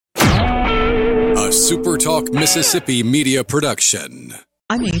A Super Talk Mississippi media production.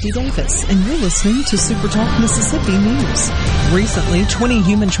 I'm Andy Davis, and you're listening to Super Talk Mississippi News. Recently, 20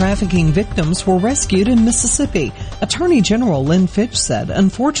 human trafficking victims were rescued in Mississippi. Attorney General Lynn Fitch said,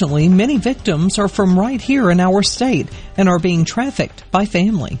 unfortunately, many victims are from right here in our state and are being trafficked by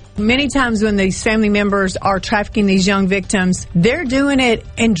family. Many times when these family members are trafficking these young victims, they're doing it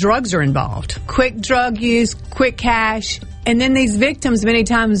and drugs are involved. Quick drug use, quick cash. And then these victims many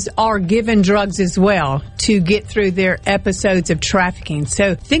times are given drugs as well to get through their episodes of trafficking.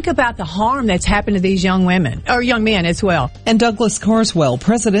 So think about the harm that's happened to these young women, or young men as well. And Douglas Carswell,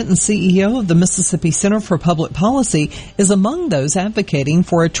 President and CEO of the Mississippi Center for Public Policy, is among those advocating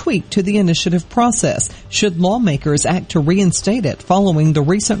for a tweak to the initiative process, should lawmakers act to reinstate it following the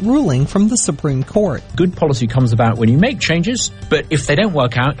recent ruling from the Supreme Court. Good policy comes about when you make changes, but if they don't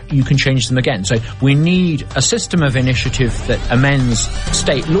work out, you can change them again. So we need a system of initiative that amends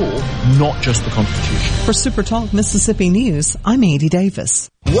state law, not just the Constitution. For Super Talk Mississippi News, I'm Andy Davis.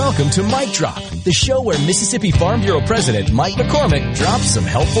 Welcome to Mike Drop, the show where Mississippi Farm Bureau President Mike McCormick drops some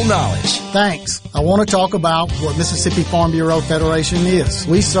helpful knowledge. Thanks. I want to talk about what Mississippi Farm Bureau Federation is.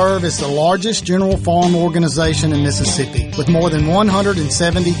 We serve as the largest general farm organization in Mississippi with more than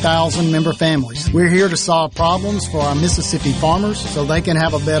 170,000 member families. We're here to solve problems for our Mississippi farmers so they can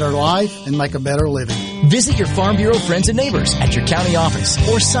have a better life and make a better living. Visit your Farm Bureau friends and neighbors at your county office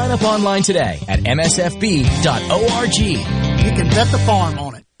or sign up online today at msfb.org. You can bet the farm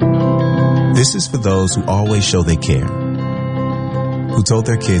on it. This is for those who always show they care, who told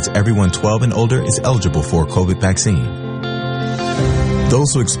their kids everyone 12 and older is eligible for a COVID vaccine.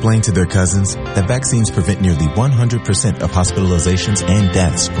 Those who explain to their cousins that vaccines prevent nearly 100% of hospitalizations and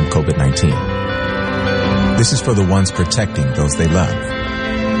deaths from COVID-19. This is for the ones protecting those they love.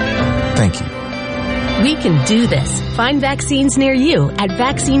 Thank you. We can do this. Find vaccines near you at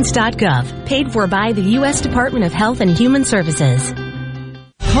vaccines.gov, paid for by the U.S. Department of Health and Human Services.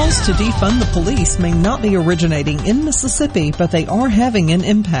 Calls to defund the police may not be originating in Mississippi, but they are having an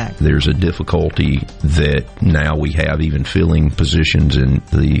impact. There's a difficulty that now we have even filling positions in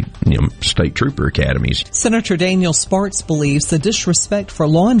the state trooper academies. Senator Daniel Sparks believes the disrespect for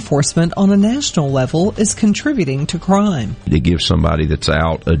law enforcement on a national level is contributing to crime. It gives somebody that's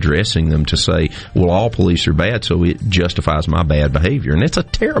out addressing them to say, well, all police are bad, so it justifies my bad behavior. And it's a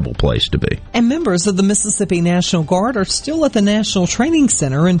terrible place to be. And members of the Mississippi National Guard are still at the National Training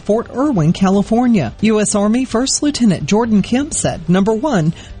Center in Fort Irwin, California. U.S. Army First Lieutenant Jordan Kemp said, number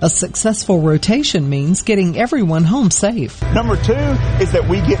one, a successful rotation means getting everyone home safe. Number two is that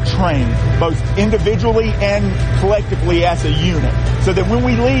we get trained, both individually and collectively as a unit, so that when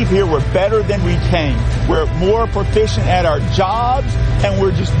we leave here, we're better than we came. We're more proficient at our jobs, and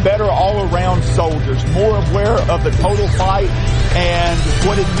we're just better all-around soldiers, more aware of the total fight and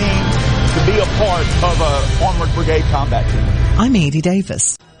what it means to be a part of an armored brigade combat team. I'm Andy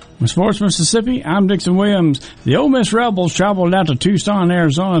Davis. With Sports Mississippi, I'm Dixon Williams. The Ole Miss Rebels traveled out to Tucson,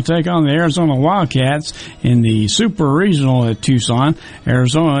 Arizona to take on the Arizona Wildcats in the Super Regional at Tucson.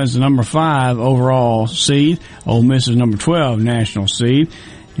 Arizona is the number 5 overall seed. Ole Miss is number 12 national seed.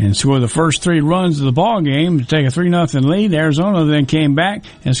 And scored the first 3 runs of the ball game to take a 3-0 lead. Arizona then came back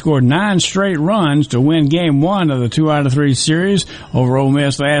and scored 9 straight runs to win Game 1 of the 2 out of 3 series over Ole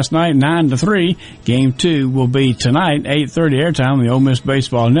Miss last night, 9-3. Game 2 will be tonight, 8:30 airtime on the Ole Miss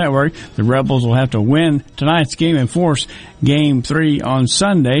Baseball Network. The Rebels will have to win tonight's game and force Game 3 on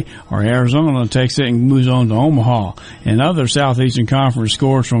Sunday, or Arizona takes it and moves on to Omaha. And other Southeastern Conference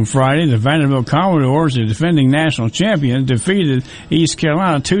scores from Friday, the Vanderbilt Commodores, the defending national champions, defeated East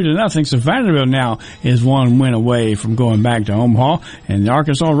Carolina 2-0. So Vanderbilt now is 1 win away from going back to Omaha. And the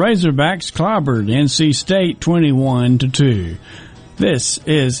Arkansas Razorbacks clobbered NC State 21-2. This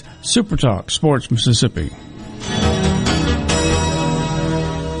is Super Talk Sports Mississippi.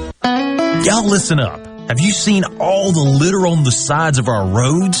 Y'all listen up. Have you seen all the litter on the sides of our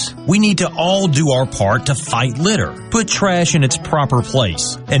roads? We need to all do our part to fight litter. Put trash in its proper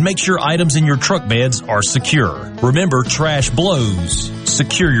place and make sure items in your truck beds are secure. Remember, trash blows.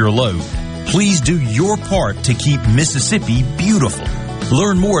 Secure your load. Please do your part to keep Mississippi beautiful.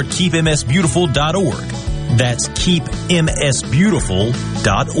 Learn more at keepmsbeautiful.org. That's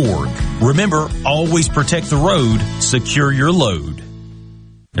keepmsbeautiful.org. Remember, always protect the road, secure your load.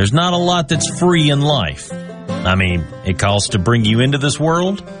 There's not a lot that's free in life. I mean, it costs to bring you into this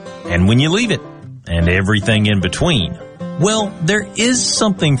world, and when you leave it, and everything in between. Well, there is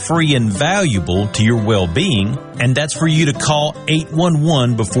something free and valuable to your well-being, and that's for you to call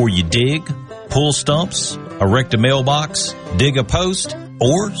 811 before you dig, pull stumps, erect a mailbox, dig a post,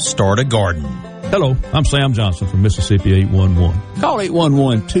 or start a garden. Hello, I'm Sam Johnson from Mississippi 811. Call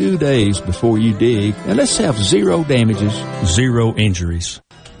 811 2 days before you dig, and let's have 0 damages, 0 injuries.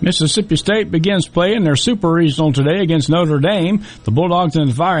 Mississippi State begins play in their Super Regional today against Notre Dame. The Bulldogs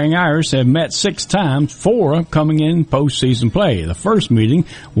and the Fighting Irish have met 6 times, 4 coming in postseason play. The first meeting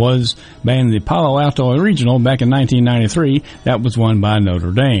was in the Palo Alto Regional back in 1993. That was won by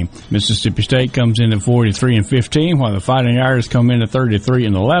Notre Dame. Mississippi State comes in at 43-15, while the Fighting Irish come in at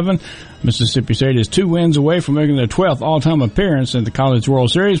 33-11. Mississippi State is 2 wins away from making their 12th all-time appearance in the College World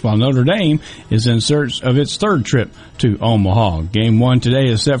Series, while Notre Dame is in search of its 3rd trip to Omaha. Game 1 today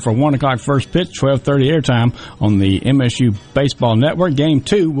is set for 1 o'clock first pitch, 12:30 airtime on the MSU Baseball Network. Game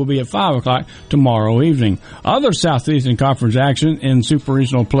 2 will be at 5 o'clock tomorrow evening. Other Southeastern Conference action in Super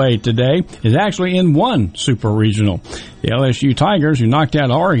Regional play today is actually in one Super Regional. The LSU Tigers, who knocked out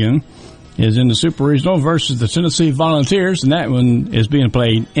Oregon, is in the Super Regional versus the Tennessee Volunteers, and that one is being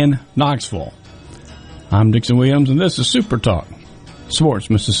played in Knoxville. I'm Dixon Williams, and this is Super Talk Sports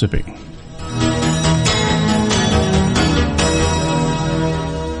Mississippi.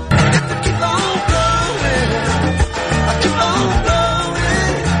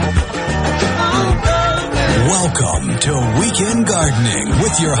 Welcome to Weekend Gardening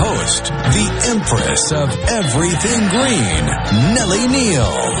with your host, the Empress of Everything Green, Nellie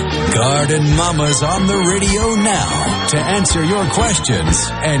Neal. Garden Mama's on the radio now to answer your questions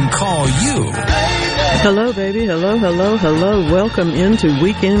and call you. Hello, baby. Hello, hello, hello. Welcome into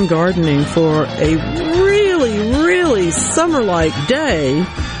Weekend Gardening for a really summer-like day.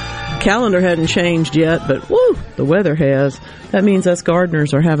 Calendar hadn't changed yet, but woo, the weather has. That means us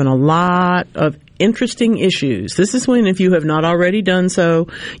gardeners are having a lot of interesting issues. This is when, if you have not already done so,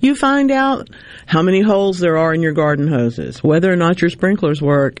 you find out how many holes there are in your garden hoses, whether or not your sprinklers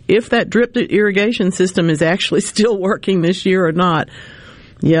work, if that drip irrigation system is actually still working this year or not.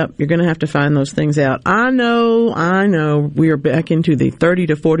 Yep, you're going to have to find those things out. I know. We are back into the 30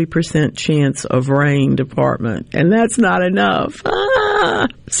 to 40% chance of rain department, and that's not enough.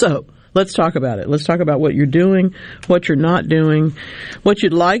 So, let's talk about it. Let's talk about what you're doing, what you're not doing, what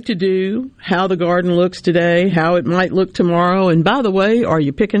you'd like to do, how the garden looks today, how it might look tomorrow. And by the way, are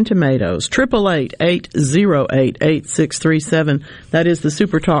you picking tomatoes? 888-808-8637. That is the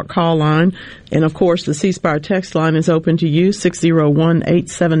Super Talk call line. And of course, the C Spire text line is open to you,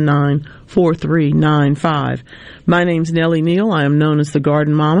 601-879-4395. My name's Nellie Neal. I am known as the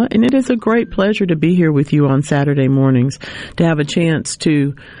Garden Mama, and it is a great pleasure to be here with you on Saturday mornings, to have a chance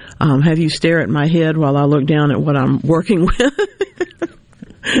to have you stare at my head while I look down at what I'm working with.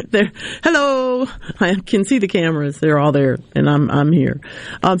 There, hello. I can see the cameras. They're all there, and I'm here.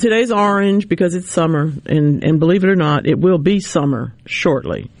 Today's orange because it's summer, and believe it or not, it will be summer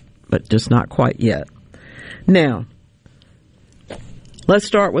shortly, but just not quite yet. Now, let's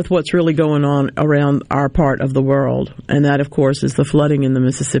start with what's really going on around our part of the world, and that, of course, is the flooding in the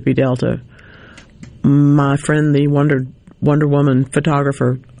Mississippi Delta. My friend, the Wonder Woman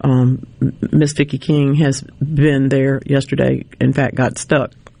photographer, Miss Vicki King, has been there yesterday. In fact, got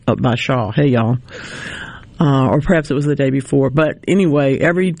stuck up by Shaw. Hey, y'all. Or perhaps it was the day before. But anyway,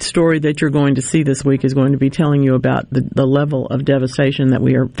 every story that you're going to see this week is going to be telling you about the level of devastation that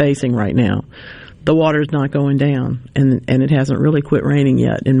we are facing right now. The water's not going down, and it hasn't really quit raining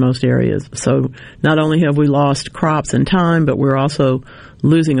yet in most areas. So not only have we lost crops and time, but we're also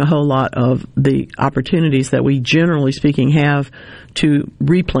losing a whole lot of the opportunities that we, generally speaking, have to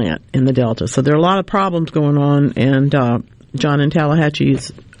replant in the Delta. So there are a lot of problems going on, and John in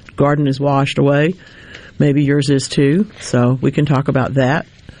Tallahassee's garden is washed away. Maybe yours is too, so we can talk about that.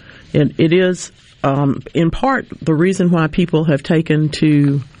 It is, in part, the reason why people have taken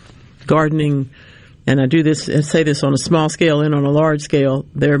to gardening. And I do this and say this on a small scale and on a large scale.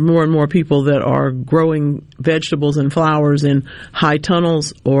 There are more and more people that are growing vegetables and flowers in high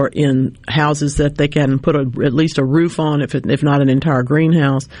tunnels or in houses that they can put at least a roof on, if not an entire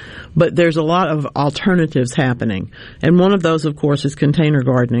greenhouse. But there's a lot of alternatives happening. And one of those, of course, is container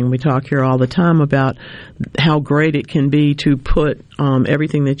gardening. We talk here all the time about how great it can be to put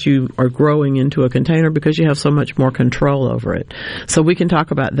everything that you are growing into a container because you have so much more control over it. So we can talk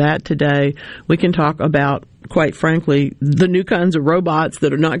about that today. We can talk about, quite frankly, the new kinds of robots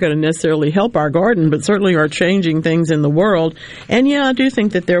that are not going to necessarily help our garden, but certainly are changing things in the world. And yeah, I do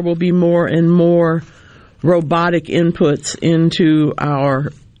think that there will be more and more robotic inputs into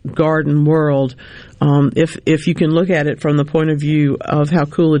our garden world. If you can look at it from the point of view of how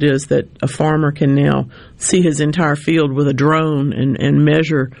cool it is that a farmer can now see his entire field with a drone and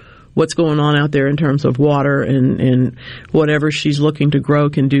measure what's going on out there in terms of water, and whatever she's looking to grow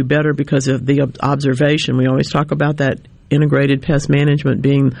can do better because of the observation. We always talk about that integrated pest management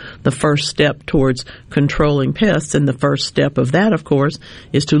being the first step towards controlling pests. And the first step of that, of course,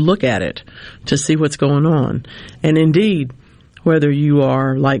 is to look at it, to see what's going on. And indeed, whether you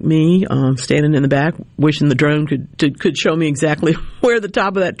are like me, standing in the back, wishing the drone could show me exactly where the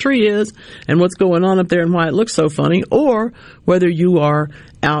top of that tree is and what's going on up there and why it looks so funny, or whether you are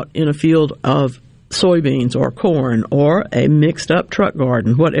out in a field of soybeans or corn or a mixed up truck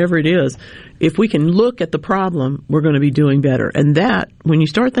garden, whatever it is, if we can look at the problem, we're going to be doing better. And that, when you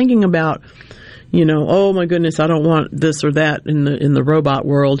start thinking about, oh my goodness, I don't want this or that in the robot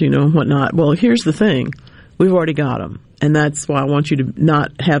world, whatnot. Well, here's the thing. We've already got them. And that's why I want you to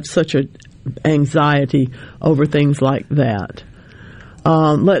not have such a anxiety over things like that.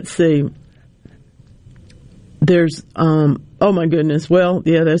 Let's see. There's, oh my goodness. Well,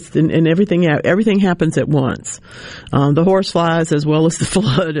 yeah, that's, and everything happens at once. The horse flies as well as the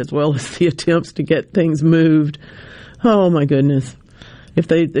flood, as well as the attempts to get things moved. Oh my goodness. If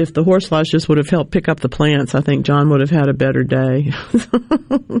the horse flies just would have helped pick up the plants, I think John would have had a better day.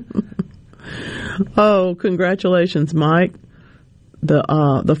 Oh, congratulations, Mike.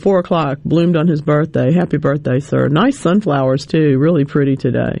 The 4 o'clock bloomed on his birthday. Happy birthday, sir. Nice sunflowers too. Really pretty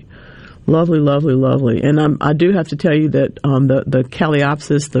today. Lovely, lovely, lovely. And I do have to tell you that the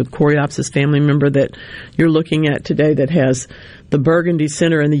Calliopsis, the Coreopsis family member that you're looking at today, that has the burgundy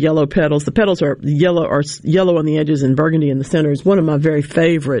center and the yellow petals. The petals are yellow on the edges and burgundy in the center. Is one of my very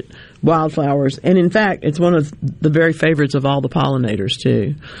favorite wildflowers, and in fact, it's one of the very favorites of all the pollinators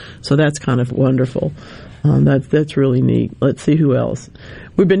too. So that's kind of wonderful. That's really neat. Let's see who else.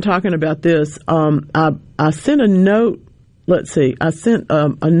 We've been talking about this. I sent a note. Let's see. I sent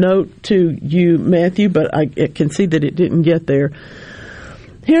a note to you, Matthew, but I can see that it didn't get there.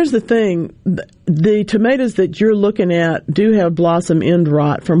 Here's the thing. The tomatoes that you're looking at do have blossom end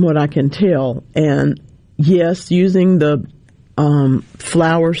rot from what I can tell. And yes, using the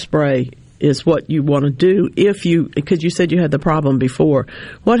flower spray is what you want to do because you said you had the problem before.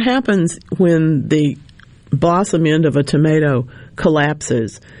 What happens when the blossom end of a tomato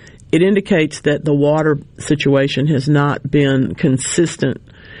collapses? It indicates that the water situation has not been consistent,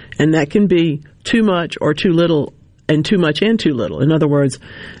 and that can be too much or too little, and too much and too little. In other words,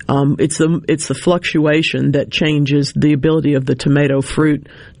 it's the fluctuation that changes the ability of the tomato fruit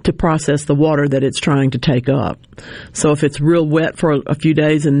to process the water that it's trying to take up. So if it's real wet for a few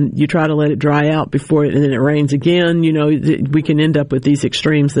days and you try to let it dry out and then it rains again, we can end up with these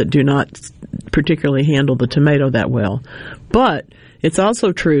extremes that do not particularly handle the tomato that well. But it's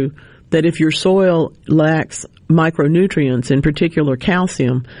also true that if your soil lacks micronutrients, in particular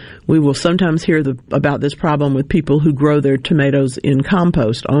calcium, we will sometimes hear about this problem with people who grow their tomatoes in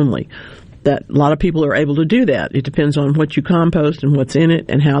compost only. That a lot of people are able to do that. It depends on what you compost and what's in it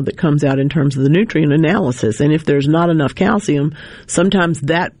and how that comes out in terms of the nutrient analysis. And if there's not enough calcium, sometimes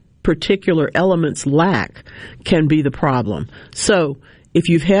that particular element's lack can be the problem. So if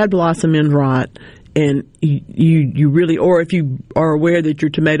you've had blossom end rot, and you really, or if you are aware that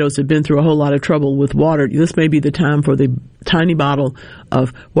your tomatoes have been through a whole lot of trouble with water, this may be the time for the tiny bottle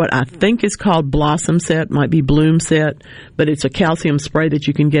of what I think is called Blossom Set, might be Bloom Set, but it's a calcium spray that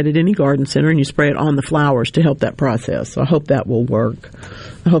you can get at any garden center, and you spray it on the flowers to help that process. So I hope that will work.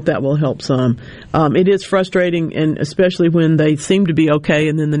 I hope that will help some. It is frustrating, and especially when they seem to be okay,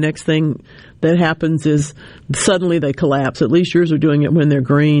 and then the next thing that happens is suddenly they collapse. At least yours are doing it when they're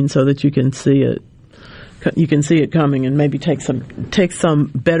green so that you can see it. You can see it coming and maybe take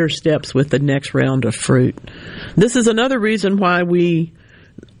some better steps with the next round of fruit. This is another reason why we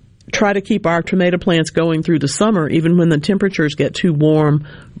try to keep our tomato plants going through the summer, even when the temperatures get too warm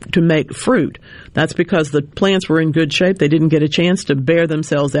to make fruit. That's because the plants were in good shape. They didn't get a chance to bear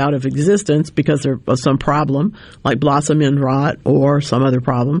themselves out of existence because there was some problem, like blossom end rot or some other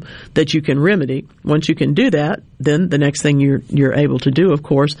problem that you can remedy. Once you can do that, then the next thing you're able to do, of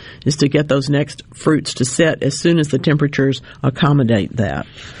course, is to get those next fruits to set as soon as the temperatures accommodate that.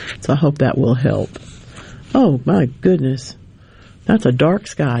 So I hope that will help. Oh, my goodness. That's a dark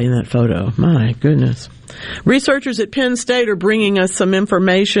sky in that photo. My goodness. Researchers at Penn State are bringing us some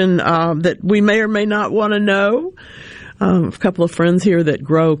information that we may or may not want to know. A couple of friends here that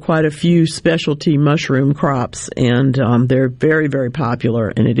grow quite a few specialty mushroom crops, and they're very, very popular,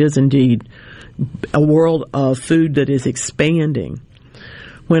 and it is indeed a world of food that is expanding.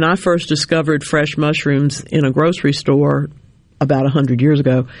 When I first discovered fresh mushrooms in a grocery store about 100 years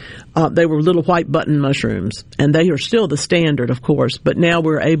ago, they were little white button mushrooms, and they are still the standard, of course, but now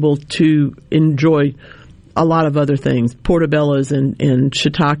we're able to enjoy a lot of other things, portobellos and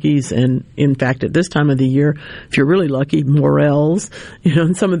shiitakes, and in fact, at this time of the year, if you're really lucky, morels,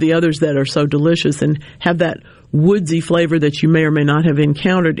 and some of the others that are so delicious and have that woodsy flavor that you may or may not have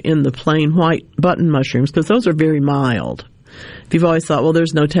encountered in the plain white button mushrooms, because those are very mild. If you've always thought, well,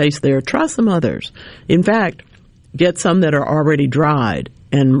 there's no taste there, try some others. In fact, get some that are already dried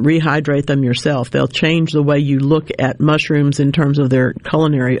and rehydrate them yourself. They'll change the way you look at mushrooms in terms of their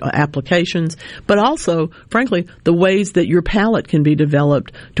culinary applications, but also, frankly, the ways that your palate can be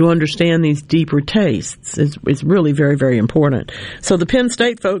developed to understand these deeper tastes is really very, very important. So the Penn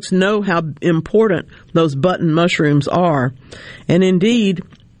State folks know how important those button mushrooms are, and indeed,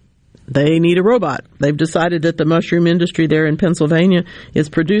 they need a robot. They've decided that the mushroom industry there in Pennsylvania is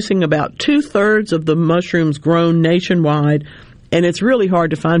producing about 2/3 of the mushrooms grown nationwide, and it's really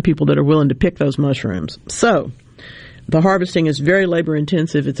hard to find people that are willing to pick those mushrooms. So the harvesting is very labor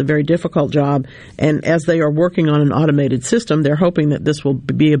intensive. It's a very difficult job, and as they are working on an automated system, they're hoping that this will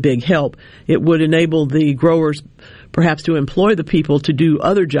be a big help. It would enable the growers perhaps to employ the people to do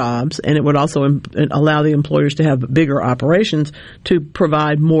other jobs, and it would also allow the employers to have bigger operations to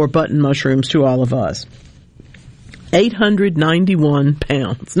provide more button mushrooms to all of us. 891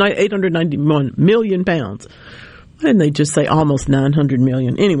 pounds, 891 million pounds. Why didn't they just say almost 900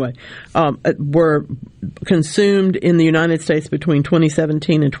 million? Anyway, were consumed in the United States between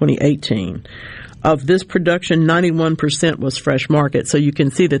 2017 and 2018. Of this production, 91% was fresh market. So you can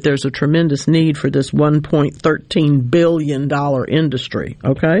see that there's a tremendous need for this $1.13 billion industry.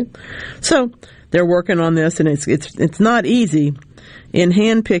 Okay? So they're working on this, and it's not easy. In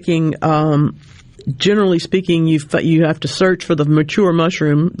hand picking, generally speaking, you have to search for the mature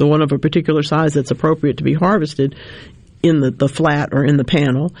mushroom, the one of a particular size that's appropriate to be harvested, in the flat or in the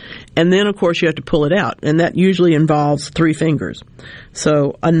panel. And then, of course, you have to pull it out. And that usually involves 3 fingers.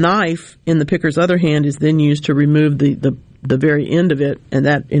 So a knife in the picker's other hand is then used to remove the very end of it. And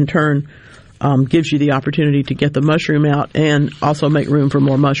that, in turn, gives you the opportunity to get the mushroom out and also make room for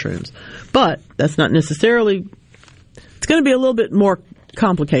more mushrooms. But that's not necessarily... It's going to be a little bit more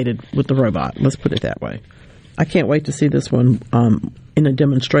complicated with the robot. Let's put it that way. I can't wait to see this one in a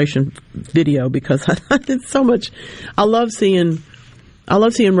demonstration video, because it's so much. I love seeing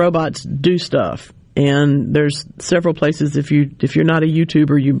robots do stuff, and there's several places. If you're not a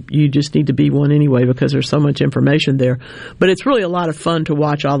YouTuber, you just need to be one anyway, because there's so much information there. But it's really a lot of fun to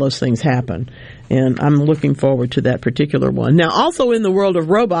watch all those things happen, and I'm looking forward to that particular one. Now, also in the world of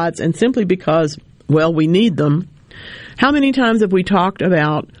robots, and simply because, well, we need them. How many times have we talked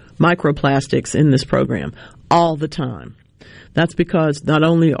about microplastics in this program? All the time. That's because not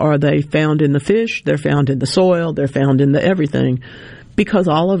only are they found in the fish, they're found in the soil, they're found in the everything, because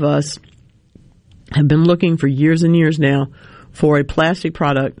all of us have been looking for years and years now for a plastic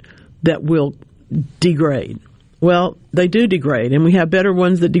product that will degrade. Well, they do degrade, and we have better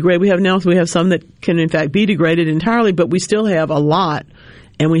ones that degrade. We have some that can in fact be degraded entirely, but we still have a lot,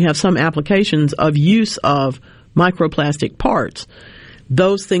 and we have some applications of use of microplastic parts.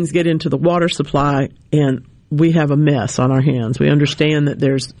 Those things get into the water supply, and we have a mess on our hands. We understand that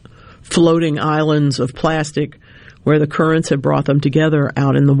there's floating islands of plastic where the currents have brought them together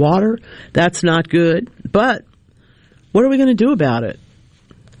out in the water. That's not good. But what are we going to do about it?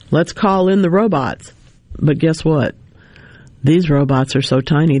 Let's call in the robots. But guess what? These robots are so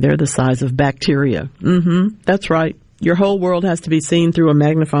tiny, they're the size of bacteria. That's right. Your whole world has to be seen through a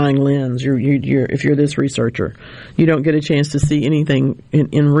magnifying lens. If you're this researcher, you don't get a chance to see anything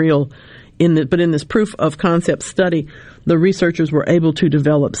in real. But in this proof of concept study, the researchers were able to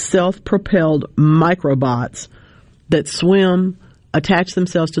develop self-propelled microbots that swim, attach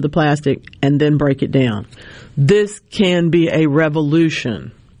themselves to the plastic, and then break it down. This can be a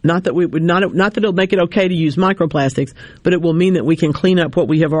revolution. Not that it'll make it okay to use microplastics, but it will mean that we can clean up what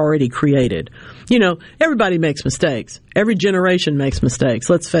we have already created. You know, everybody makes mistakes. Every generation makes mistakes.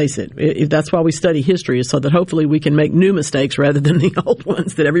 Let's face it. That's why we study history, is so that hopefully we can make new mistakes rather than the old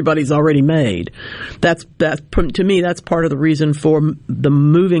ones that everybody's already made. That's to me, that's part of the reason for the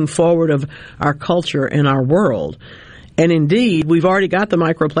moving forward of our culture and our world. And indeed, we've already got the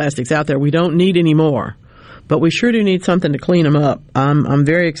microplastics out there. We don't need any more. But we sure do need something to clean them up. I'm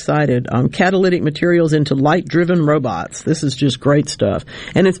very excited. Catalytic materials into light-driven robots. This is just great stuff.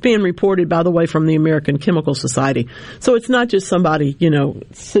 And it's being reported, by the way, from the American Chemical Society. So it's not just somebody,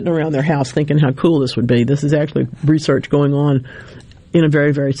 sitting around their house thinking how cool this would be. This is actually research going on in a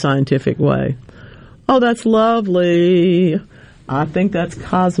very, very scientific way. Oh, that's lovely. I think that's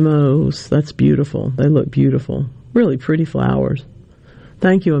cosmos. That's beautiful. They look beautiful. Really pretty flowers.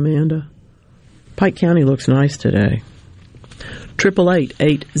 Thank you, Amanda. Pike County looks nice today.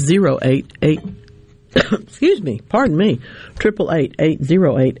 888-808-8. excuse me, pardon me,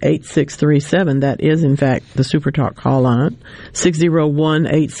 888-808-8637. That is, in fact, the Super Talk call line.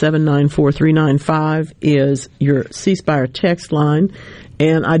 601-879-4395 is your C Spire text line.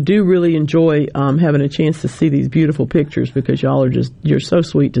 And I do really enjoy having a chance to see these beautiful pictures because y'all are you're so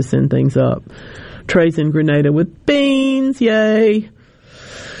sweet to send things up. Trey's in Grenada with beans, yay.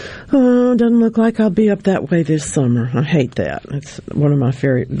 Oh, doesn't look like I'll be up that way this summer. I hate that. It's one of my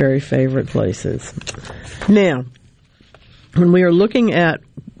very, very favorite places. Now, when we are looking at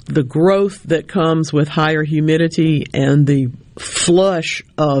the growth that comes with higher humidity and the flush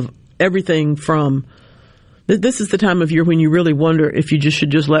of everything from, this is the time of year when you really wonder if you should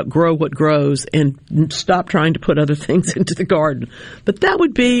just let grow what grows and stop trying to put other things into the garden. But that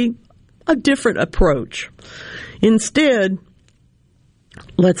would be a different approach. Instead,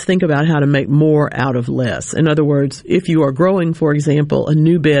 let's think about how to make more out of less. In other words, if you are growing, for example, a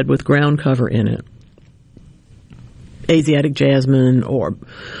new bed with ground cover in it, Asiatic jasmine or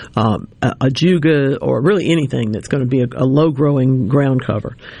a juga or really anything that's going to be a low-growing ground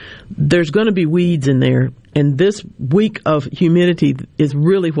cover, there's going to be weeds in there, and this week of humidity is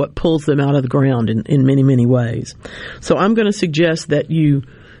really what pulls them out of the ground in many, many ways. So I'm going to suggest that you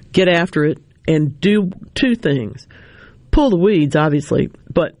get after it and do two things. Pull the weeds, obviously,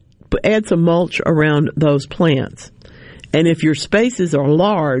 but add some mulch around those plants. And if your spaces are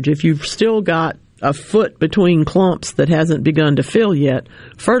large, if you've still got a foot between clumps that hasn't begun to fill yet,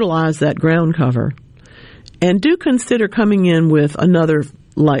 fertilize that ground cover. And do consider coming in with another,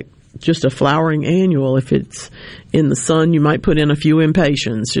 like just a flowering annual. If it's in the sun, you might put in a few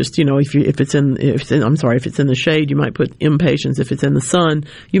impatiens. Just, if it's in the shade, you might put impatiens. If it's in the sun,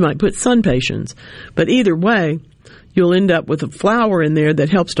 you might put sun patiens. But either way, you'll end up with a flower in there that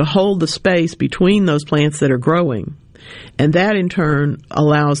helps to hold the space between those plants that are growing. And that in turn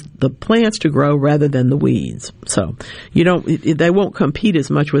allows the plants to grow rather than the weeds. So they won't compete as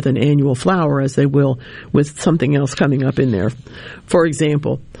much with an annual flower as they will with something else coming up in there. For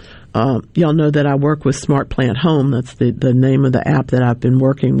example, y'all know that I work with Smart Plant Home. That's the name of the app that I've been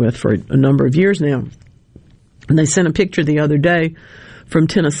working with for a number of years now. And they sent a picture the other day from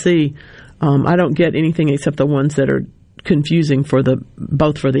Tennessee. I don't get anything except the ones that are confusing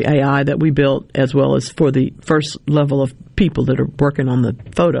both for the AI that we built as well as for the first level of people that are working on the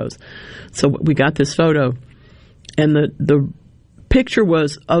photos. So we got this photo, and the picture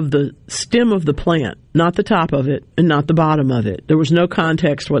was of the stem of the plant, not the top of it and not the bottom of it. There was no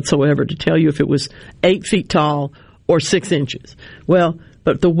context whatsoever to tell you if it was 8 feet tall or 6 inches. Well,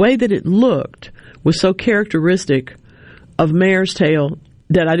 but the way that it looked was so characteristic of mare's tail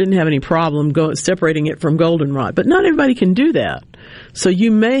that I didn't have any problem separating it from goldenrod. But not everybody can do that. So you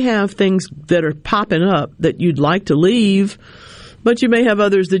may have things that are popping up that you'd like to leave, but you may have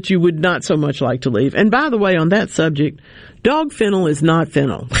others that you would not so much like to leave. And by the way, on that subject, dog fennel is not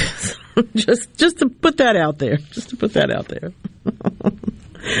fennel. just to put that out there.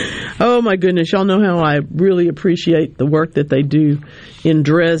 Oh, my goodness. Y'all know how I really appreciate the work that they do in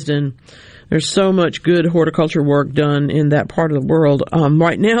Dresden. There's so much good horticulture work done in that part of the world.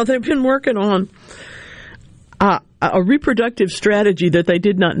 Right now, they've been working on a reproductive strategy that they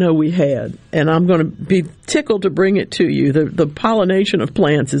did not know we had. And I'm going to be tickled to bring it to you. The pollination of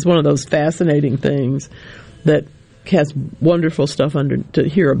plants is one of those fascinating things that has wonderful stuff to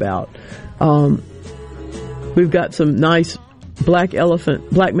hear about. We've got some nice black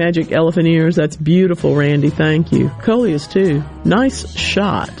magic elephant ears. That's beautiful, Randy. Thank you. Coleus, too. Nice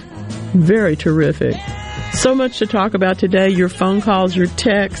shot. Very terrific. So much to talk about today. Your phone calls, your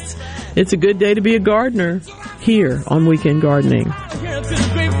texts. It's a good day to be a gardener here on Weekend Gardening. It's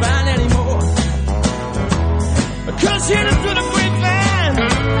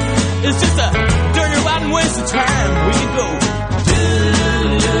just a dirty, rotten waste of time. We can go.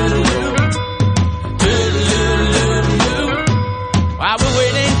 While we're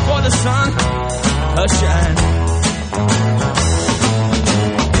waiting for the sun to shine.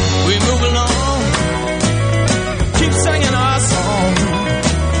 We move along, keep singing our song,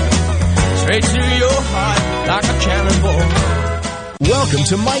 straight to your heart like a cannonball. Welcome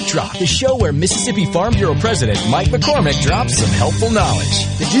to Mike Drop, the show where Mississippi Farm Bureau President Mike McCormick drops some helpful knowledge.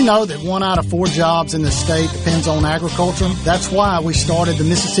 Did you know that 1 out of 4 jobs in the state depends on agriculture? That's why we started the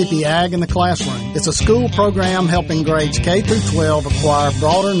Mississippi Ag in the Classroom. It's a school program helping grades K through 12 acquire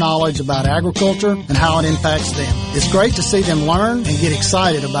broader knowledge about agriculture and how it impacts them. It's great to see them learn and get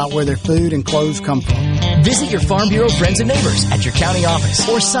excited about where their food and clothes come from. Visit your Farm Bureau friends and neighbors at your county office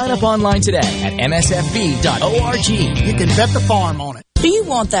or sign up online today at msfb.org. You can bet the farm on it. Do you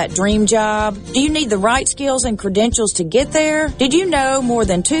want that dream job? Do you need the right skills and credentials to get there? Did you know more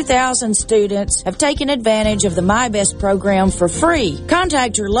than 2,000 students have taken advantage of the MyBest program for free?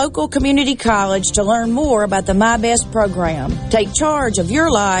 Contact your local community college to learn more about the MyBest program. Take charge of your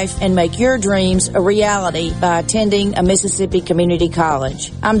life and make your dreams a reality by attending a Mississippi community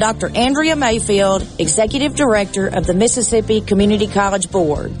college. I'm Dr. Andrea Mayfield, Executive Director of the Mississippi Community College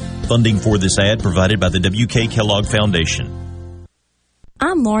Board. Funding for this ad provided by the W.K. Kellogg Foundation.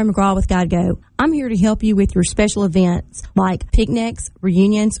 I'm Lauren McGraw with GuideGo. I'm here to help you with your special events like picnics,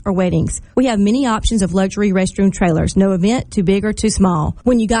 reunions, or weddings. We have many options of luxury restroom trailers. No event too big or too small.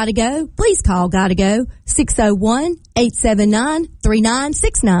 When you gotta go, please call GuideGo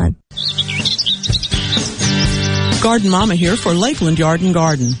 601-879-3969. Garden Mama here for Lakeland Yard and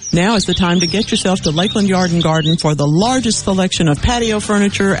Garden. Now is the time to get yourself to Lakeland Yard and Garden for the largest selection of patio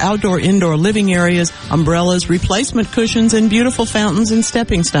furniture, outdoor, indoor living areas, umbrellas, replacement cushions, and beautiful fountains and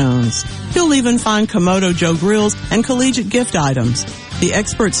stepping stones. You'll even find Komodo Joe grills and collegiate gift items. The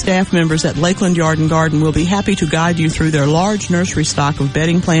expert staff members at Lakeland Yard and Garden will be happy to guide you through their large nursery stock of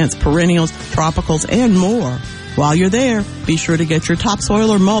bedding plants, perennials, tropicals, and more. While you're there, be sure to get your topsoil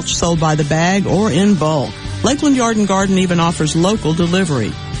or mulch sold by the bag or in bulk. Lakeland Yard and Garden even offers local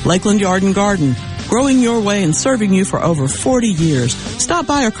delivery. Lakeland Yard and Garden, growing your way and serving you for over 40 years. Stop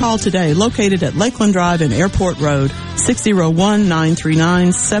by or call today, located at Lakeland Drive and Airport Road,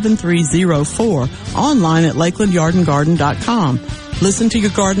 601-939-7304. Online at lakelandyardandgarden.com. Listen to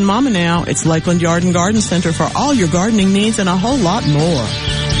your Garden Mama now. It's Lakeland Yard and Garden Center for all your gardening needs and a whole lot more.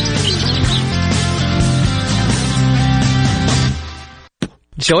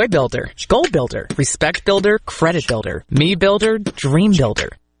 Joy Builder, Goal Builder, Respect Builder, Credit Builder, Me Builder, Dream Builder.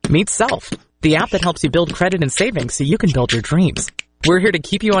 Meet Self, the app that helps you build credit and savings so you can build your dreams. We're here to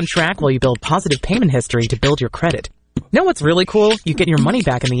keep you on track while you build positive payment history to build your credit. Know what's really cool? You get your money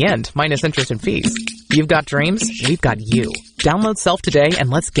back in the end, minus interest and fees. You've got dreams, we've got you. Download Self today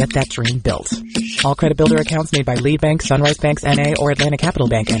and let's get that dream built. All Credit Builder accounts made by Lead Bank, Sunrise Banks N.A. or Atlantic Capital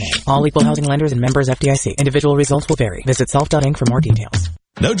Bank N.A. All equal housing lenders and members FDIC. Individual results will vary. Visit self.inc for more details.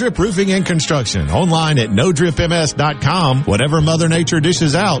 No Drip Roofing and Construction. Online at NoDripMS.com. Whatever Mother Nature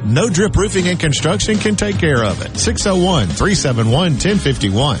dishes out, No Drip Roofing and Construction can take care of it.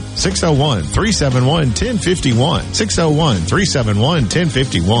 601-371-1051. 601-371-1051.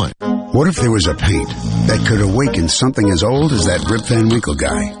 601-371-1051. What if there was a paint that could awaken something as old as that Rip Van Winkle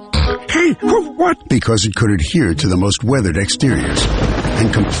guy? Hey, what? Because it could adhere to the most weathered exteriors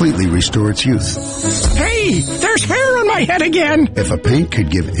and completely restore its youth. Hey, there's hair on my head again! If a paint could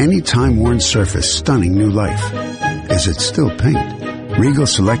give any time-worn surface stunning new life, is it still paint? Regal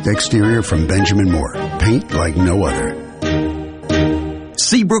Select Exterior from Benjamin Moore. Paint like no other.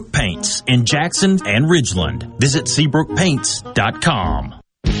 Seabrook Paints in Jackson and Ridgeland. Visit SeabrookPaints.com.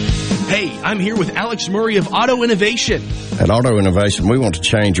 Hey, I'm here with Alex Murray of Auto Innovation. At Auto Innovation, we want to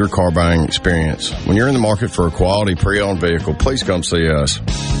change your car buying experience. When you're in the market for a quality pre-owned vehicle, please come see us.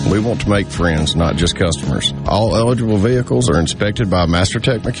 We want to make friends, not just customers. All eligible vehicles are inspected by a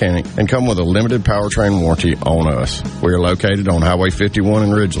MasterTech mechanic and come with a limited powertrain warranty on us. We are located on Highway 51 in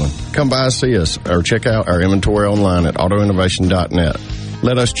Ridgeland. Come by and see us or check out our inventory online at autoinnovation.net.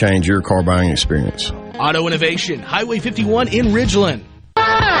 Let us change your car buying experience. Auto Innovation, Highway 51 in Ridgeland.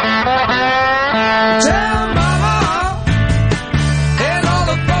 Tell Mama and all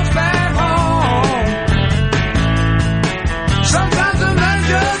the folks back home. Sometimes a man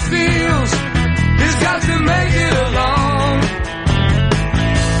just feels he's got to make it alone.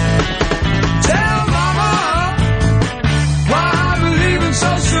 Tell Mama why I'm leaving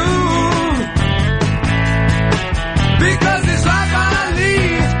so soon. Because this life I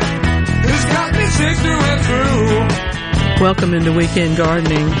lead has got me sick through and through. Welcome into Weekend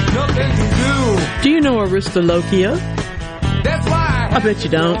Gardening. Do you know Aristolochia? I bet you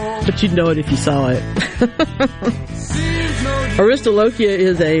don't, but you'd know it if you saw it. Aristolochia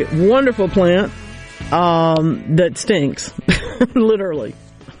is a wonderful plant that stinks, literally.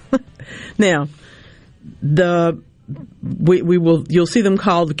 Now, you'll see them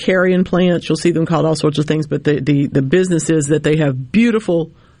called carrion plants. You'll see them called all sorts of things, but the business is that they have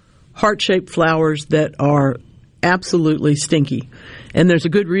beautiful heart-shaped flowers that are absolutely stinky, and there's a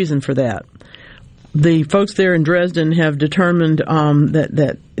good reason for that. The folks there in Dresden have determined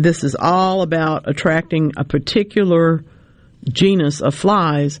that this is all about attracting a particular genus of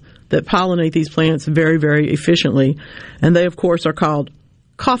flies that pollinate these plants very, very efficiently, and they, of course, are called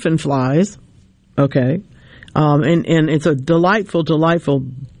coffin flies. Okay, And it's a delightful,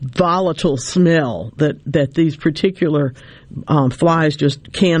 volatile smell that these particular flies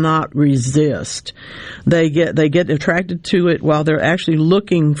just cannot resist. They get attracted to it while they're actually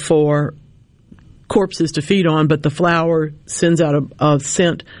looking for corpses to feed on, but the flower sends out a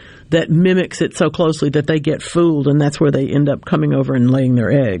scent that mimics it so closely that they get fooled, and that's where they end up coming over and laying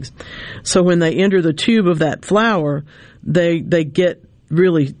their eggs. So when they enter the tube of that flower, they get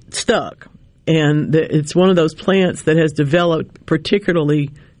really stuck. And it's one of those plants that has developed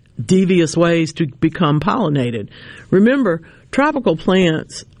particularly devious ways to become pollinated. Remember, tropical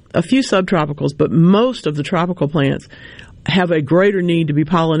plants, a few subtropicals, but most of the tropical plants have a greater need to be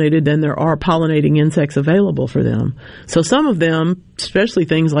pollinated than there are pollinating insects available for them. So some of them, especially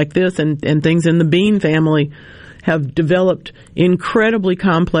things like this and things in the bean family, have developed incredibly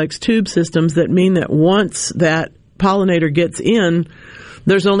complex tube systems that mean that once that pollinator gets in,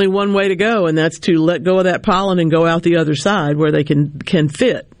 there's only one way to go, and that's to let go of that pollen and go out the other side where they can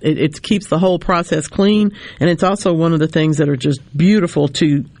fit. It keeps the whole process clean, and it's also one of the things that are just beautiful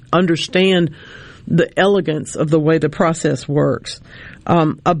to understand the elegance of the way the process works.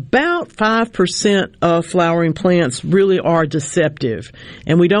 About 5% of flowering plants really are deceptive,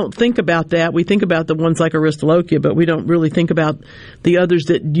 and we don't think about that. We think about the ones like Aristolochia, but we don't really think about the others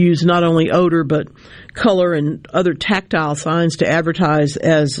that use not only odor but color and other tactile signs to advertise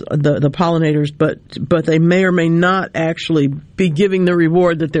as the pollinators, but they may or may not actually be giving the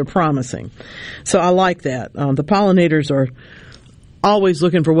reward that they're promising. So I like that. The pollinators are always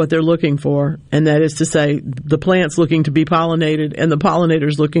looking for what they're looking for, and that is to say the plant's looking to be pollinated and the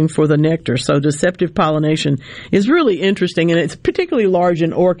pollinator's looking for the nectar. So deceptive pollination is really interesting, and it's particularly large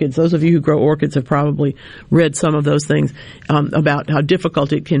in orchids. Those of you who grow orchids have probably read some of those things about how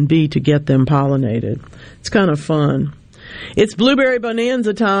difficult it can be to get them pollinated. It's kind of fun. It's blueberry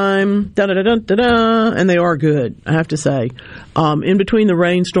bonanza time, da-da-da-da-da-da, and they are good, I have to say. In between the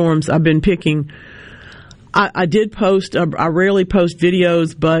rainstorms, I've been picking. I did post, I rarely post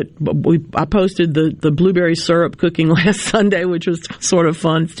videos, but I posted the blueberry syrup cooking last Sunday, which was sort of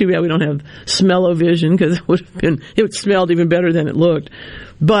fun. It's too bad we don't have smell-o-vision because it smelled even better than it looked.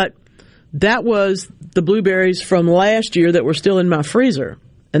 But that was the blueberries from last year that were still in my freezer,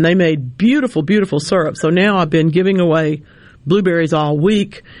 and they made beautiful, beautiful syrup. So now I've been giving away blueberries all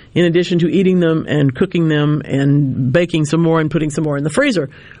week in addition to eating them and cooking them and baking some more and putting some more in the freezer.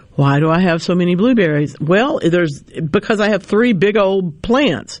 Why do I have so many blueberries? Well, because I have 3 big old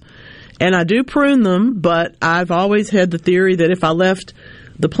plants, and I do prune them, but I've always had the theory that if I left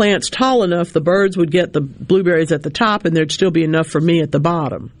the plants tall enough, the birds would get the blueberries at the top and there'd still be enough for me at the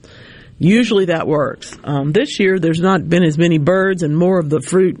bottom. Usually that works. This year there's not been as many birds, and more of the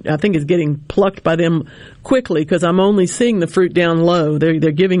fruit I think is getting plucked by them quickly because I'm only seeing the fruit down low.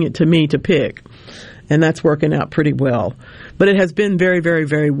 They're giving it to me to pick. And that's working out pretty well. But it has been very, very,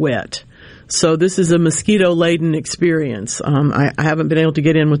 very wet. So this is a mosquito-laden experience. I haven't been able to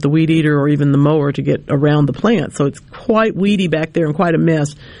get in with the weed eater or even the mower to get around the plant. So it's quite weedy back there and quite a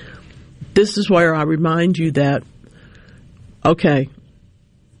mess. This is where I remind you that, okay,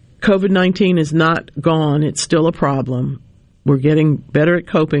 COVID-19 is not gone. It's still a problem. We're getting better at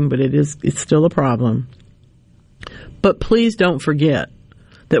coping, but it's still a problem. But please don't forget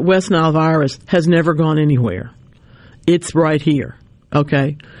that West Nile virus has never gone anywhere. It's right here,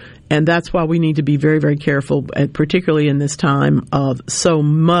 okay? And that's why we need to be very, very careful, particularly in this time of so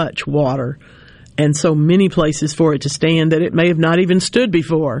much water and so many places for it to stand that it may have not even stood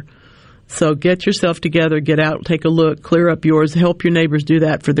before. So get yourself together, get out, take a look, clear up yours, help your neighbors do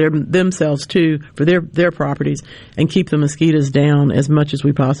that for themselves too, for their properties, and keep the mosquitoes down as much as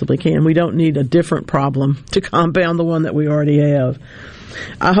we possibly can. We don't need a different problem to compound the one that we already have.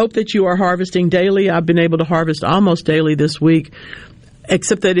 I hope that you are harvesting daily. I've been able to harvest almost daily this week,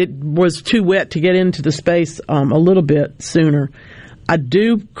 except that it was too wet to get into the space a little bit sooner. I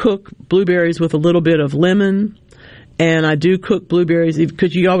do cook blueberries with a little bit of lemon, and I do cook blueberries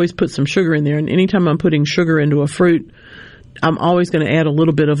because you always put some sugar in there. And anytime I'm putting sugar into a fruit, I'm always going to add a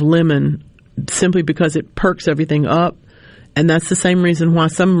little bit of lemon simply because it perks everything up. And that's the same reason why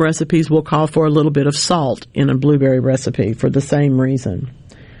some recipes will call for a little bit of salt in a blueberry recipe, for the same reason.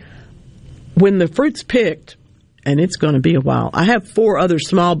 When the fruit's picked, and it's going to be a while, I have 4 other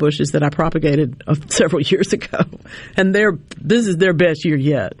small bushes that I propagated several years ago, and this is their best year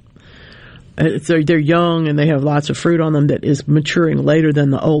yet. They're young, and they have lots of fruit on them that is maturing later than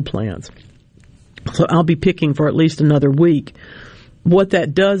the old plants. So I'll be picking for at least another week. What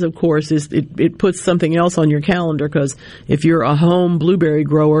that does, of course, is it puts something else on your calendar, because if you're a home blueberry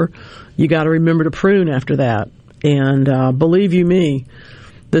grower, you got to remember to prune after that. And believe you me,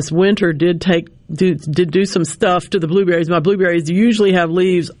 This winter did do some stuff to the blueberries. My blueberries usually have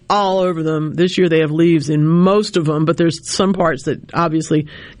leaves all over them. This year they have leaves in most of them, but there's some parts that obviously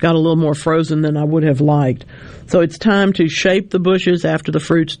got a little more frozen than I would have liked. So it's time to shape the bushes after the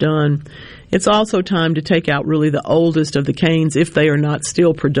fruit's done. It's also time to take out really the oldest of the canes if they are not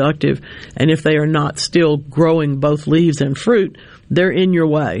still productive, and if they are not still growing both leaves and fruit, they're in your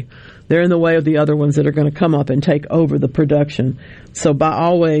way. They're in the way of the other ones that are going to come up and take over the production. So by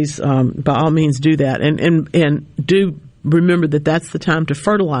all means do that. And do remember that that's the time to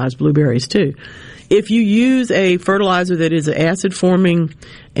fertilize blueberries too. If you use a fertilizer that is acid forming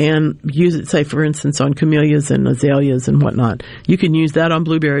and use it, say, for instance, on camellias and azaleas and whatnot, you can use that on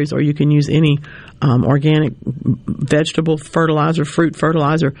blueberries, or you can use any organic vegetable fertilizer, fruit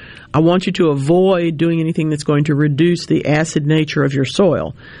fertilizer. I want you to avoid doing anything that's going to reduce the acid nature of your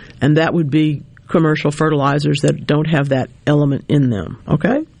soil, and that would be commercial fertilizers that don't have that element in them,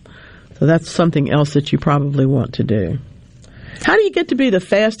 okay? So that's something else that you probably want to do. How do you get to be the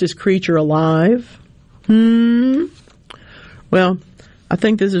fastest creature alive? Well, I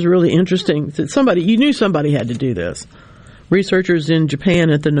think this is really interesting. You knew somebody had to do this. Researchers in Japan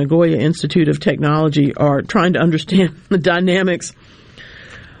at the Nagoya Institute of Technology are trying to understand the dynamics,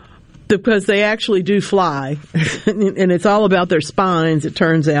 because they actually do fly, and it's all about their spines, it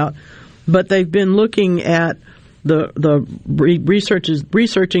turns out. But they've been looking at researching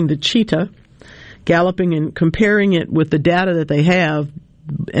the cheetah galloping and comparing it with the data that they have,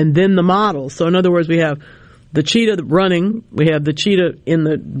 and then the models. So in other words, we have the cheetah running, we have the cheetah in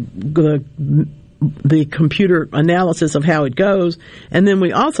the computer analysis of how it goes, and then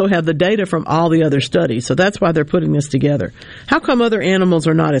we also have the data from all the other studies. So that's why they're putting this together. How come other animals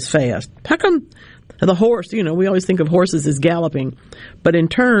are not as fast? How come the horse, we always think of horses as galloping, but in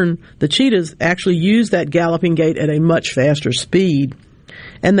turn, the cheetahs actually use that galloping gait at a much faster speed,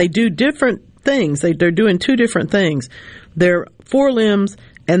 and they do different things. They're doing two different things. Their forelimbs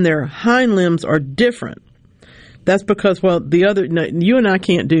and their hind limbs are different. That's because, you and I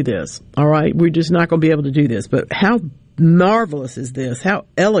can't do this, all right? We're just not going to be able to do this. But how marvelous is this? How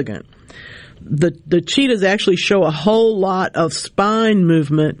elegant. The cheetahs actually show a whole lot of spine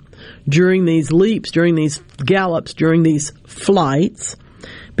movement during these leaps, during these gallops, during these flights,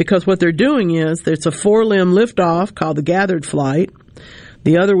 because what they're doing is there's a forelimb liftoff called the gathered flight.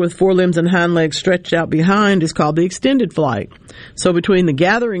 The other with forelimbs and hind legs stretched out behind is called the extended flight. So between the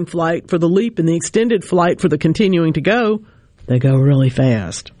gathering flight for the leap and the extended flight for the continuing to go, they go really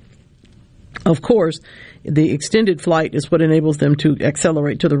fast. Of course, the extended flight is what enables them to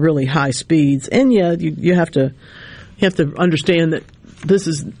accelerate to the really high speeds. And yeah, you have to understand that this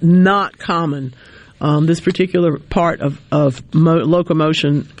is not common. This particular part of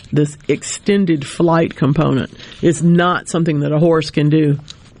locomotion, this extended flight component, is not something that a horse can do.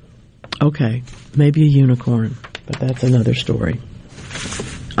 Okay, maybe a unicorn, but that's another story.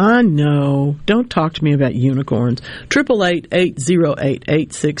 I know. Don't talk to me about unicorns.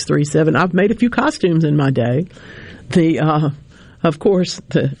 888-808-8637. I've made a few costumes in my day. Of course,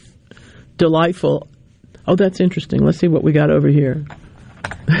 the delightful. Oh, that's interesting. Let's see what we got over here.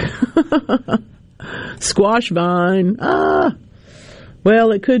 Squash vine.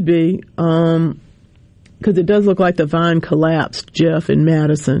 Well, it could be, because it does look like the vine collapsed, Jeff, in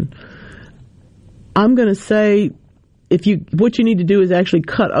Madison. I'm going to say, what you need to do is actually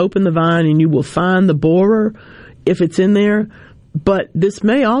cut open the vine, and you will find the borer if it's in there. But this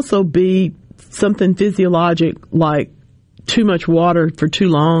may also be something physiologic, like too much water for too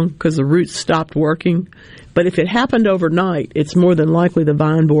long because the roots stopped working. But if it happened overnight, it's more than likely the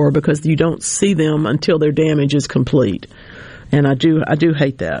vine borer, because you don't see them until their damage is complete. And I do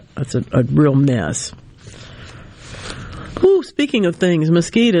hate that. That's a real mess. Ooh, speaking of things,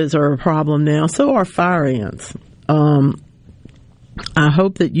 mosquitoes are a problem now. So are fire ants. I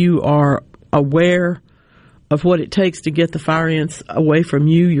hope that you are aware of what it takes to get the fire ants away from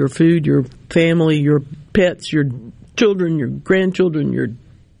you, your food, your family, your pets, your children, your grandchildren,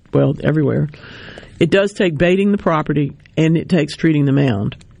 everywhere. It does take baiting the property, and it takes treating the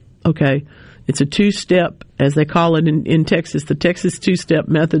mound. Okay? It's a two-step, as they call it in Texas, the Texas two-step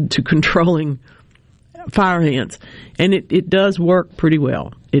method to controlling fire ants. And it does work pretty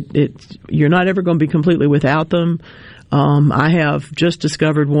well. You're not ever going to be completely without them. I have just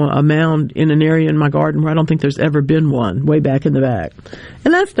discovered a mound in an area in my garden where I don't think there's ever been one, way back in the back.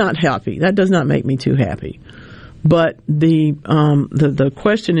 And that's not happy. That does not make me too happy. But the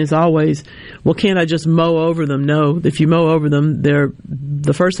question is always, well, can't I just mow over them? No. If you mow over them,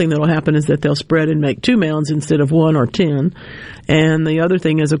 the first thing that will happen is that they'll spread and make 2 mounds instead of 1 or 10. And the other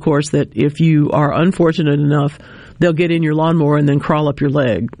thing is, of course, that if you are unfortunate enough, they'll get in your lawnmower and then crawl up your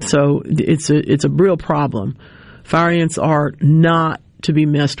leg. So it's a real problem. Fire ants are not to be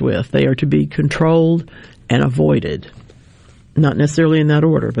messed with. They are to be controlled and avoided. Not necessarily in that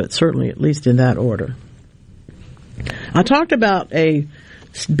order, but certainly at least in that order. I talked about a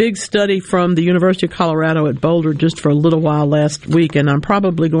big study from the University of Colorado at Boulder just for a little while last week, and I'm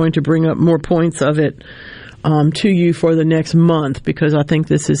probably going to bring up more points of it to you for the next month because I think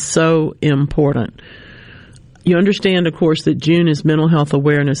this is so important. You understand, of course, that June is Mental Health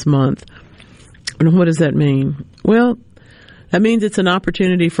Awareness Month. And what does that mean? Well, that means it's an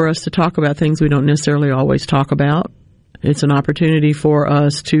opportunity for us to talk about things we don't necessarily always talk about. It's an opportunity for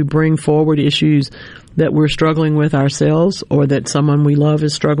us to bring forward issues that we're struggling with ourselves or that someone we love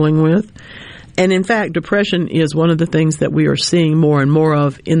is struggling with. And in fact, depression is one of the things that we are seeing more and more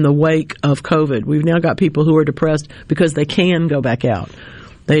of in the wake of COVID. We've now got people who are depressed because they can go back out.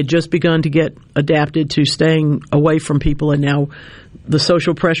 They had just begun to get adapted to staying away from people, and now the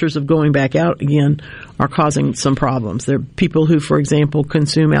social pressures of going back out again are causing some problems. There are people who, for example,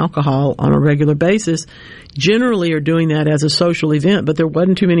 consume alcohol on a regular basis, generally are doing that as a social event, but there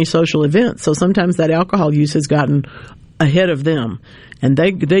wasn't too many social events, so sometimes that alcohol use has gotten ahead of them, and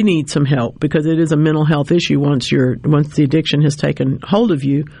they need some help because it is a mental health issue. Once the addiction has taken hold of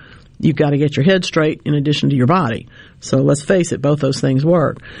you, you've got to get your head straight in addition to your body. So let's face it, both those things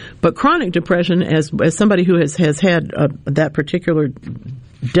work. But chronic depression, as somebody who has had that particular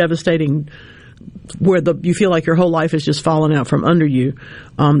devastating, where you feel like your whole life has just fallen out from under you,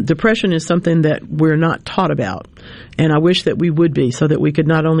 depression is something that we're not taught about. And I wish that we would be, so that we could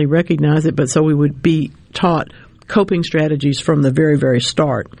not only recognize it, but so we would be taught coping strategies from the very, very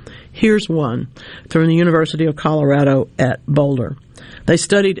start. Here's one from the University of Colorado at Boulder. They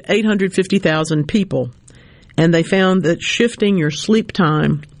studied 850,000 people, and they found that shifting your sleep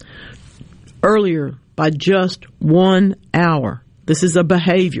time earlier by just 1 hour, this is a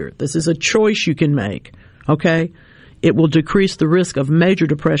behavior, this is a choice you can make, okay? It will decrease the risk of major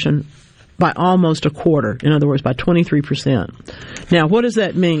depression by almost a quarter, in other words, by 23%. Now, what does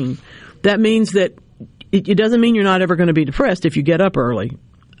that mean? That means that it doesn't mean you're not ever going to be depressed if you get up early.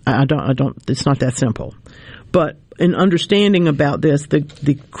 It's not that simple. But in understanding about this, the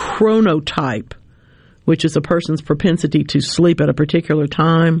chronotype, which is a person's propensity to sleep at a particular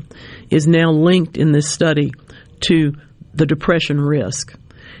time, is now linked in this study to the depression risk.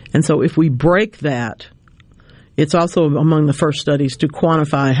 And so if we break that, it's also among the first studies to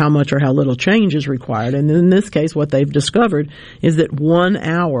quantify how much or how little change is required. And in this case, what they've discovered is that 1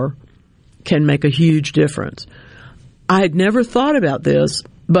 hour can make a huge difference. I had never thought about this,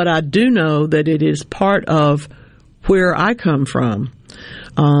 but I do know that it is part of where I come from.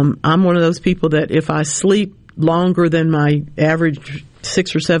 I'm one of those people that if I sleep longer than my average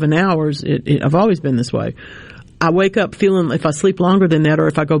 6 or 7 hours, I've always been this way. I wake up feeling, if I sleep longer than that, or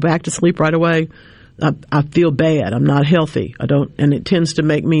if I go back to sleep right away, I feel bad. I'm not healthy. And it tends to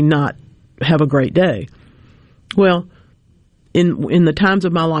make me not have a great day. Well, in the times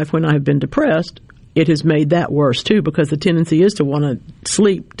of my life when I have been depressed, it has made that worse too, because the tendency is to want to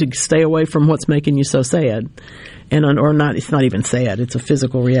sleep to stay away from what's making you so sad. Or not, it's not even sad, it's a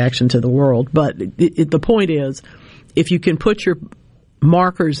physical reaction to the world. But the point is, if you can put your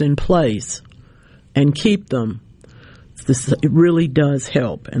markers in place and keep them, it really does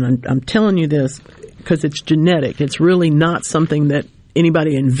help. And I'm telling you this because it's genetic. It's really not something that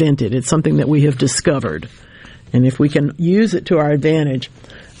anybody invented. It's something that we have discovered. And if we can use it to our advantage,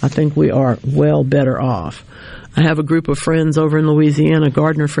 I think we are well better off. I have a group of friends over in Louisiana,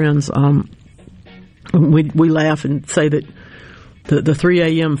 Gardner friends. We laugh and say that the 3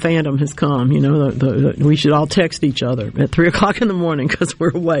 a.m. phantom has come. You know, we should all text each other at 3 o'clock in the morning because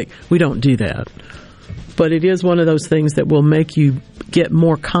we're awake. We don't do that. But it is one of those things that will make you get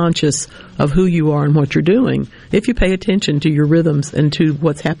more conscious of who you are and what you're doing if you pay attention to your rhythms and to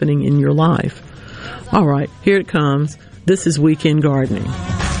what's happening in your life. All right, here it comes. This is Weekend Gardening.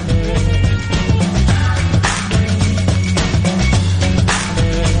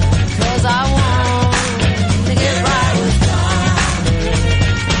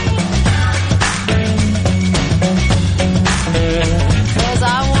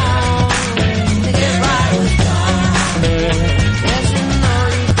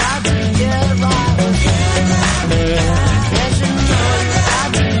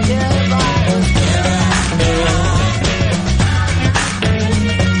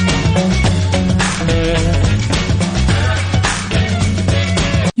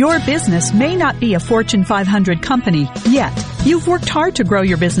 Your business may not be a Fortune 500 company yet. You've worked hard to grow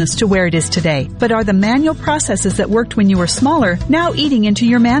your business to where it is today, but are the manual processes that worked when you were smaller now eating into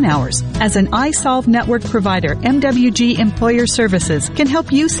your man hours? As an iSolve network provider, MWG Employer Services can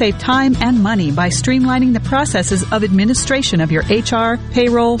help you save time and money by streamlining the processes of administration of your HR,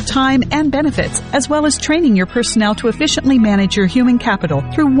 payroll, time, and benefits, as well as training your personnel to efficiently manage your human capital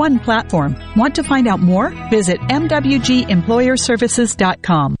through one platform. Want to find out more? Visit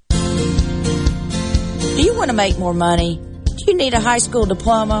MWGEmployerServices.com. Do you want to make more money? Do you need a high school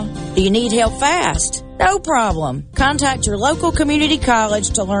diploma? Do you need help fast? No problem. Contact your local community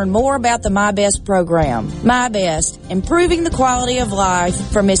college to learn more about the MyBest program. MyBest, improving the quality of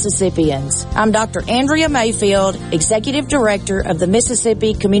life for Mississippians. I'm Dr. Andrea Mayfield, Executive Director of the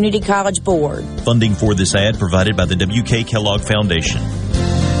Mississippi Community College Board. Funding for this ad provided by the W.K. Kellogg Foundation.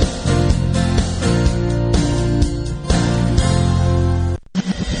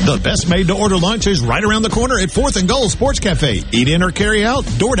 The best made-to-order lunch is right around the corner at 4th and Gold Sports Cafe. Eat in or carry out,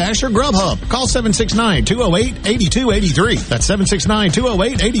 DoorDash or Grubhub. Call 769-208-8283. That's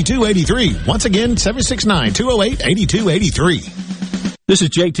 769-208-8283. Once again, 769-208-8283. This is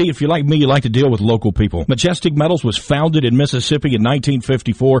JT. If you're like me, you like to deal with local people. Majestic Metals was founded in Mississippi in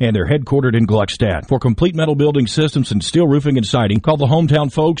 1954, and they're headquartered in Gluckstadt. For complete metal building systems and steel roofing and siding, call the hometown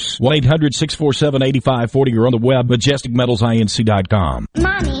folks, 1-800-647-8540, or on the web, majesticmetalsinc.com.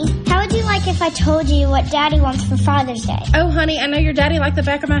 Mommy, how would you like if I told you what Daddy wants for Father's Day? Oh, honey, I know your daddy like the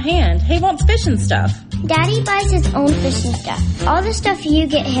back of my hand. He wants fishing stuff. Daddy buys his own fishing stuff. All the stuff you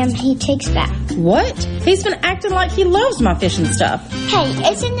get him, he takes back. What? He's been acting like he loves my fishing stuff. Hey,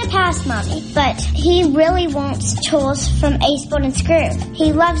 it's in the past, Mommy, but he really wants tools from Ace Bolt and Screw.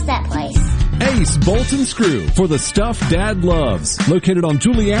 He loves that place. Ace Bolt and Screw, for the stuff Dad loves. Located on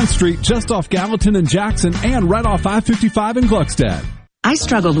Julianne Street, just off Gallatin and Jackson, and right off I-55 in Gluckstadt. I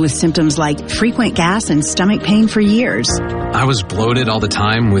struggled with symptoms like frequent gas and stomach pain for years. I was bloated all the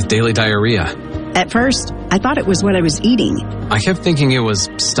time with daily diarrhea. At first, I thought it was what I was eating. I kept thinking it was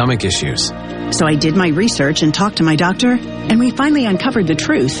stomach issues. So I did my research and talked to my doctor, and we finally uncovered the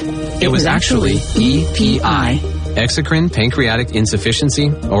truth. It was actually EPI. Exocrine pancreatic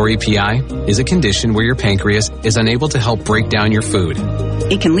insufficiency, or EPI, is a condition where your pancreas is unable to help break down your food.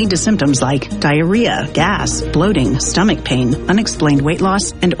 It can lead to symptoms like diarrhea, gas, bloating, stomach pain, unexplained weight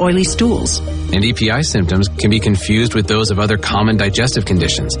loss, and oily stools. And EPI symptoms can be confused with those of other common digestive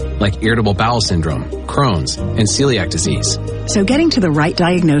conditions, like irritable bowel syndrome, Crohn's, and celiac disease. So getting to the right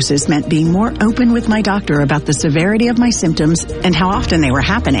diagnosis meant being more open with my doctor about the severity of my symptoms and how often they were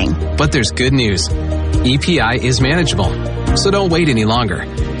happening. But there's good news. EPI is manageable, so don't wait any longer.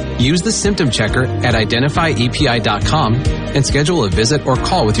 Use the symptom checker at identifyepi.com and schedule a visit or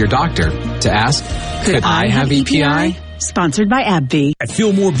call with your doctor to ask, could I have EPI? Sponsored by AbbVie. At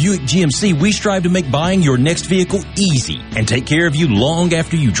Fillmore Buick GMC, we strive to make buying your next vehicle easy and take care of you long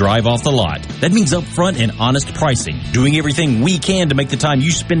after you drive off the lot. That means upfront and honest pricing, doing everything we can to make the time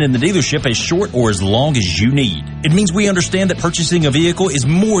you spend in the dealership as short or as long as you need. It means we understand that purchasing a vehicle is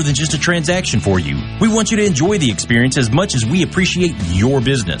more than just a transaction for you. We want you to enjoy the experience as much as we appreciate your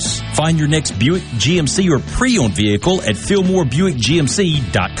business. Find your next Buick, GMC, or pre-owned vehicle at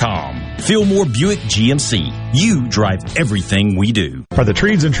FillmoreBuickGMC.com. Fillmore Buick GMC. You drive everything we do. Are the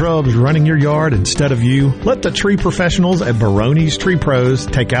trees and shrubs running your yard instead of you? Let the tree professionals at Baroni's Tree Pros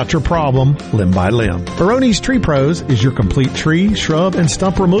take out your problem limb by limb. Baroni's Tree Pros is your complete tree, shrub, and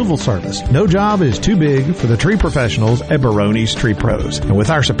stump removal service. No job is too big for the tree professionals at Baroni's Tree Pros. And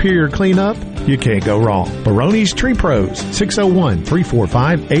with our superior cleanup, you can't go wrong. Baroni's Tree Pros,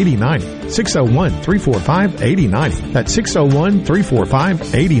 601-345-8090. 601-345-8090. That's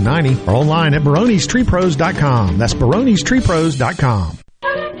 601-345-8090. Or online at baronestreepros.com. That's baronestreepros.com.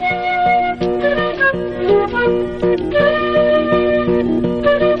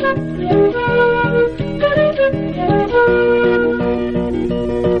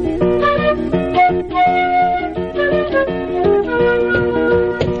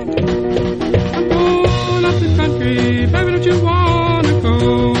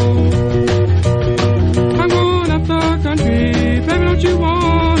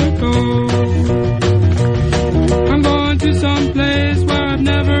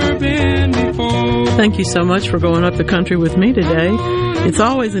 Thank you so much for going up the country with me today. It's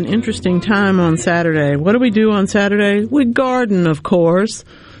always an interesting time on Saturday. What do we do on Saturday? We garden, of course.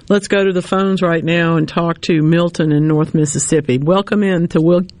 Let's go to the phones right now and talk to Milton in North Mississippi. Welcome in to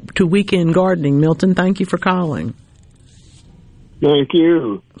Weekend Gardening. Milton, thank you for calling. Thank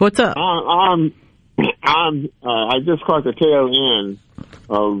you. What's up? I just caught the tail end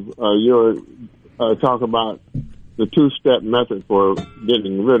of your talk about the two-step method for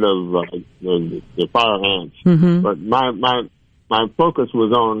getting rid of the fire ants. Mm-hmm. But my focus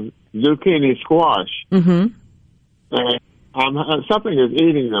was on zucchini squash, mm-hmm. and something is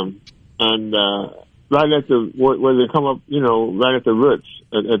eating them, and right at the where they come up, right at the roots,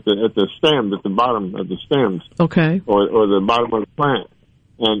 at the stems, at the bottom of the stems, okay, or the bottom of the plant.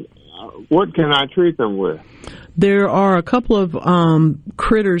 And what can I treat them with? There are a couple of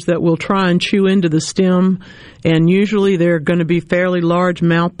critters that will try and chew into the stem, and usually they're going to be fairly large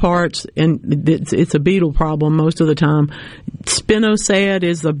mouth parts, and it's a beetle problem most of the time. Spinosad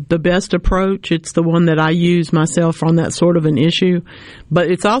is the best approach. It's the one that I use myself on that sort of an issue.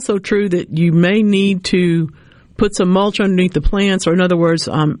 But it's also true that you may need to put some mulch underneath the plants, or in other words,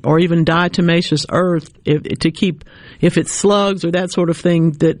 or even diatomaceous earth to keep, if it's slugs or that sort of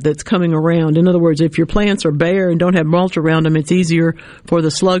thing that's coming around. In other words, if your plants are bare and don't have mulch around them, it's easier for the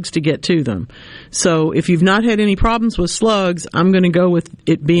slugs to get to them. So if you've not had any problems with slugs, I'm going to go with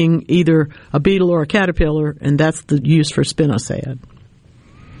it being either a beetle or a caterpillar, and that's the use for spinosad.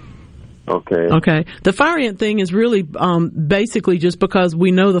 Okay. The fire ant thing is really basically just because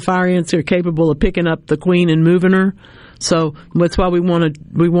we know the fire ants are capable of picking up the queen and moving her. So that's why we want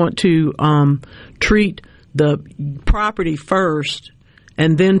to treat the property first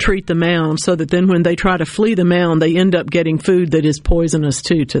and then treat the mound, so that then when they try to flee the mound, they end up getting food that is poisonous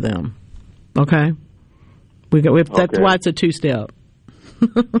to them. Okay. That's why it's a two-step.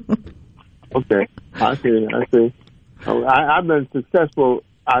 Okay. I see. I've been successful.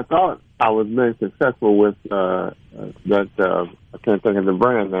 I thought I was being successful with that. I can't think of the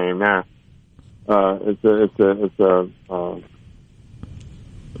brand name now. It's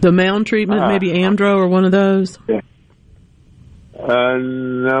the mound treatment, maybe Amdro or one of those. Yeah.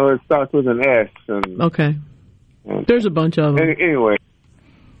 No, it starts with an S. Okay. There's a bunch of them. Anyway.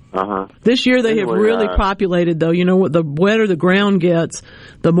 This year they have really populated, though. You know what? The wetter the ground gets,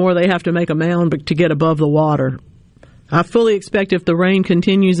 the more they have to make a mound to get above the water. I fully expect if the rain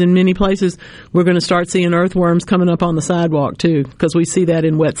continues in many places, we're going to start seeing earthworms coming up on the sidewalk, too, because we see that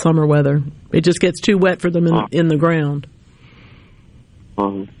in wet summer weather. It just gets too wet for them in the ground.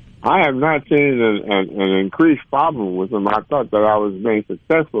 I have not seen an increased problem with them. I thought that I was being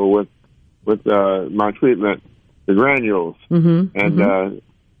successful with my treatment, the granules. Mm-hmm. And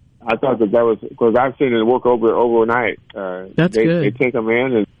I thought that was, because I've seen it work overnight. That's good. They take them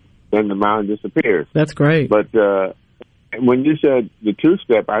in, and then the mound disappears. That's great. But when you said the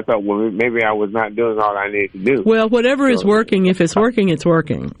two-step, I thought, well, maybe I was not doing all I need to do. Well, whatever is working, if it's working, it's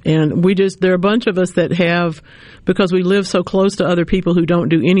working. And there are a bunch of us that have, because we live so close to other people who don't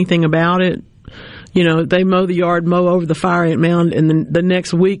do anything about it. You know, they mow the yard, mow over the fire ant mound, and then the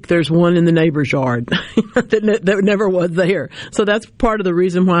next week there's one in the neighbor's yard that never was there. So that's part of the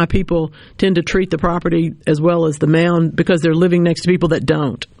reason why people tend to treat the property as well as the mound, because they're living next to people that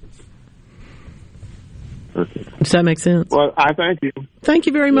don't. Okay. Does that make sense? Well, I thank you. Thank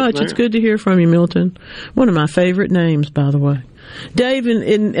you very much. Ma'am. It's good to hear from you, Milton. One of my favorite names, by the way. Dave,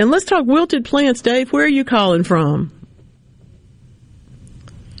 and let's talk wilted plants. Dave, where are you calling from?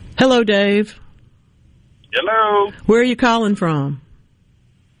 Hello, Dave. Hello. Where are you calling from?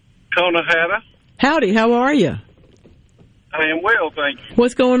 Conehatta. Howdy, how are you? I am well, thank you.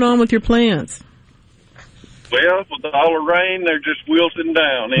 What's going on with your plants? Well, with all the rain, they're just wilting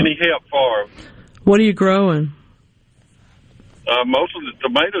down. Any help for them? What are you growing? Most of the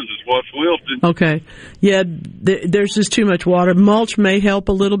tomatoes is what's wilted. Okay. Yeah, there's just too much water. Mulch may help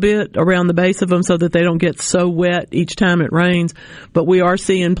a little bit around the base of them so that they don't get so wet each time it rains. But we are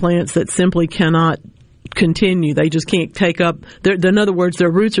seeing plants that simply cannot continue. They just can't take up, in other words,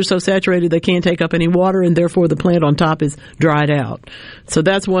 their roots are so saturated they can't take up any water, and therefore the plant on top is dried out. So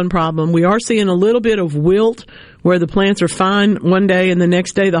that's one problem. We are seeing a little bit of wilt where the plants are fine one day and the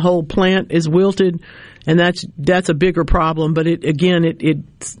next day the whole plant is wilted, and that's a bigger problem. But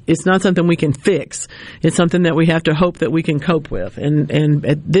it's not something we can fix. It's something that we have to hope that we can cope with. And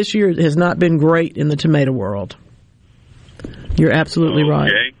this year has not been great in the tomato world. You're absolutely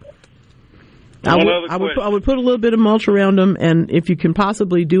right. I would put a little bit of mulch around them, and if you can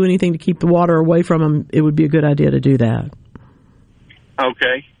possibly do anything to keep the water away from them, it would be a good idea to do that.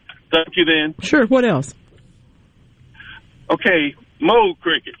 Okay. Thank you then. Sure. What else? Okay, mole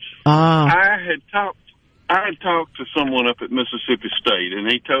crickets. I had talked to someone up at Mississippi State, and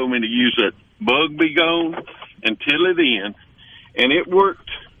he told me to use that bug be gone and till it in, and it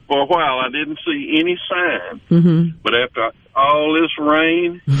worked for a while. I didn't see any sign, but after all this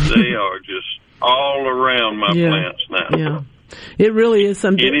rain, they are just all around my plants now. Yeah, it really is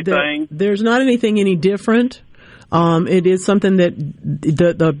something. There's not anything any different. It is something that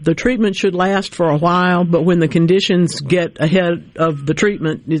the treatment should last for a while, but when the conditions get ahead of the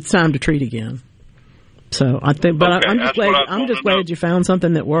treatment, it's time to treat again. So I think, but okay, I'm just glad you found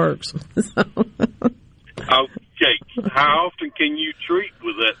something that works. Okay, how often can you treat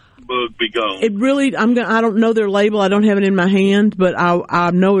with that bug be gone? It really, I don't know their label. I don't have it in my hand, but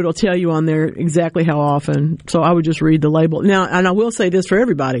I know it'll tell you on there exactly how often. So I would just read the label. Now, and I will say this for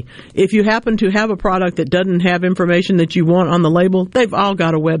everybody. If you happen to have a product that doesn't have information that you want on the label, they've all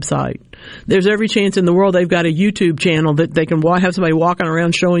got a website. There's every chance in the world they've got a YouTube channel that they can have somebody walking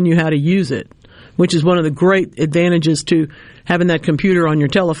around showing you how to use it, which is one of the great advantages to having that computer on your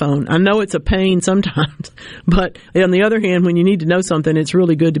telephone. I know it's a pain sometimes, but on the other hand, when you need to know something, it's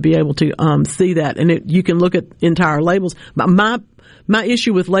really good to be able to see that. And you can look at entire labels. My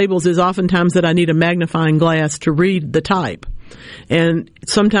issue with labels is oftentimes that I need a magnifying glass to read the type. And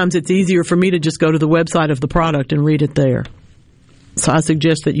sometimes it's easier for me to just go to the website of the product and read it there. So I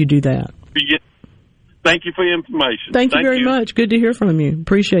suggest that you do that. Yeah. Thank you for the information. Thank you very much. Good to hear from you.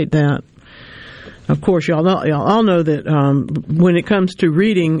 Appreciate that. Of course, y'all all know that when it comes to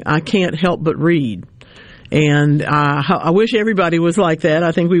reading, I can't help but read. And I wish everybody was like that.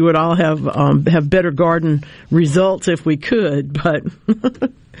 I think we would all have better garden results if we could, but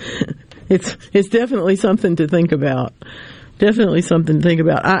it's definitely something to think about. Definitely something to think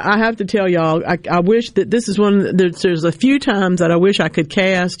about. I have to tell y'all, I wish that this is there's a few times that I wish I could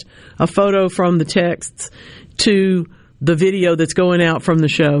cast a photo from the texts to the video that's going out from the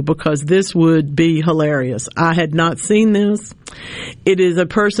show, because this would be hilarious. I had not seen this. It is a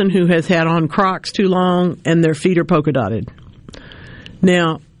person who has had on Crocs too long and their feet are polka dotted.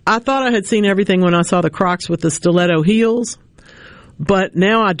 Now, I thought I had seen everything when I saw the Crocs with the stiletto heels, but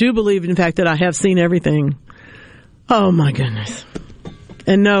now I do believe, in fact, that I have seen everything. Oh my goodness.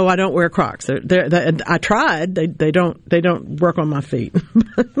 And no, I don't wear Crocs. I tried. They don't work on my feet.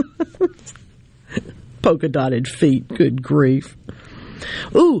 Polka dotted feet. Good grief.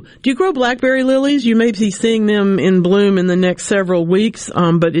 Ooh, do you grow blackberry lilies? You may be seeing them in bloom in the next several weeks,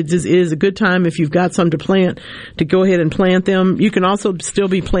 but it is a good time if you've got some to plant to go ahead and plant them. You can also still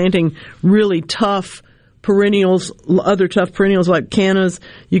be planting really tough perennials, other tough perennials like cannas.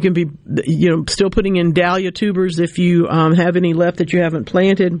 You can be, still putting in dahlia tubers if you have any left that you haven't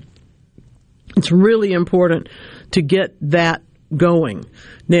planted. It's really important to get that going.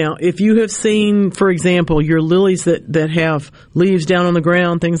 Now, if you have seen, for example, your lilies that have leaves down on the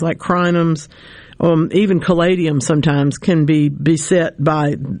ground, things like crinums, even caladium sometimes can be beset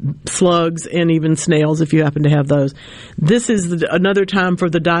by slugs and even snails if you happen to have those. This is another time for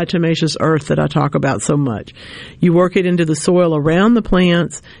the diatomaceous earth that I talk about so much. You work it into the soil around the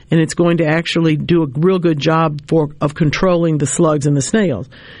plants, and it's going to actually do a real good job of controlling the slugs and the snails.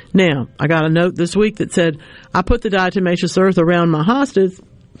 Now, I got a note this week that said, I put the diatomaceous earth around my hostas,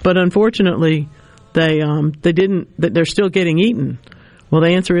 but unfortunately they're still getting eaten. Well,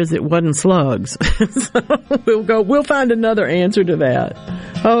 the answer is it wasn't slugs. So we'll find another answer to that.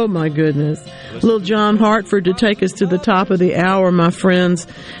 Oh my goodness. Little John Hartford to take us to the top of the hour, my friends.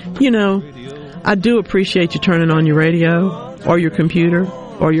 I do appreciate you turning on your radio or your computer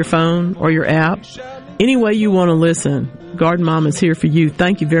or your phone or your app. Any way you want to listen, Garden Mama's here for you.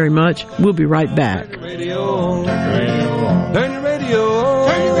 Thank you very much. We'll be right back. Turn your radio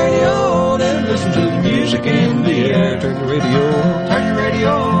on and listen to the music in the air. Turn your radio on.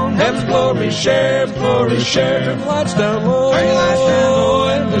 Have the glory share, turn the lights down low.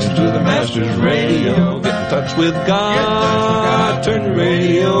 And listen to the Master's radio. Get in touch with God. Turn your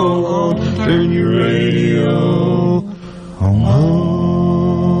radio on. Turn your radio on.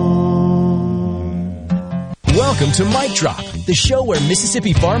 Welcome to Mike Drop, the show where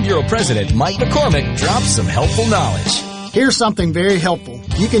Mississippi Farm Bureau President Mike McCormick drops some helpful knowledge. Here's something very helpful.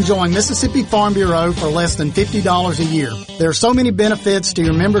 You can join Mississippi Farm Bureau for less than $50 a year. There are so many benefits to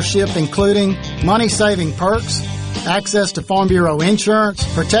your membership, including money-saving perks, access to Farm Bureau insurance,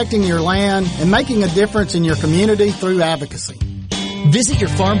 protecting your land, and making a difference in your community through advocacy. Visit your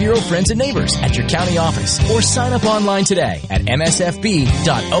Farm Bureau friends and neighbors at your county office or sign up online today at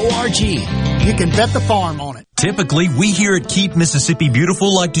msfb.org. You can bet the farm on it. Typically, we here at Keep Mississippi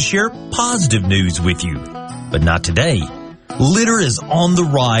Beautiful like to share positive news with you, but not today. Litter is on the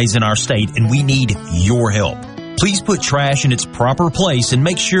rise in our state, and we need your help. Please put trash in its proper place and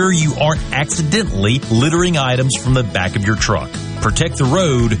make sure you aren't accidentally littering items from the back of your truck. Protect the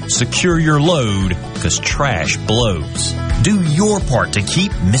road, secure your load, because trash blows. Do your part to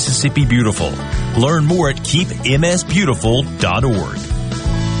keep Mississippi beautiful. Learn more at keepmsbeautiful.org.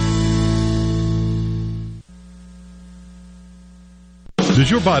 Does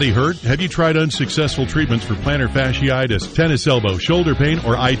your body hurt? Have you tried unsuccessful treatments for plantar fasciitis, tennis elbow, shoulder pain,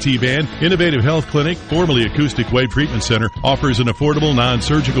 or IT band? Innovative Health Clinic, formerly Acoustic Wave Treatment Center, offers an affordable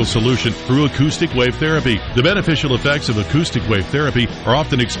non-surgical solution through acoustic wave therapy. The beneficial effects of acoustic wave therapy are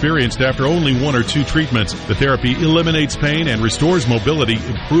often experienced after only 1 or 2 treatments. The therapy eliminates pain and restores mobility,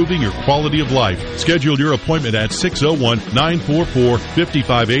 improving your quality of life. Schedule your appointment at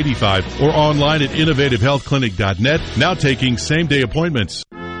 601-944-5585 or online at innovativehealthclinic.net. Now taking same-day appointments.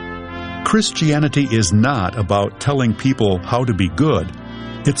 Christianity is not about telling people how to be good.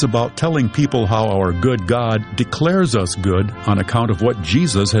 It's about telling people how our good God declares us good on account of what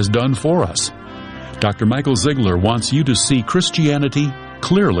Jesus has done for us. Dr. Michael Ziegler wants you to see Christianity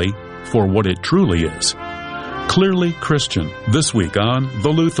clearly for what it truly is. Clearly Christian, this week on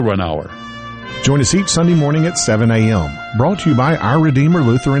The Lutheran Hour. Join us each Sunday morning at 7 a.m. Brought to you by Our Redeemer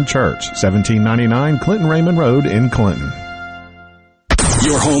Lutheran Church, 1799 Clinton Raymond Road in Clinton.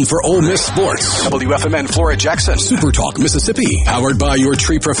 Your home for Ole Miss sports. WFMN Flora Jackson. Super Talk Mississippi. Powered by your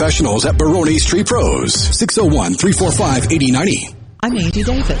tree professionals at Baroni's Tree Pros. 601-345-8090. I'm Andy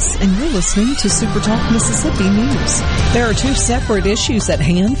Davis, and you're listening to Super Talk Mississippi News. There are 2 separate issues at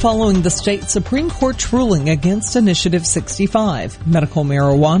hand following the state Supreme Court's ruling against Initiative 65, medical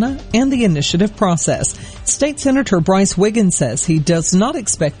marijuana, and the initiative process. State Senator Bryce Wiggins says he does not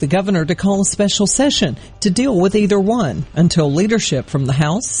expect the governor to call a special session to deal with either one until leadership from the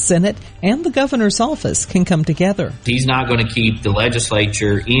House, Senate, and the governor's office can come together. He's not going to keep the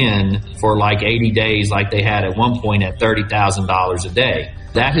legislature in for like 80 days like they had at one point at $30,000 a day.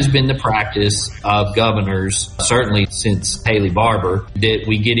 That has been the practice of governors, certainly since Haley Barbour, that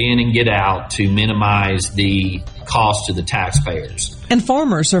we get in and get out to minimize the cost to the taxpayers. And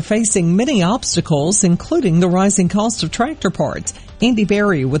farmers are facing many obstacles, including the rising cost of tractor parts. Andy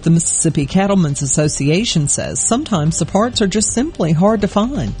Berry with the Mississippi Cattlemen's Association says sometimes the parts are just simply hard to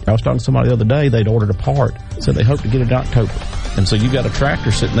find. I was talking to somebody the other day, they'd ordered a part, so they hope to get it in October. And so you've got a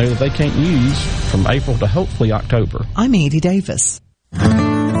tractor sitting there that they can't use from April to hopefully October. I'm Andy Davis. It's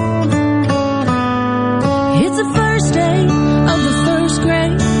the first day of the first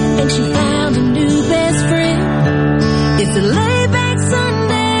grade, and she found a new best friend. It's a laid-back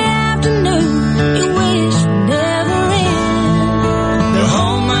Sunday afternoon, you wish would never end. The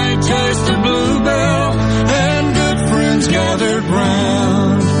homemade taste of Bluebell, and good friends gathered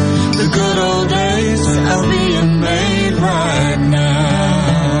round. The good old days are being made right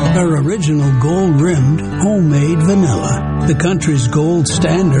now. Our original gold-rimmed homemade vanilla. The country's gold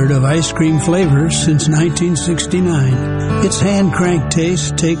standard of ice cream flavors since 1969. Its hand-cranked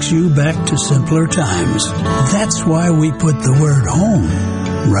taste takes you back to simpler times. That's why we put the word home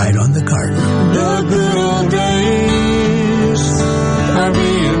right on the carton. The good old days are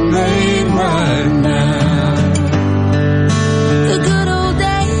being made right now. The good old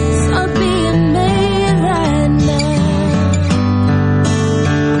days are being made right now.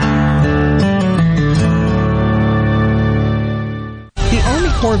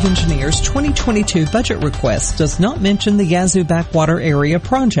 Corps of Engineers 2022 budget request does not mention the Yazoo Backwater Area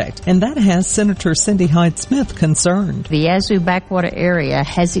project, and that has Senator Cindy Hyde-Smith concerned. The Yazoo Backwater Area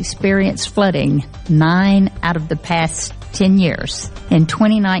has experienced flooding 9 out of the past 10 years. In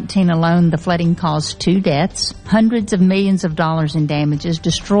 2019 alone, the flooding caused 2 deaths, hundreds of millions of dollars in damages,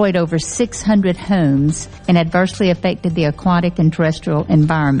 destroyed over 600 homes, and adversely affected the aquatic and terrestrial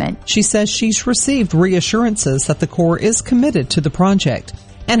environment. She says she's received reassurances that the Corps is committed to the project.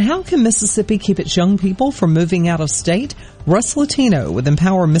 And how can Mississippi keep its young people from moving out of state? Russ Latino with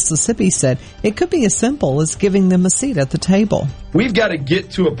Empower Mississippi said it could be as simple as giving them a seat at the table. We've got to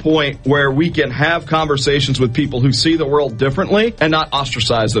get to a point where we can have conversations with people who see the world differently and not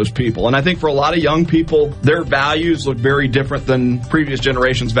ostracize those people. And I think for a lot of young people, their values look very different than previous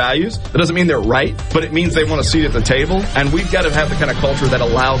generations' values. That doesn't mean they're right, but it means they want a seat at the table. And we've got to have the kind of culture that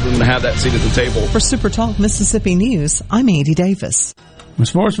allows them to have that seat at the table. For Super Talk Mississippi News, I'm Andy Davis. With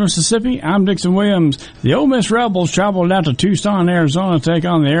Sports Mississippi, I'm Dixon Williams. The Ole Miss Rebels traveled out to Tucson, Arizona to take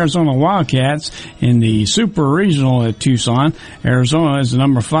on the Arizona Wildcats in the Super Regional at Tucson. Arizona is the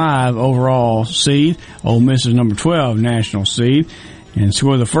number 5 overall seed. Ole Miss is number 12 national seed. And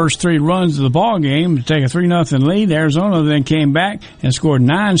scored the first 3 runs of the ball game to take a 3-0 lead. Arizona then came back and scored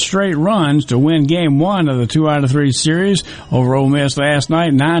 9 straight runs to win Game 1 of the 2 out of 3 series over Ole Miss last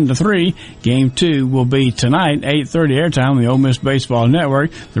night, 9-3. Game 2 will be tonight, 8:30 airtime on the Ole Miss Baseball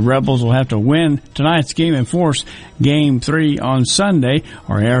Network. The Rebels will have to win tonight's game and force Game 3 on Sunday,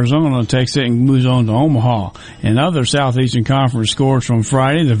 or Arizona takes it and moves on to Omaha. In other Southeastern Conference scores from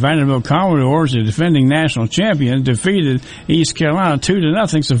Friday, the Vanderbilt Commodores, the defending national champions, defeated East Carolina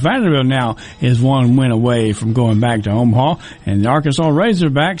 2-0. So Vanderbilt now is 1 win away from going back to Omaha, and the Arkansas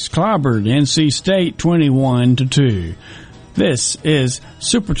Razorbacks clobbered NC State 21-2. This is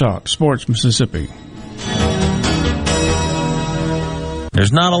Super Talk Sports Mississippi.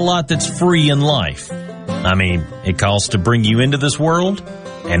 There's not a lot that's free in life. I mean, it costs to bring you into this world,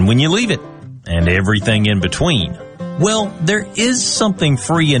 and when you leave it, and everything in between. Well, there is something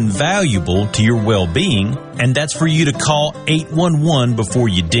free and valuable to your well-being, and that's for you to call 811 before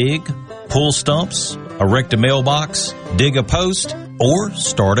you dig, pull stumps, erect a mailbox, dig a post, or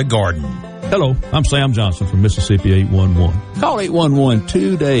start a garden. Hello, I'm Sam Johnson from Mississippi 811. Call 811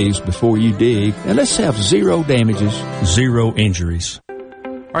 2 days before you dig, and let's have 0 damages, 0 injuries.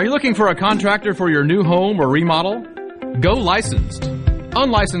 Are you looking for a contractor for your new home or remodel? Go licensed.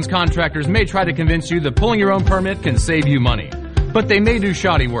 Unlicensed contractors may try to convince you that pulling your own permit can save you money, but they may do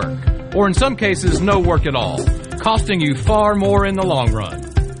shoddy work, or in some cases no work at all, costing you far more in the long run.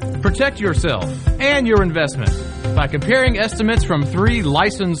 Protect yourself and your investment by comparing estimates from 3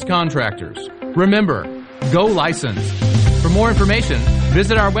 licensed contractors. Remember, go licensed. For more information,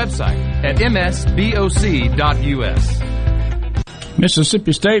 visit our website at msboc.us.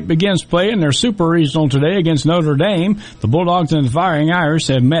 Mississippi State begins play in their Super Regional today against Notre Dame. The Bulldogs and the Fighting Irish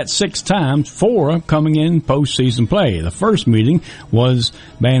have met 6 times, 4 coming in postseason play. The first meeting was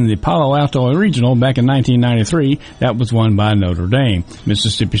in the Palo Alto Regional back in 1993. That was won by Notre Dame.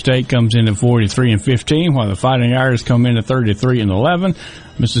 Mississippi State comes in at 43-15, while the Fighting Irish come in at 33-11.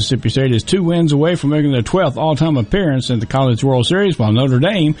 Mississippi State is 2 wins away from making their 12th all-time appearance in the College World Series, while Notre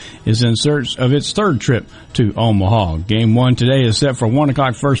Dame is in search of its 3rd trip to Omaha. Game 1 today is set for 1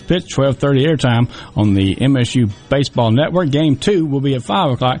 o'clock first pitch, 12:30 airtime on the MSU Baseball Network. Game 2 will be at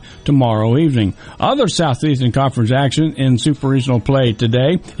 5 o'clock tomorrow evening. Other Southeastern Conference action in Super Regional play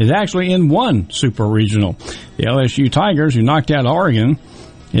today is actually in 1 Super Regional. The LSU Tigers, who knocked out Oregon,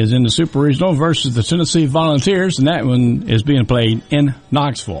 is in the Super Regional versus the Tennessee Volunteers, and that one is being played in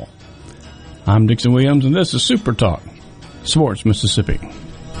Knoxville. I'm Dixon Williams, and this is Super Talk Sports Mississippi.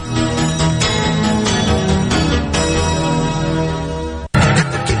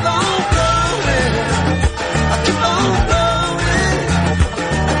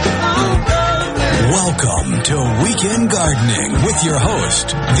 Welcome to Weekend Gardening with your host,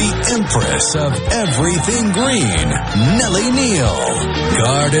 the Empress of Everything Green, Nellie Neal.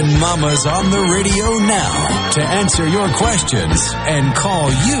 Garden Mama's on the radio now to answer your questions and call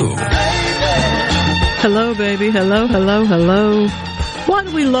you. Hello, baby. Hello, hello, hello. Why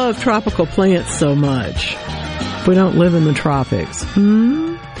do we love tropical plants so much if we don't live in the tropics?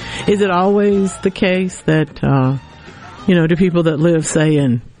 Is it always the case that, do people that live, say,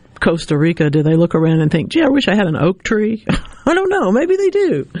 in Costa Rica, do they look around and think, gee, I wish I had an oak tree? I don't know. Maybe they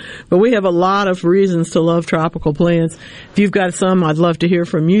do. But we have a lot of reasons to love tropical plants. If you've got some, I'd love to hear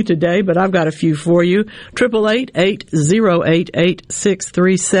from you today, but I've got a few for you.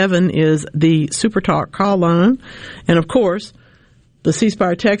 888-808-8637 is the Super Talk call line. And, of course, the C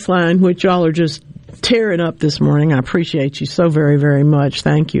Spire text line, which y'all are just tearing up this morning. I appreciate you so very, very much.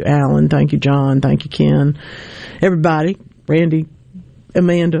 Thank you, Alan. Thank you, John. Thank you, Ken. Everybody, Randy,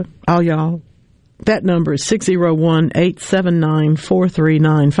 Amanda, all y'all. That number is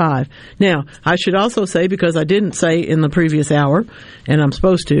 601-879-4395. Now, I should also say, because I didn't say in the previous hour, and I'm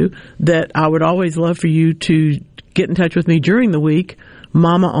supposed to, that I would always love for you to get in touch with me during the week,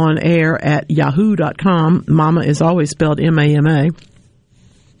 mamaonair@yahoo.com. Mama is always spelled M-A-M-A.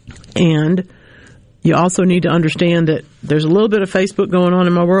 And you also need to understand that there's a little bit of Facebook going on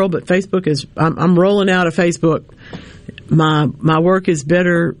in my world, but Facebook is, I'm rolling out of Facebook. My work is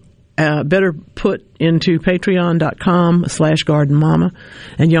better put into patreon.com/gardenmama.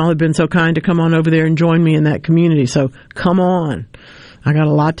 And y'all have been so kind to come on over there and join me in that community. So come on. I got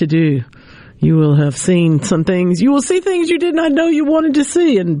a lot to do. You will have seen some things. You will see things you did not know you wanted to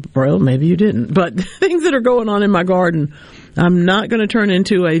see. And, well, maybe you didn't. But things that are going on in my garden. I'm not going to turn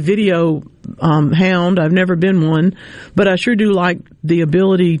into a video hound. I've never been one. But I sure do like the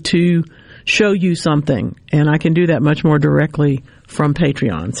ability to show you something. And I can do that much more directly from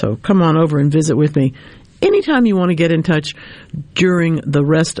Patreon. So come on over and visit with me anytime you want to get in touch during the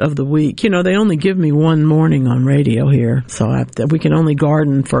rest of the week. You know, they only give me one morning on radio here, so we can only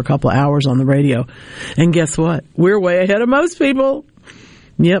garden for a couple of hours on the radio. And guess what? We're way ahead of most people.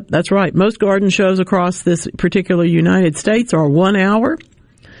 Yep, that's right. Most garden shows across this particular United States are 1 hour.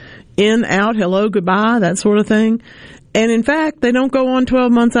 In, out, hello, goodbye, that sort of thing. And in fact, they don't go on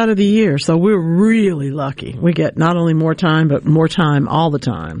 12 months out of the year, so we're really lucky. We get not only more time, but more time all the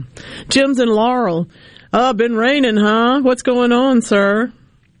time. Jim's in Laurel. Oh, been raining, huh? What's going on, sir?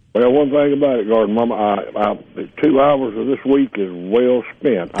 Well, one thing about it, Garden Mama, 2 hours of this week is well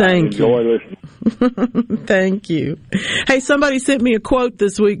spent. Thank you. I enjoy listening. Thank you. Hey, somebody sent me a quote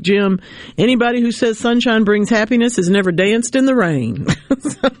this week, Jim. Anybody who says sunshine brings happiness has never danced in the rain.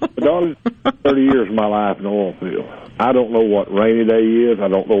 Darling, 30 years of my life in the oil field. I don't know what rainy day is. I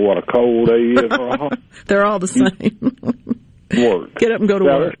don't know what a cold day is. Or a hot. They're all the same. Work. Get up and go to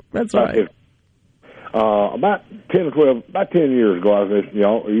work. That's right. About 10 years ago, I was listening to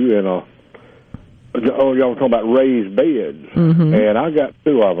y'all. Y'all were talking about raised beds, and I got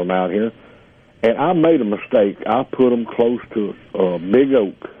 2 of them out here, and I made a mistake. I put them close to a big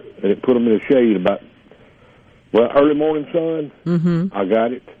oak, and it put them in the shade about early morning sun. I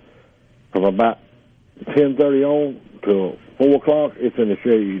got it from about 10:30 on till 4 o'clock. It's in the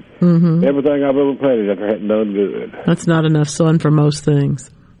shade. Everything I've ever planted up there hadn't done good. That's not enough sun for most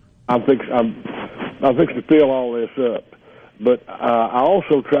things. I'm fixing to fill all this up. But I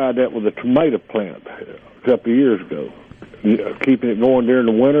also tried that with a tomato plant a couple of years ago, keeping it going during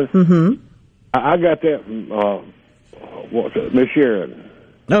the winter. I got that from Miss Sharon.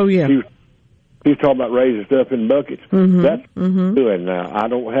 Oh, yeah. She's talking about raising stuff in buckets. That's what I'm doing now. I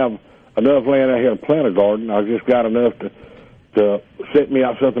don't have enough land out here to plant a garden. I've just got enough to set me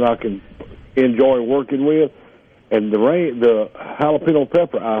out something I can enjoy working with. And the jalapeno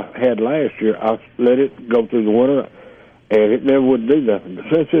pepper I had last year, I let it go through the winter, and it never would do nothing. But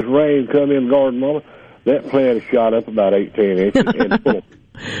since this rain come in, Garden Mama, that plant has shot up about 18 inches.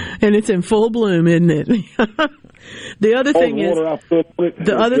 And it's in full bloom, isn't it? The other thing is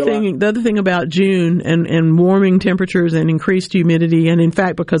the other thing about June and warming temperatures and increased humidity, and in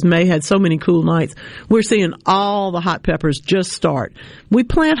fact, because May had so many cool nights, we're seeing all the hot peppers just start. We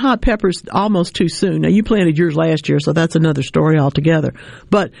plant hot peppers almost too soon. Now, you planted yours last year, so that's another story altogether.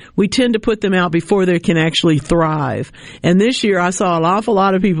 But we tend to put them out before they can actually thrive. And this year, I saw an awful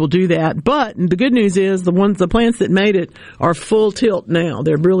lot of people do that. But the good news is the plants that made it are full tilt now.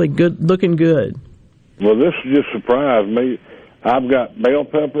 They're really good, looking good. Well, this just surprised me. I've got bell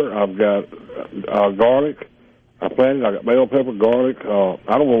pepper. I've got garlic. I got bell pepper, garlic.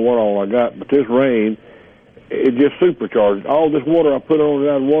 I don't know what all I got, but this rain, it just supercharged. All this water I put on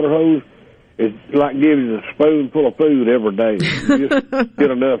that water hose, it's like giving you a spoonful of food every day. You just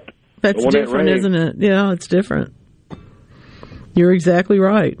get enough. That's different, isn't it? Yeah, it's different. You're exactly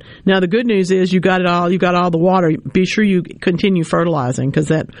right. Now, the good news is you got it all. You got all the water. Be sure you continue fertilizing, because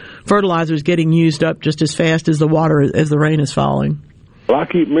that fertilizer is getting used up just as fast as the water as the rain is falling. Well, I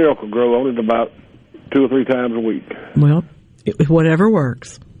keep Miracle-Gro on it about 2 or 3 times a week. Well, whatever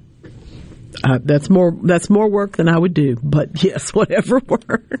works. That's more work than I would do, but yes, whatever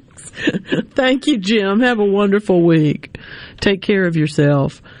works. Thank you, Jim. Have a wonderful week. Take care of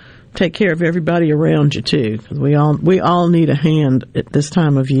yourself. Take care of everybody around you too, because we all need a hand at this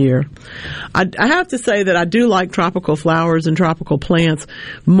time of year. I have to say that I do like tropical flowers and tropical plants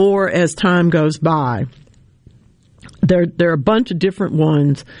more as time goes by. There are a bunch of different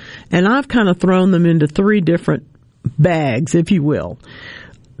ones, and I've kind of thrown them into 3 different bags, if you will.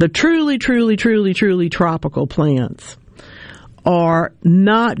 The truly, truly, truly, truly tropical plants are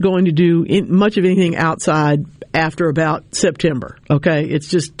not going to do much of anything outside after about September. Okay, it's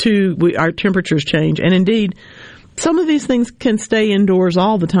just our temperatures change, and indeed, some of these things can stay indoors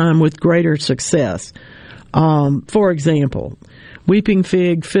all the time with greater success. For example, weeping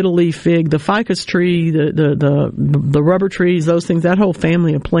fig, fiddle leaf fig, the ficus tree, the rubber trees, those things, that whole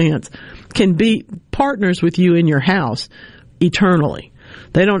family of plants can be partners with you in your house eternally.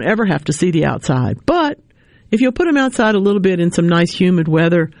 They don't ever have to see the outside. But if you'll put them outside a little bit in some nice humid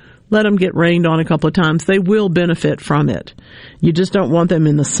weather, let them get rained on a couple of times, they will benefit from it. You just don't want them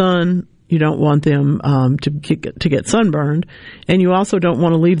in the sun. You don't want them to get sunburned. And you also don't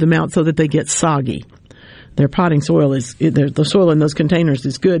want to leave them out so that they get soggy. Their potting soil the soil in those containers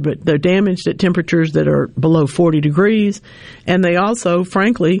is good, but they're damaged at temperatures that are below 40 degrees. And they also,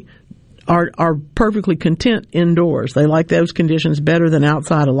 frankly, are perfectly content indoors. They like those conditions better than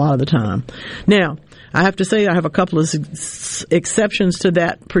outside a lot of the time. Now, I have to say I have a couple of exceptions to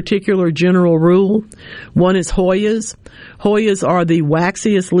that particular general rule. One is Hoyas. Hoyas are the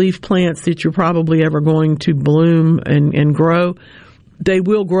waxiest leaf plants that you're probably ever going to bloom and grow. They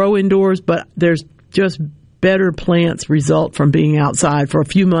will grow indoors, but there's just better plants result from being outside for a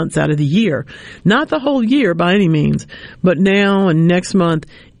few months out of the year. Not the whole year by any means, but now and next month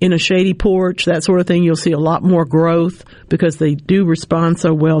in a shady porch, that sort of thing, you'll see a lot more growth because they do respond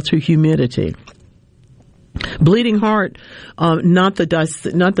so well to humidity. Bleeding heart, not the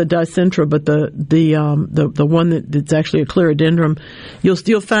dicentra, but the one that's actually a clerodendron.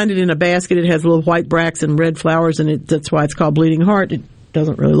 You'll find it in a basket. It has little white bracts and red flowers, and that's why it's called bleeding heart.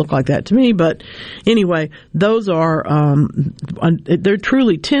 doesn't really look like that to me. But anyway, those are, they're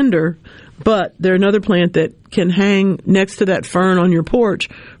truly tender, but they're another plant that can hang next to that fern on your porch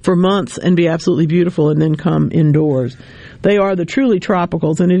for months and be absolutely beautiful and then come indoors. They are the truly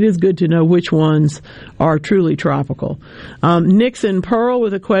tropicals, and it is good to know which ones are truly tropical. Nixon Pearl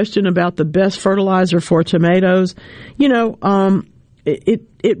with a question about the best fertilizer for tomatoes. You know,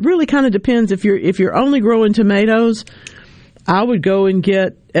 it really kind of depends. If you're only growing tomatoes, I would go and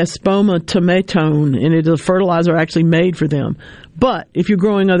get Espoma Tomatone, and it is a fertilizer actually made for them. But if you're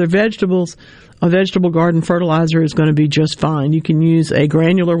growing other vegetables, a vegetable garden fertilizer is going to be just fine. You can use a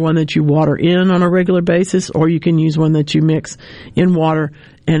granular one that you water in on a regular basis, or you can use one that you mix in water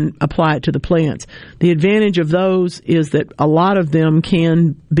and apply it to the plants. The advantage of those is that a lot of them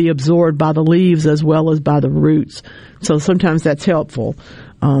can be absorbed by the leaves as well as by the roots. So sometimes that's helpful.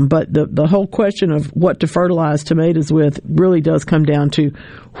 But the whole question of what to fertilize tomatoes with really does come down to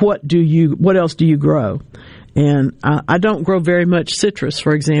what else do you grow? And I don't grow very much citrus,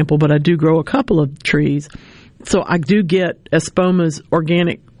 for example, but I do grow a couple of trees. So I do get Espoma's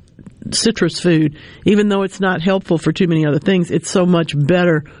organic citrus food, even though it's not helpful for too many other things. It's so much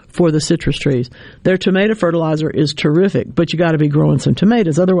better for the citrus trees. Their tomato fertilizer is terrific, but you got to be growing some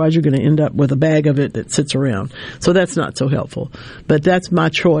tomatoes. Otherwise, you're going to end up with a bag of it that sits around. So that's not so helpful. But that's my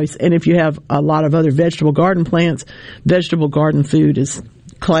choice. And if you have a lot of other vegetable garden plants, vegetable garden food is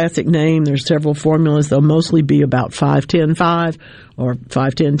classic name. There's several formulas. They'll mostly be about 5-10-5 or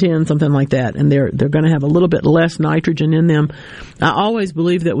 5-10-10, something like that. And they're going to have a little bit less nitrogen in them. I always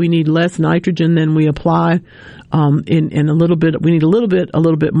believe that we need less nitrogen than we apply. In a little bit, we need a little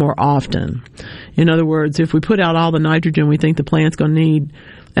bit more often. In other words, if we put out all the nitrogen we think the plant's going to need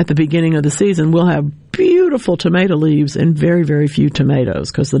at the beginning of the season, we'll have beautiful tomato leaves and very, very few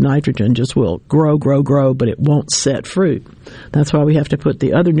tomatoes because the nitrogen just will grow, but it won't set fruit. That's why we have to put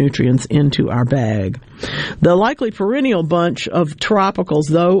the other nutrients into our bag. The likely perennial bunch of tropicals,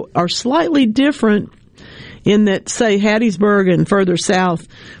 though, are slightly different in that, say, Hattiesburg and further south,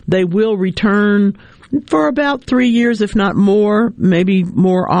 they will return for about 3 years, if not more, maybe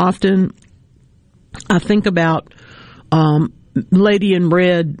more often. I think about Lady in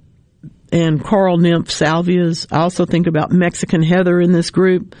Red and coral nymph salvias. I also think about Mexican heather in this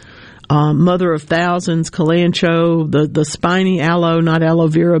group, Mother of Thousands, Calancho, the spiny aloe, not aloe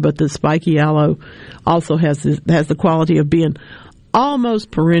vera, but the spiky aloe also has the quality of being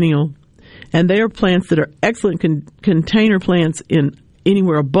almost perennial. And they are plants that are excellent container plants in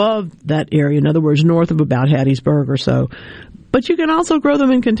anywhere above that area. In other words, north of about Hattiesburg or so. But you can also grow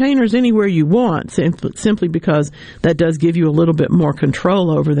them in containers anywhere you want, simply because that does give you a little bit more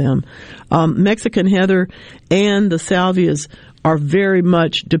control over them. Mexican heather and the salvias are very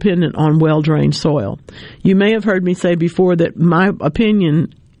much dependent on well-drained soil. You may have heard me say before that my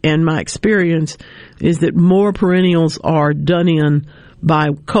opinion and my experience is that more perennials are done in by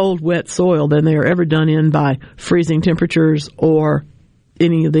cold, wet soil than they are ever done in by freezing temperatures or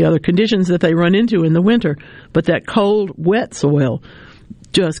any of the other conditions that they run into in the winter. But that cold, wet soil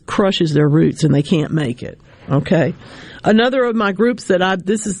just crushes their roots and they can't make it. Okay. Another of my groups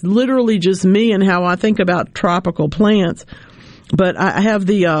this is literally just me and how I think about tropical plants, but I have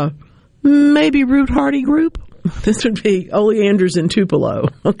the maybe root hardy group. This would be oleanders and tupelo.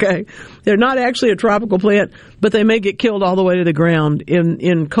 Okay. They're not actually a tropical plant, but they may get killed all the way to the ground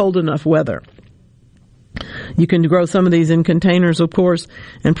in cold enough weather. You can grow some of these in containers, of course,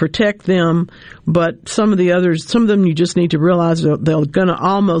 and protect them, but some of them you just need to realize they're going to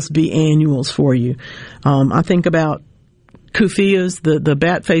almost be annuals for you. I think about kufiyas, the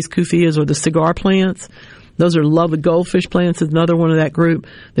bat-faced kufiyas or the cigar plants. Those are lovely. Goldfish plants is another one of that group.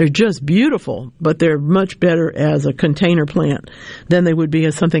 They're just beautiful, but they're much better as a container plant than they would be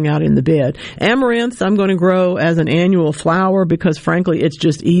as something out in the bed. Amaranths I'm going to grow as an annual flower because, frankly, it's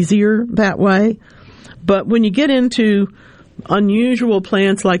just easier that way. But when you get into unusual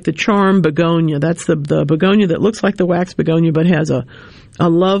plants like the charm begonia, that's the begonia that looks like the wax begonia but has a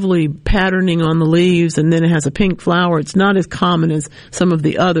lovely patterning on the leaves and then it has a pink flower. It's not as common as some of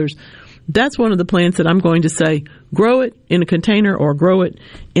the others. That's one of the plants that I'm going to say grow it in a container or grow it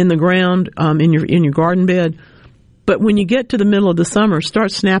in the ground in your garden bed. But when you get to the middle of the summer,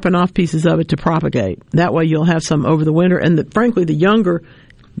 start snapping off pieces of it to propagate. That way you'll have some over the winter. And frankly, the younger,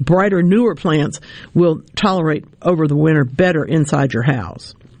 brighter, newer plants will tolerate over the winter better inside your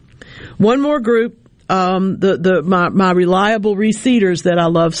house. One more group, my reliable reseeders that I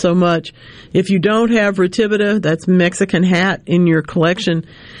love so much. If you don't have Retivita, that's Mexican hat in your collection,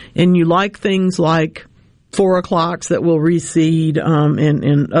 and you like things like 4 o'clocks that will reseed,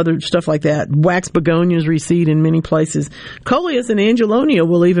 and other stuff like that. Wax begonias reseed in many places. Coleus and Angelonia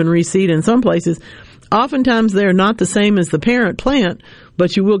will even reseed in some places. Oftentimes they're not the same as the parent plant,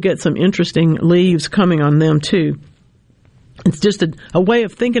 but you will get some interesting leaves coming on them too. It's just a way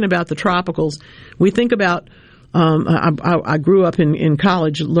of thinking about the tropicals. We think about, I grew up in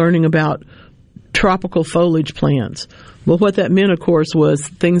college learning about tropical foliage plants. Well, what that meant, of course, was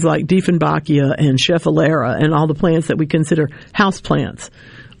things like Dieffenbachia and Schefflera and all the plants that we consider house plants.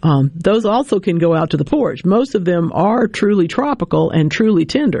 Those also can go out to the porch. Most of them are truly tropical and truly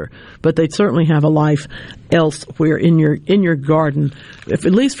tender, but they certainly have a life elsewhere in your garden, at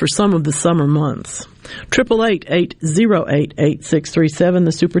least for some of the summer months. 888-808-8637,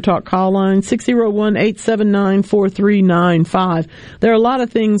 the Super Talk call line, 601-879-4395. There are a lot of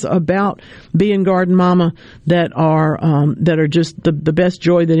things about being garden mama that are just the best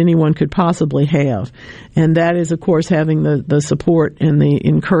joy that anyone could possibly have. And that is, of course, having the support and the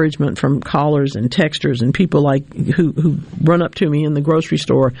encouragement from callers and texters and people like who run up to me in the grocery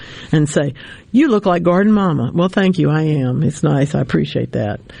store and say, "You look like Garden Mama." Well, thank you. I am. It's nice. I appreciate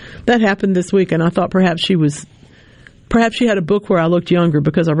that. That happened this week, and I thought perhaps she had a book where I looked younger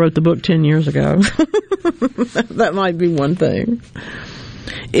because I wrote the book 10 years ago. That might be one thing.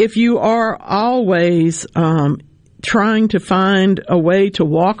 If you are always trying to find a way to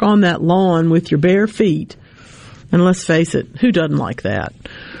walk on that lawn with your bare feet, and let's face it, who doesn't like that?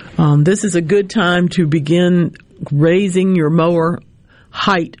 This is a good time to begin raising your mower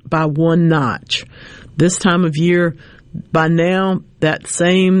height by 1 notch. This time of year, by now, that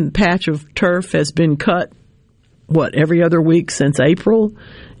same patch of turf has been cut, every other week since April,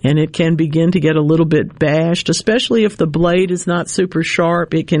 and it can begin to get a little bit bashed, especially if the blade is not super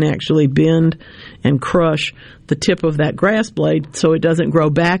sharp. It can actually bend and crush the tip of that grass blade so it doesn't grow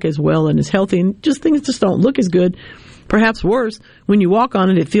back as well and is healthy, and things just don't look as good. Perhaps worse, when you walk on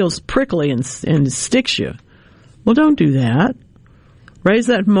it, it feels prickly and sticks you. Well, don't do that. Raise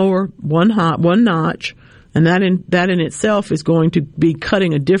that mower 1 notch, and that in itself is going to be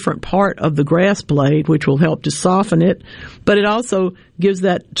cutting a different part of the grass blade, which will help to soften it. But it also gives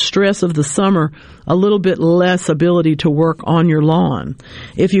that stress of the summer a little bit less ability to work on your lawn.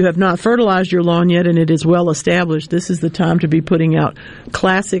 If you have not fertilized your lawn yet and it is well established, this is the time to be putting out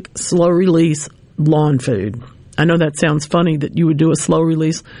classic slow-release lawn food. I know that sounds funny that you would do a slow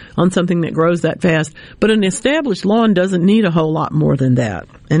release on something that grows that fast, but an established lawn doesn't need a whole lot more than that,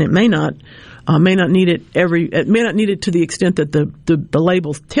 and it may not need it to the extent that the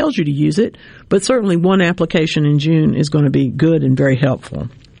label tells you to use it, but certainly one application in June is going to be good and very helpful.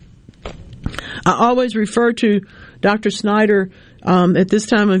 I always refer to Dr. Snyder at this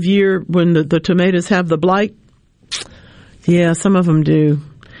time of year when the tomatoes have the blight. Yeah, some of them do.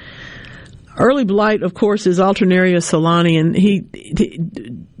 Early blight, of course, is Alternaria solani, and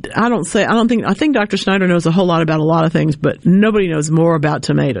I think Dr. Snyder knows a whole lot about a lot of things, but nobody knows more about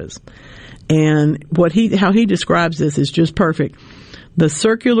tomatoes. And how he describes this is just perfect. The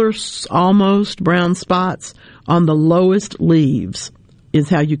circular, almost brown spots on the lowest leaves is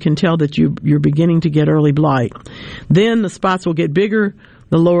how you can tell that you're beginning to get early blight. Then the spots will get bigger,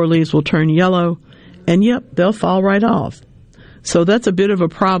 the lower leaves will turn yellow, and they'll fall right off. So that's a bit of a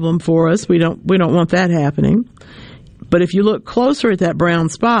problem for us. We don't want that happening. But if you look closer at that brown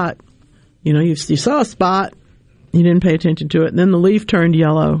spot, you saw a spot, you didn't pay attention to it, and then the leaf turned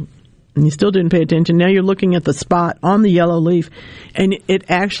yellow, and you still didn't pay attention. Now you're looking at the spot on the yellow leaf, and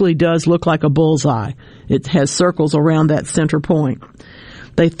it actually does look like a bullseye. It has circles around that center point.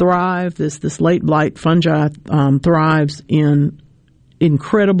 They thrive. This late blight fungi thrives in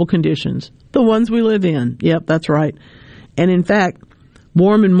incredible conditions. The ones we live in. Yep, that's right. And in fact,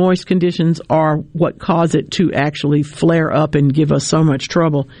 warm and moist conditions are what cause it to actually flare up and give us so much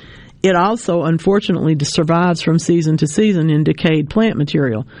trouble. It also, unfortunately, survives from season to season in decayed plant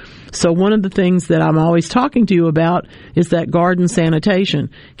material. So one of the things that I'm always talking to you about is that garden sanitation,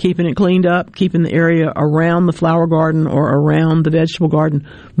 keeping it cleaned up, keeping the area around the flower garden or around the vegetable garden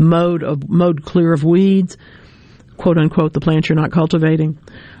mowed clear of weeds, quote unquote, the plants you're not cultivating.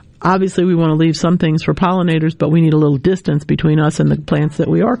 Obviously, we want to leave some things for pollinators, but we need a little distance between us and the plants that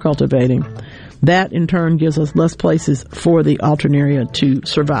we are cultivating. That, in turn, gives us less places for the Alternaria to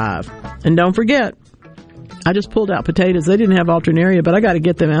survive. And don't forget, I just pulled out potatoes. They didn't have Alternaria, but I got to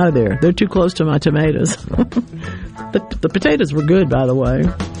get them out of there. They're too close to my tomatoes. The potatoes were good, by the way.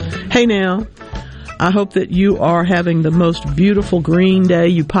 Hey, now, I hope that you are having the most beautiful green day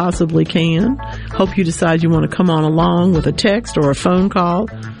you possibly can. Hope you decide you want to come on along with a text or a phone call,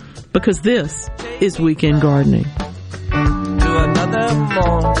 because this is Weekend Gardening. To another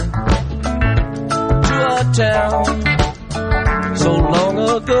morning, to town so long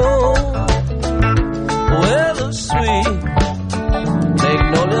ago, where the sweet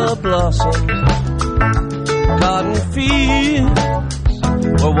magnolia blossoms, cotton fields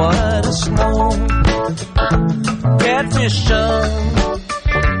were white as snow.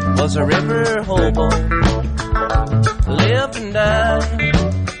 Catfishing was a river hobo, lived and died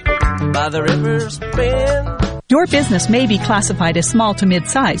by the river's bend. Your business may be classified as small to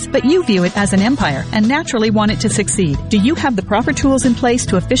mid-size, but you view it as an empire and naturally want it to succeed. Do you have the proper tools in place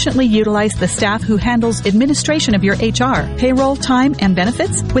to efficiently utilize the staff who handles administration of your HR, payroll, time, and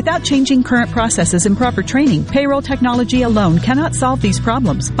benefits? Without changing current processes and proper training, payroll technology alone cannot solve these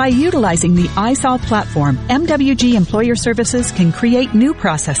problems. By utilizing the iSolve platform, MWG Employer Services can create new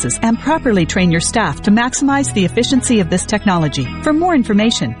processes and properly train your staff to maximize the efficiency of this technology. For more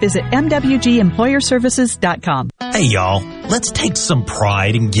information, visit MWGEmployerServices.com. Hey y'all, let's take some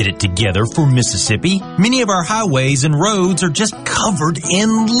pride and get it together for Mississippi. Many of our highways and roads are just covered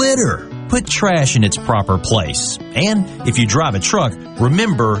in litter. Put trash in its proper place. And if you drive a truck,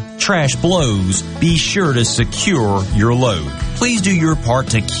 remember, trash blows. Be sure to secure your load. Please do your part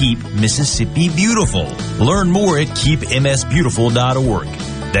to keep Mississippi beautiful. Learn more at keepmsbeautiful.org.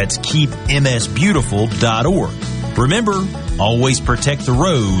 That's keepmsbeautiful.org. Remember, always protect the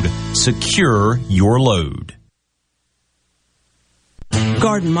road, secure your load.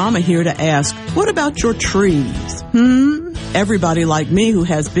 Garden Mama here to ask, what about your trees? Everybody like me who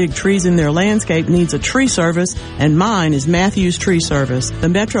has big trees in their landscape needs a tree service, and mine is Matthews Tree Service, the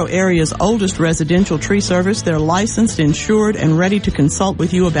metro area's oldest residential tree service. They're licensed, insured, and ready to consult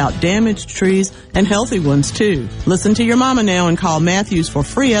with you about damaged trees and healthy ones, too. Listen to your mama now and call Matthews for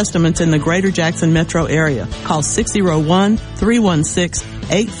free estimates in the greater Jackson metro area. Call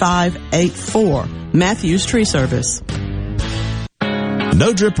 601-316-8584. Matthews Tree Service.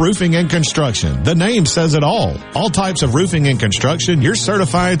 No Drip Roofing and Construction. The name says it all. All types of roofing and construction. Your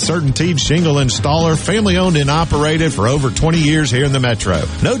certified, CertainTeed shingle installer, family owned and operated for over 20 years here in the Metro.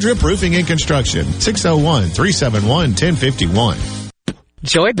 No Drip Roofing and Construction. 601-371-1051.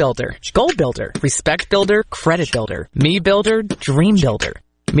 Joy Builder, Goal Builder, Respect Builder, Credit Builder, Me Builder, Dream Builder.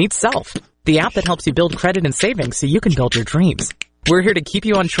 Meet Self, the app that helps you build credit and savings so you can build your dreams. We're here to keep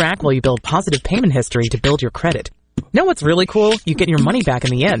you on track while you build positive payment history to build your credit. Know what's really cool? You get your money back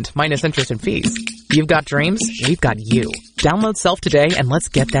in the end, minus interest and fees. You've got dreams, we've got you. Download Self today and let's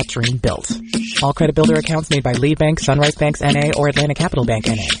get that dream built. All credit builder accounts made by Lead Bank, Sunrise Banks N.A. or Atlantic Capital Bank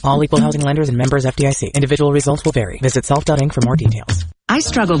N.A. All equal housing lenders and members FDIC. Individual results will vary. Visit self.inc for more details. I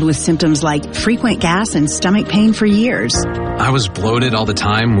struggled with symptoms like frequent gas and stomach pain for years. I was bloated all the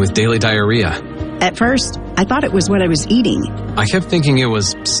time with daily diarrhea. At first, I thought it was what I was eating. I kept thinking it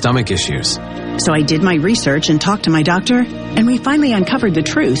was stomach issues. So I did my research and talked to my doctor, and we finally uncovered the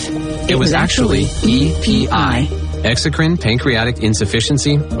truth. It was actually EPI. Exocrine pancreatic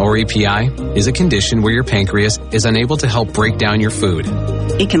insufficiency, or EPI, is a condition where your pancreas is unable to help break down your food.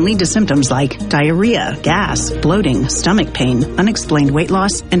 It can lead to symptoms like diarrhea, gas, bloating, stomach pain, unexplained weight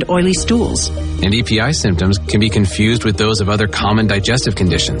loss, and oily stools. And EPI symptoms can be confused with those of other common digestive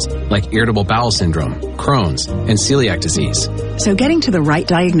conditions, like irritable bowel syndrome, Crohn's, and celiac disease. So getting to the right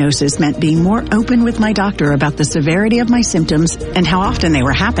diagnosis meant being more open with my doctor about the severity of my symptoms and how often they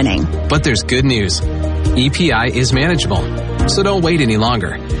were happening. But there's good news. EPI is manageable, so don't wait any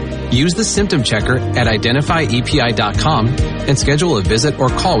longer. Use the symptom checker at identifyepi.com and schedule a visit or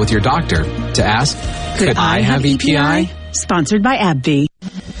call with your doctor to ask, could I have EPI? Sponsored by AbbVie.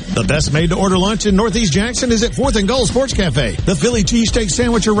 The best made-to-order lunch in Northeast Jackson is at 4th and Gold Sports Cafe. The Philly cheesesteak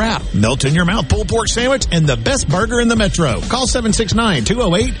sandwich or wrap, melt-in-your-mouth pulled pork sandwich, and the best burger in the metro. Call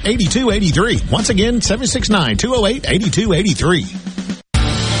 769-208-8283. Once again, 769-208-8283.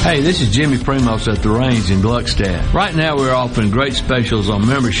 Hey, this is Jimmy Primos at The Range in Gluckstadt. Right now we're offering great specials on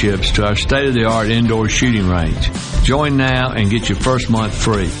memberships to our state-of-the-art indoor shooting range. Join now and get your first month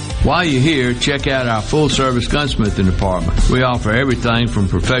free. While you're here, check out our full-service gunsmithing department. We offer everything from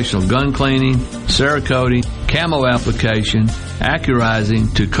professional gun cleaning, Cerakoting, camo application,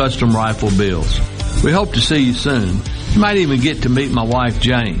 accurizing, to custom rifle builds. We hope to see you soon. You might even get to meet my wife,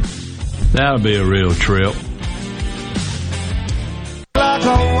 Jane. That'll be a real trip. Like a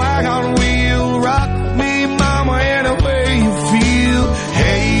wagon wheel, rock me, mama, any way you feel.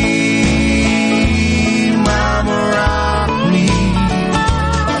 Hey, mama, rock me.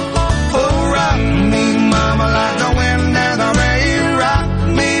 Oh, rock me, mama, like the wind and the rain. Rock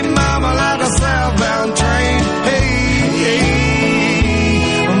me, mama, like a southbound train. Hey,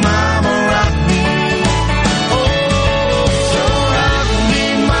 mama, rock me. Oh, so rock me,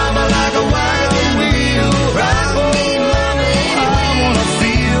 mama, like a wagon wheel.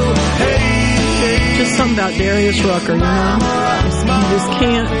 Otis Rucker, you just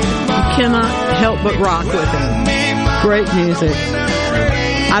cannot help but rock with him. Great music.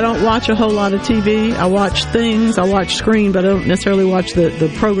 I don't watch a whole lot of TV. I watch things. I watch screen, but I don't necessarily watch the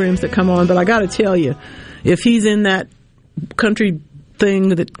programs that come on. But I got to tell you, if he's in that country thing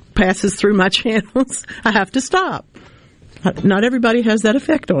that passes through my channels, I have to stop. Not everybody has that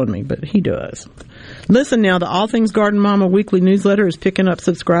effect on me, but he does. Listen now, the All Things Garden Mama weekly newsletter is picking up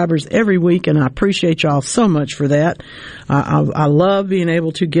subscribers every week, and I appreciate y'all so much for that. I love being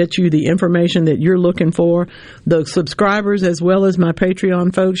able to get you the information that you're looking for. The subscribers, as well as my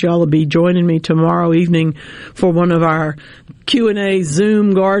Patreon folks, y'all will be joining me tomorrow evening for one of our Q&A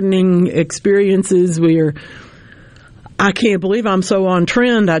Zoom gardening experiences. I can't believe I'm so on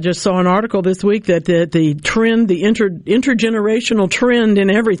trend. I just saw an article this week that the trend, the intergenerational trend in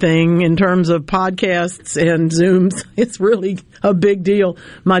everything in terms of podcasts and Zooms, it's really a big deal.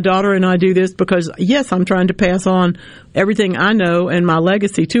 My daughter and I do this because, yes, I'm trying to pass on everything I know and my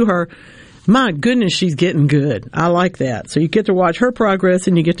legacy to her. My goodness, she's getting good. I like that. So you get to watch her progress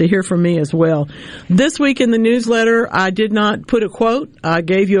and you get to hear from me as well. This week in the newsletter, I did not put a quote. I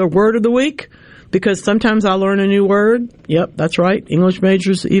gave you a word of the week. Because sometimes I learn a new word. Yep, that's right. English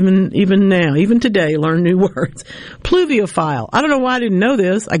majors, even now, even today, learn new words. Pluviophile. I don't know why I didn't know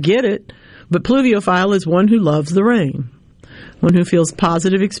this. I get it. But pluviophile is one who loves the rain. One who feels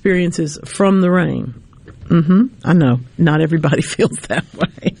positive experiences from the rain. I know. Not everybody feels that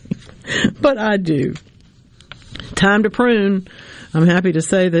way. But I do. Time to prune. I'm happy to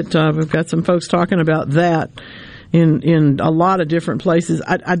say that we've got some folks talking about that. In a lot of different places.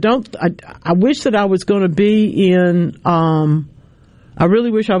 I wish that I was going to be in, I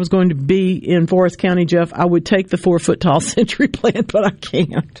really wish I was going to be in Forest County, Jeff. I would take the 4-foot tall century plant, but I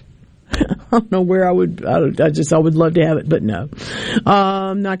can't. I don't know where I would love to have it, but no.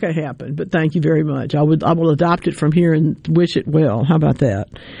 Not going to happen, but thank you very much. I will adopt it from here and wish it well. How about that?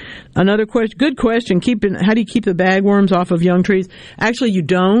 Another question, good question. How do you keep the bagworms off of young trees? Actually, you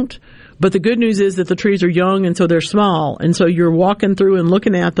don't. But the good news is that the trees are young and so they're small. And so you're walking through and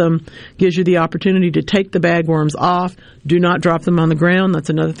looking at them gives you the opportunity to take the bagworms off. Do not drop them on the ground.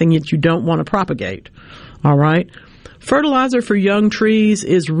 That's another thing that you don't want to propagate. All right. Fertilizer for young trees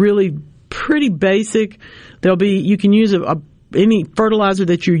is really pretty basic. You can use any fertilizer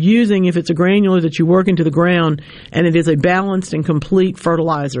that you're using if it's a granular that you work into the ground, and it is a balanced and complete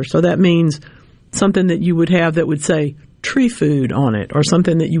fertilizer. So that means something that you would have that would say tree food on it, or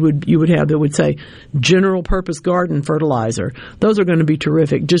something that you would have that would say general purpose garden fertilizer. Those are going to be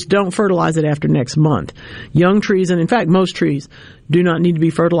terrific. Just don't fertilize it after next month. Young trees, and in fact most trees, do not need to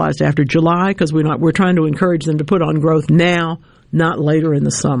be fertilized after July because we're trying to encourage them to put on growth now, not later in the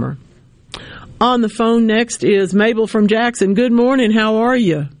summer. On the phone next is Mabel from Jackson. Good morning. How are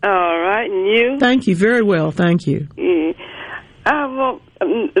you? All right, and you? Thank you. Very well. Thank you. Yeah. I want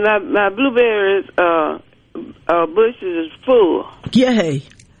my blueberries bushes is full. Yay.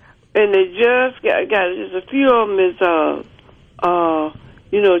 And they just got just a few of them is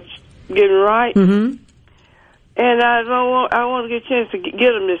getting ripe. Mm-hmm. And I want to get a chance to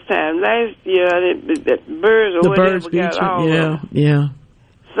get them this time. Last year the birds or whatever got all of them. Yeah.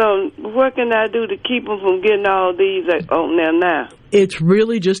 So what can I do to keep them from getting all these on there now? It's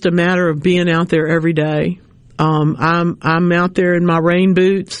really just a matter of being out there every day. I'm out there in my rain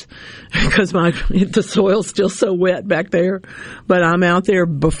boots because the soil's still so wet back there. But I'm out there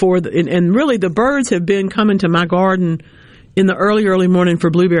before and really the birds have been coming to my garden in the early morning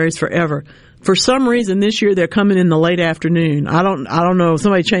for blueberries forever. For some reason this year they're coming in the late afternoon. I don't know.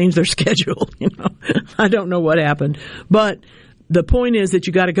 Somebody changed their schedule. I don't know what happened. But the point is that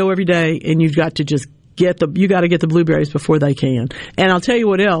you got to go every day and you've got to just you got to get the blueberries before they can. And I'll tell you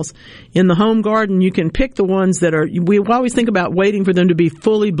what else. In the home garden, you can pick the ones that we always think about waiting for them to be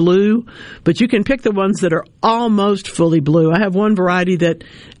fully blue, but you can pick the ones that are almost fully blue. I have one variety that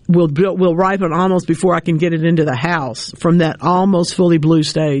will ripen almost before I can get it into the house from that almost fully blue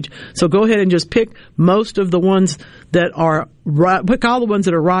stage. So go ahead and just pick most of the ones that are ripe. Pick all the ones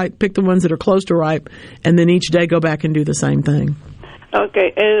that are ripe, pick the ones that are close to ripe, and then each day go back and do the same thing.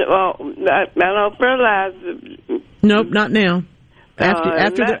 Okay, and I don't fertilize. Nope, not now.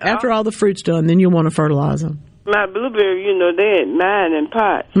 After all the fruit's done, then you'll want to fertilize them. My blueberry, they're in mine and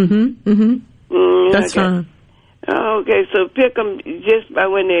pots. That's fine. Okay, so pick them just by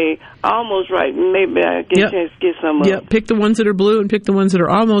when they almost ripe. Maybe I get a chance to get some of them. Yeah, pick the ones that are blue and pick the ones that are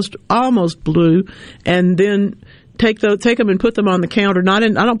almost blue, and then take them and put them on the counter. I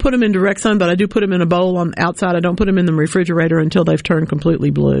don't put them in direct sun, but I do put them in a bowl on the outside. I don't put them in the refrigerator until they've turned completely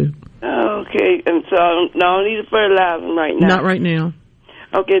blue. Okay, and so I don't need to fertilize them right now. Not right now.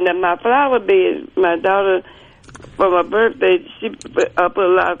 Okay, now my flower bed, my daughter for my birthday, she put a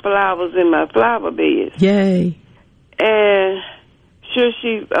lot of flowers in my flower beds. Yay. And should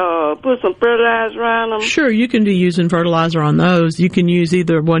she put some fertilizer on them? Sure, you can be using fertilizer on those. You can use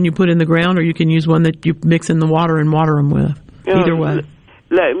either one you put in the ground or you can use one that you mix in the water and water them with. Either way.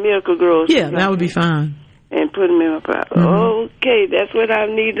 Like Miracle-Gro. Yeah, that would be fine. And put them in my flower. Mm-hmm. Okay, that's what I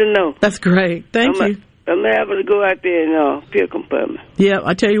need to know. That's great. Thank you. I'm able to go out there and pick them for me. Yeah,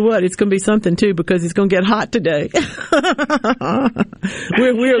 I tell you what, it's going to be something, too, because it's going to get hot today.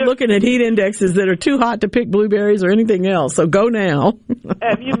 We're looking at heat indexes that are too hot to pick blueberries or anything else, so go now.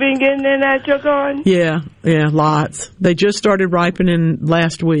 Have you been getting in at your garden? Yeah, lots. They just started ripening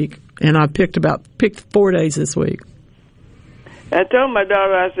last week, and I picked 4 days this week. I told my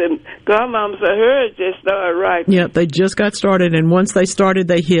daughter, I said, Godmama said hers just started ripening. Yep, they just got started, and once they started,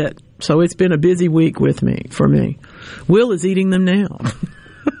 they hit. So it's been a busy week for me. Will is eating them now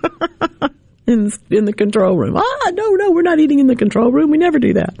in the control room. No, we're not eating in the control room. We never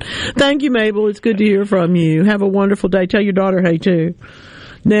do that. Thank you, Mabel. It's good to hear from you. Have a wonderful day. Tell your daughter hey too.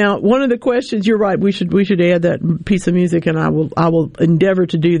 Now, one of the questions, you're right. We should add that piece of music, and I will endeavor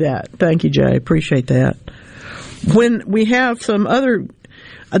to do that. Thank you, Jay. Appreciate that. When we have some other,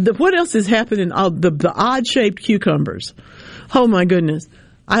 what else is happening? The odd-shaped cucumbers. Oh my goodness.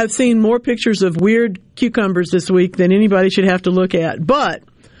 I have seen more pictures of weird cucumbers this week than anybody should have to look at. But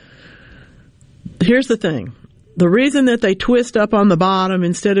here's the thing. The reason that they twist up on the bottom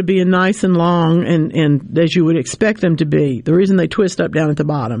instead of being nice and long and as you would expect them to be, the reason they twist up down at the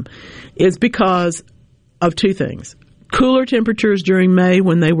bottom is because of two things. Cooler temperatures during May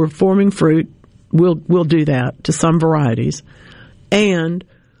when they were forming fruit will do that to some varieties. And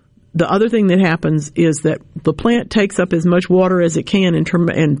the other thing that happens is that the plant takes up as much water as it can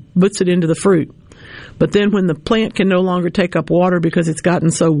and puts it into the fruit. But then when the plant can no longer take up water because it's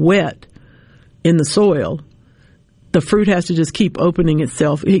gotten so wet in the soil, the fruit has to just keep opening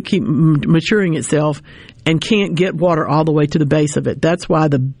itself, keep maturing itself, and can't get water all the way to the base of it. That's why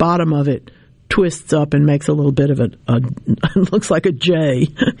the bottom of it twists up and makes a little bit of looks like a J,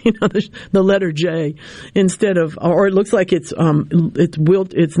 the letter J, instead of, or it looks like it's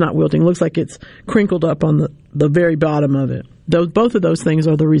not wilting, it looks like it's crinkled up on the very bottom of it. Both of those things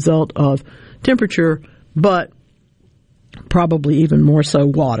are the result of temperature, but probably even more so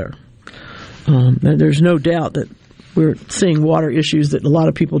water. There's no doubt that we're seeing water issues that a lot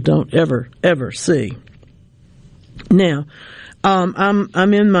of people don't ever see. Now,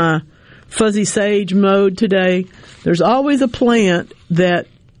 I'm in my fuzzy sage mode today. There's always a plant that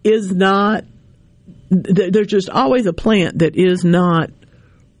is not, there's just always a plant that is not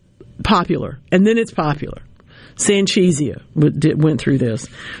popular, and then it's popular. Sanchezia went through this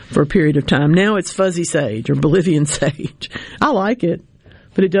for a period of time. Now it's fuzzy sage or Bolivian sage. I like it,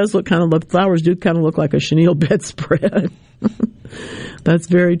 but it does look the flowers do kind of look like a chenille bedspread. That's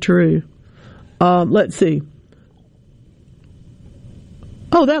very true. Let's see.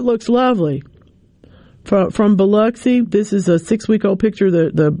 Oh, that looks lovely. From Biloxi, this is a 6-week-old picture.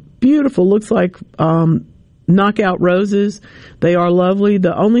 The beautiful, looks like knockout roses. They are lovely.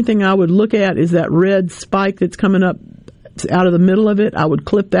 The only thing I would look at is that red spike that's coming up out of the middle of it. I would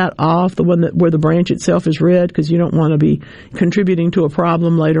clip that off, the one where the branch itself is red, because you don't want to be contributing to a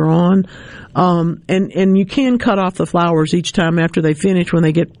problem later on. And you can cut off the flowers each time after they finish when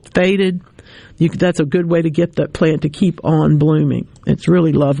they get faded. That's a good way to get that plant to keep on blooming. It's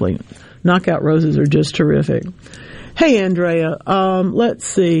really lovely. Knockout roses are just terrific. Hey, Andrea, let's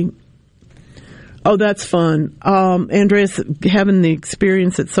see. Oh, that's fun. Andrea's having the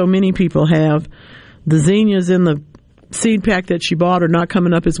experience that so many people have. The zinnias in the seed pack that she bought are not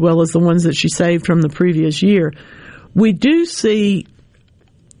coming up as well as the ones that she saved from the previous year. We do see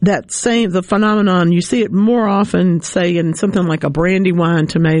the phenomenon, you see it more often, say, in something like a Brandywine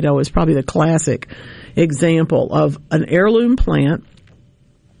tomato is probably the classic example of an heirloom plant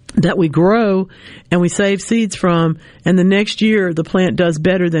that we grow and we save seeds from, and the next year the plant does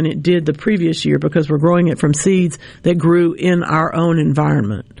better than it did the previous year because we're growing it from seeds that grew in our own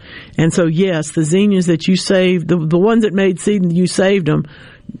environment. And so, yes, the zinnias that you saved, the ones that made seed and you saved them,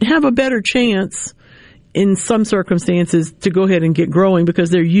 have a better chance in some circumstances to go ahead and get growing because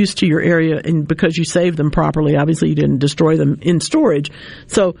they're used to your area and because you saved them properly. Obviously, you didn't destroy them in storage.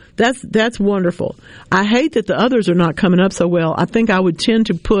 So that's wonderful. I hate that the others are not coming up so well. I think I would tend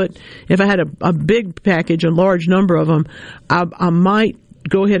to put, if I had a big package, a large number of them, I might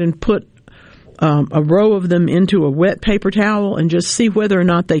go ahead and put a row of them into a wet paper towel and just see whether or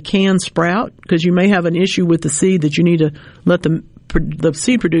not they can sprout, because you may have an issue with the seed that you need to let the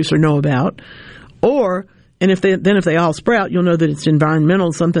seed producer know about. Or And if they all sprout, you'll know that it's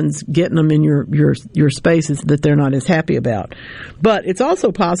environmental. Something's getting them in your spaces that they're not as happy about. But it's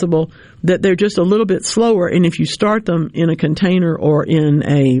also possible that they're just a little bit slower. And if you start them in a container or in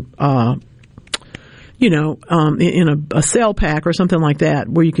a in a cell pack or something like that,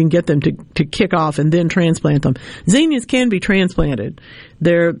 where you can get them to kick off and then transplant them. Zinnias can be transplanted.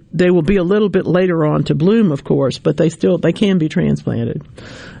 They will be a little bit later on to bloom, of course, but they can be transplanted.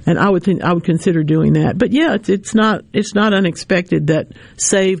 And I would consider doing that. But yeah, it's not unexpected that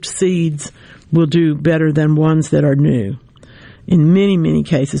saved seeds will do better than ones that are new in many, many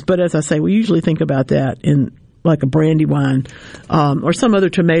cases. But as I say, we usually think about that in like a Brandywine, or some other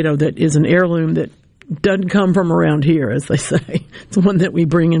tomato that is an heirloom that doesn't come from around here, as they say. It's one that we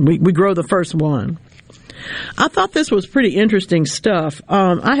bring in. We grow the first one. I thought this was pretty interesting stuff.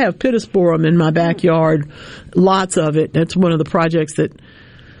 I have pittosporum in my backyard, lots of it. That's one of the projects that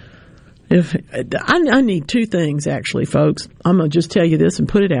I need two things, actually, folks. I'm going to just tell you this and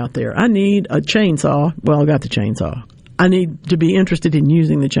put it out there. I need a chainsaw. Well, I got the chainsaw. I need to be interested in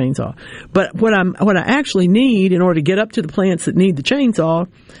using the chainsaw. But what I actually need in order to get up to the plants that need the chainsaw,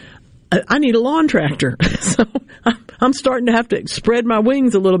 I need a lawn tractor. So I'm starting to have to spread my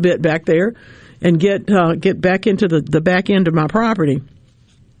wings a little bit back there and get back into the back end of my property.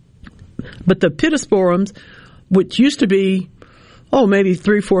 But the pittosporums, which used to be, maybe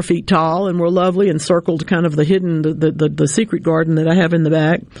 3-4 feet tall and were lovely and circled kind of the hidden, the secret garden that I have in the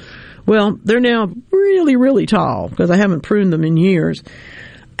back, well, they're now really, really tall because I haven't pruned them in years.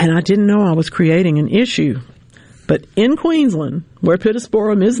 And I didn't know I was creating an issue. But in Queensland, where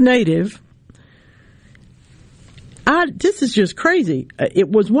pittosporum is native, this is just crazy. It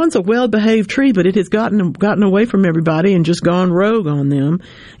was once a well-behaved tree, but it has gotten away from everybody and just gone rogue on them.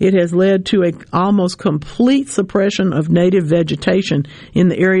 It has led to a almost complete suppression of native vegetation in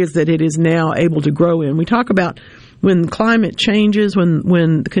the areas that it is now able to grow in. We talk about when climate changes, when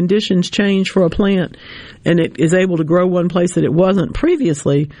the conditions change for a plant and it is able to grow one place that it wasn't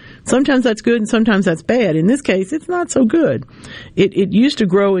previously, sometimes that's good and sometimes that's bad. In this case, it's not so good. It used to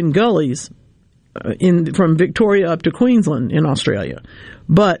grow in gullies from Victoria up to Queensland in Australia.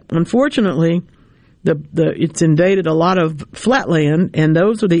 But unfortunately, it's invaded a lot of flatland, and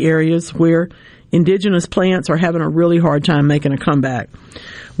those are the areas where indigenous plants are having a really hard time making a comeback.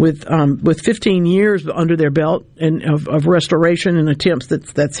 With 15 years under their belt and of restoration and attempts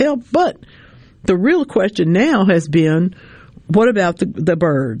that's helped. But the real question now has been, what about the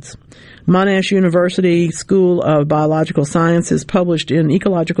birds? Monash University School of Biological Sciences published in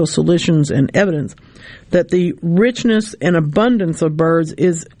Ecological Solutions and Evidence that the richness and abundance of birds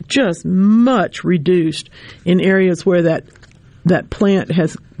is just much reduced in areas where that plant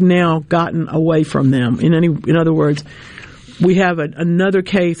has now gotten away from them. In other words, we have another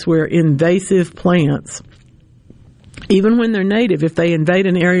case where invasive plants, even when they're native, if they invade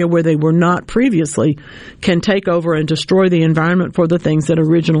an area where they were not previously, can take over and destroy the environment for the things that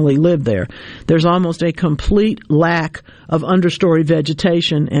originally lived there. There's almost a complete lack of understory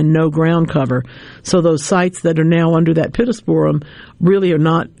vegetation and no ground cover. So those sites that are now under that pittosporum really are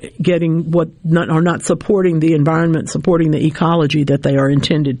not are not supporting the environment, supporting the ecology that they are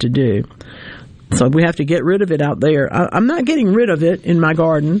intended to do. So we have to get rid of it out there. I'm not getting rid of it in my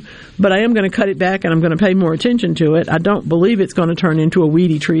garden, but I am going to cut it back and I'm going to pay more attention to it. I don't believe it's going to turn into a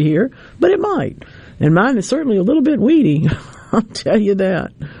weedy tree here, but it might. And mine is certainly a little bit weedy. I'll tell you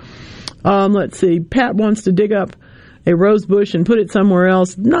that. Let's see. Pat wants to dig up a rose bush and put it somewhere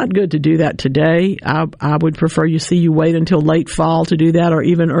else. Not good to do that today. I would prefer you wait until late fall to do that, or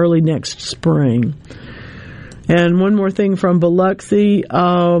even early next spring. And one more thing from Biloxi.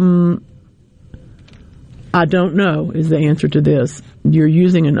 I don't know is the answer to this. You're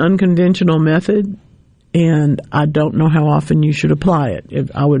using an unconventional method, and I don't know how often you should apply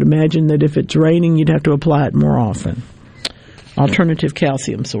it. I would imagine that if it's raining, you'd have to apply it more often. Alternative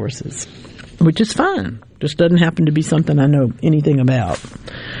calcium sources, which is fine. Just doesn't happen to be something I know anything about.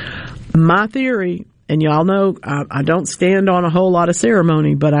 My theory, and y'all know I don't stand on a whole lot of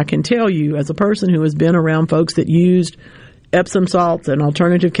ceremony, but I can tell you as a person who has been around folks that used Epsom salts and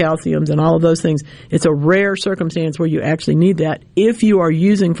alternative calciums and all of those things, it's a rare circumstance where you actually need that if you are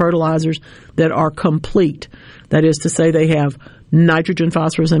using fertilizers that are complete. That is to say, they have nitrogen,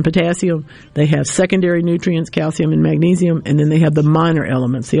 phosphorus, and potassium. They have secondary nutrients, calcium and magnesium, and then they have the minor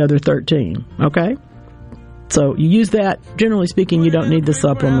elements, the other 13. Okay? So you use that. Generally speaking, you don't need the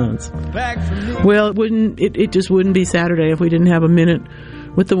supplements. Well, it just wouldn't be Saturday if we didn't have a minute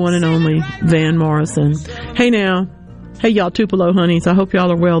with the one and only Van Morrison. Hey now. Hey, y'all Tupelo honeys, I hope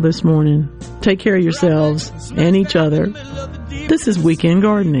y'all are well this morning. Take care of yourselves and each other. This is Weekend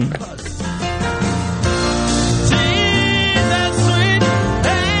Gardening.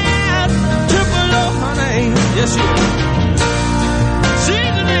 Yes, she is.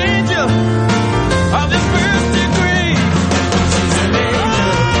 She's an angel of the first degree. She's an angel.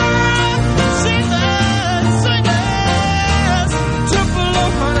 She's the sweetest triple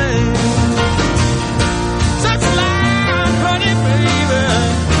of honey. Such like honey, baby,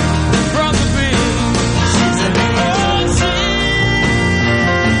 from the bee. She's an angel.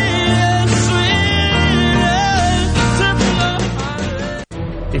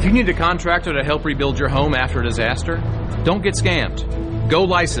 If you need a contractor to help rebuild your home after a disaster, don't get scammed. Go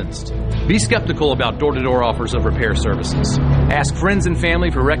licensed. Be skeptical about door-to-door offers of repair services. Ask friends and family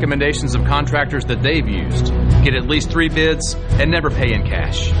for recommendations of contractors that they've used. Get at least 3 bids and never pay in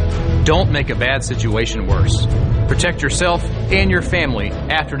cash. Don't make a bad situation worse. Protect yourself and your family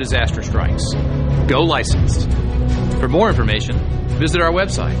after disaster strikes. Go licensed. For more information, visit our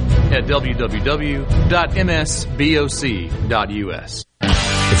website at www.msboc.us.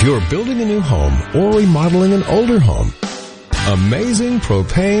 If you're building a new home or remodeling an older home, Amazing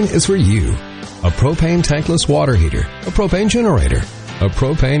Propane is for you. A propane tankless water heater, a propane generator, a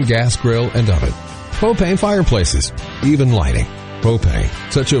propane gas grill and oven, propane fireplaces, even lighting. Propane,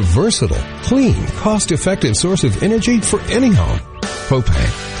 such a versatile, clean, cost-effective source of energy for any home.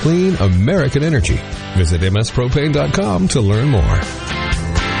 Propane, clean American energy. Visit mspropane.com to learn more.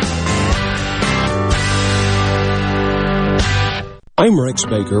 I'm Rex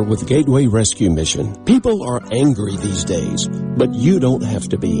Baker with Gateway Rescue Mission. People are angry these days, but you don't have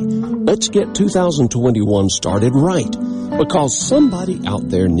to be. Let's get 2021 started right, because somebody out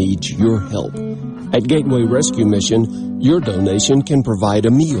there needs your help. At Gateway Rescue Mission, your donation can provide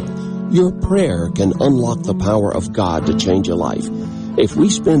a meal. Your prayer can unlock the power of God to change a life. If we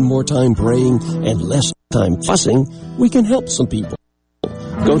spend more time praying and less time fussing, we can help some people.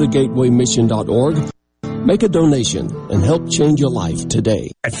 Go to gatewaymission.org. Make a donation and help change your life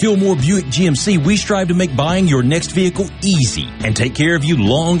today. At Fillmore Buick GMC, we strive to make buying your next vehicle easy and take care of you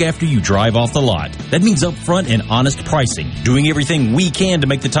long after you drive off the lot. That means upfront and honest pricing, doing everything we can to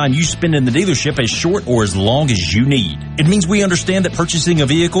make the time you spend in the dealership as short or as long as you need. It means we understand that purchasing a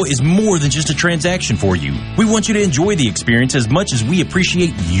vehicle is more than just a transaction for you. We want you to enjoy the experience as much as we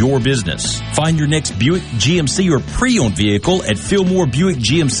appreciate your business. Find your next Buick, GMC, or pre-owned vehicle at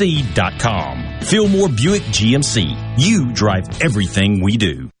FillmoreBuickGMC.com. Fillmore Buick GMC. You drive everything we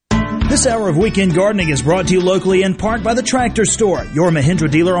do. This hour of Weekend Gardening is brought to you locally in part by the Tractor Store, your Mahindra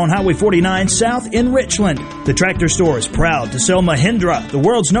dealer on Highway 49 South in Richland. The Tractor Store is proud to sell Mahindra, the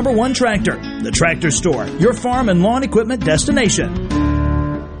world's #1 tractor. The Tractor Store, your farm and lawn equipment destination.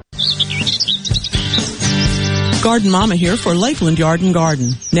 Garden Mama here for Lakeland Yard and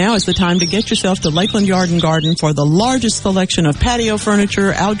Garden. Now is the time to get yourself to Lakeland Yard and Garden for the largest selection of patio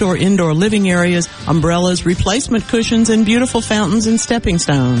furniture, outdoor-indoor living areas, umbrellas, replacement cushions, and beautiful fountains and stepping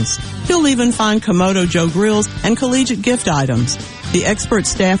stones. You'll even find Komodo Joe grills and collegiate gift items. The expert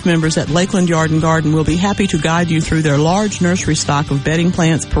staff members at Lakeland Yard and Garden will be happy to guide you through their large nursery stock of bedding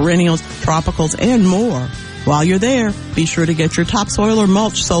plants, perennials, tropicals, and more. While you're there, be sure to get your topsoil or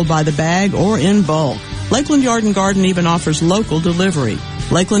mulch sold by the bag or in bulk. Lakeland Yard and Garden even offers local delivery.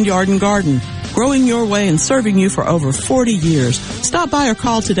 Lakeland Yard and Garden, growing your way and serving you for over 40 years. Stop by or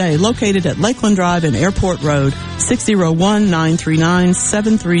call today, located at Lakeland Drive and Airport Road,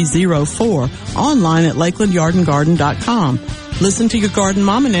 601-939-7304. Online at lakelandyardandgarden.com. Listen to your Garden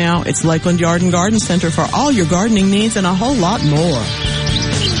Mama now. It's Lakeland Yard and Garden Center for all your gardening needs and a whole lot more.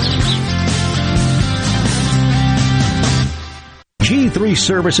 G3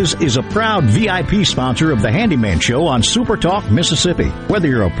 Services is a proud VIP sponsor of the Handyman Show on Super Talk Mississippi. Whether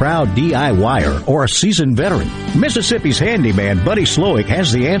you're a proud DIYer or a seasoned veteran, Mississippi's handyman Buddy Slowick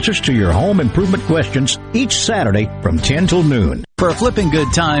has the answers to your home improvement questions each Saturday from 10 till noon. For a flipping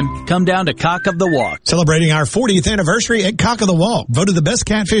good time, come down to Cock of the Walk. Celebrating our 40th anniversary at Cock of the Walk. Voted the best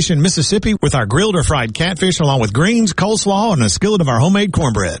catfish in Mississippi with our grilled or fried catfish along with greens, coleslaw, and a skillet of our homemade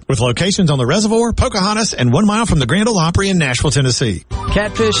cornbread. With locations on the Reservoir, Pocahontas, and 1 mile from the Grand Ole Opry in Nashville, Tennessee.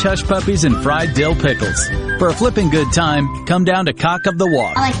 Catfish, hush puppies, and fried dill pickles. For a flipping good time, come down to Cock of the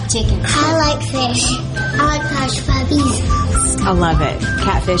Walk. I like chicken. I like fish. I like hush puppies. I love it.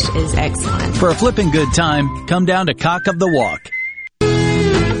 Catfish is excellent. For a flipping good time, come down to Cock of the Walk.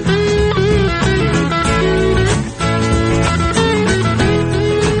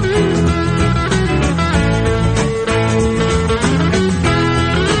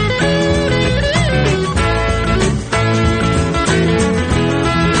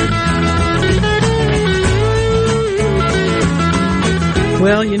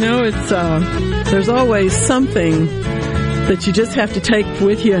 Well, you know, it's there's always something that you just have to take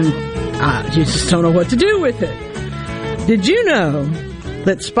with you, and you just don't know what to do with it. Did you know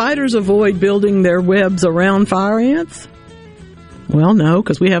that spiders avoid building their webs around fire ants? Well, no,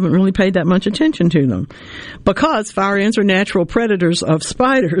 because we haven't really paid that much attention to them. Because fire ants are natural predators of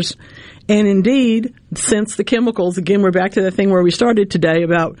spiders. And indeed, since the chemicals, again, we're back to the thing where we started today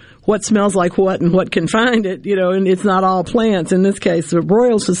about what smells like what and what can find it, and it's not all plants. In this case, the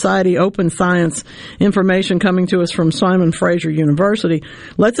Royal Society Open Science information coming to us from Simon Fraser University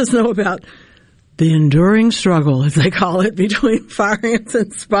lets us know about the enduring struggle, as they call it, between fire ants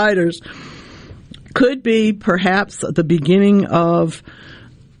and spiders. Could be perhaps the beginning of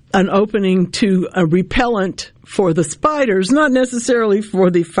an opening to a repellent for the spiders, not necessarily for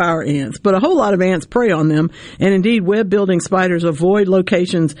the fire ants, but a whole lot of ants prey on them. And indeed, web-building spiders avoid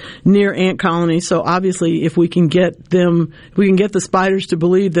locations near ant colonies. So obviously, if we can get the spiders to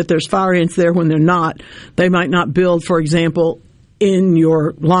believe that there's fire ants there when they're not, they might not build, for example, in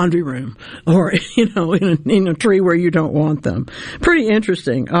your laundry room or, in a tree where you don't want them. Pretty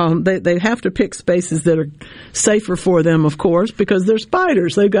interesting. They have to pick spaces that are safer for them, of course, because they're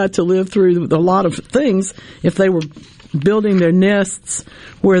spiders. They've got to live through a lot of things. If they were building their nests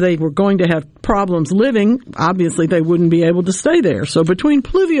where they were going to have problems living, obviously they wouldn't be able to stay there. So between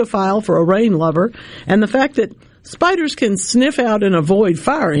pluviophile for a rain lover and the fact that spiders can sniff out and avoid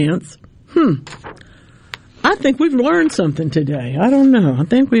fire ants, I think we've learned something today. I don't know. I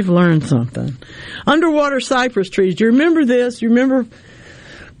think we've learned something. Underwater cypress trees. Do you remember this? You remember,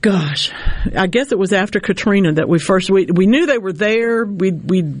 gosh, I guess it was after Katrina that we knew they were there.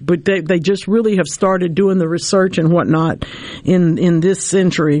 But they just really have started doing the research and whatnot in this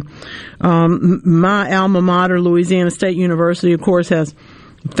century. My alma mater, Louisiana State University, of course, has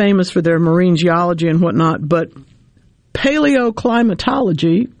famous for their marine geology and whatnot, but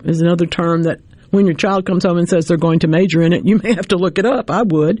paleoclimatology is another term that when your child comes home and says they're going to major in it, you may have to look it up. I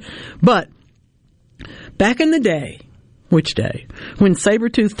would. But back in the day, which day? When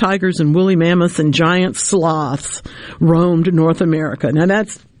saber-toothed tigers and woolly mammoths and giant sloths roamed North America. Now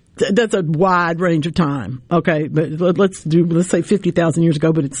that's a wide range of time. Okay, but let's say 50,000 years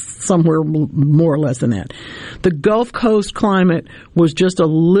ago, but it's somewhere more or less than that. The Gulf Coast climate was just a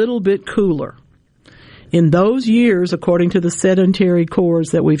little bit cooler. In those years, according to the sedentary cores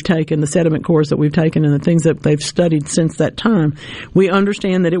that we've taken, the sediment cores that we've taken and the things that they've studied since that time, we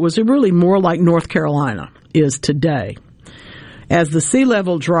understand that it was really more like North Carolina is today. As the sea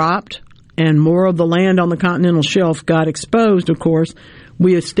level dropped and more of the land on the continental shelf got exposed, of course,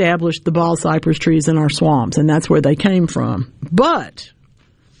 we established the bald cypress trees in our swamps, and that's where they came from. But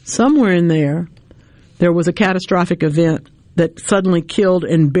somewhere in there was a catastrophic event that suddenly killed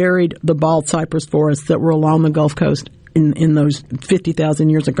and buried the bald cypress forests that were along the Gulf Coast in those 50,000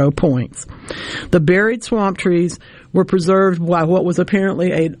 years ago points. The buried swamp trees were preserved by what was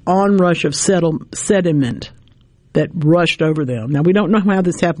apparently an onrush of sediment that rushed over them. Now, we don't know how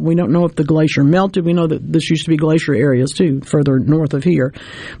this happened. We don't know if the glacier melted. We know that this used to be glacier areas, too, further north of here.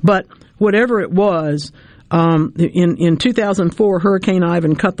 But whatever it was, in 2004, Hurricane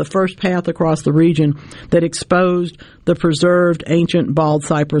Ivan cut the first path across the region that exposed the preserved ancient bald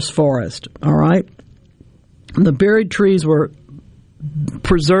cypress forest. All right? The buried trees were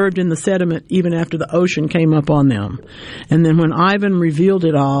preserved in the sediment even after the ocean came up on them. And then when Ivan revealed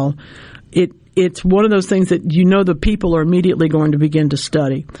it all, it's one of those things that the people are immediately going to begin to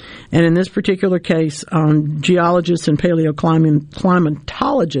study. And in this particular case, geologists and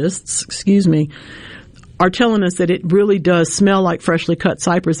paleoclimatologists, are telling us that it really does smell like freshly cut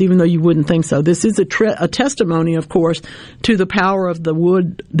cypress, even though you wouldn't think so. This is a testimony, of course, to the power of the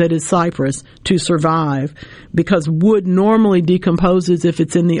wood that is cypress to survive, because wood normally decomposes if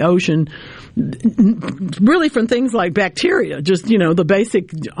it's in the ocean, really from things like bacteria, just, the basic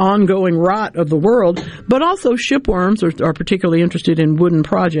ongoing rot of the world, but also shipworms are particularly interested in wooden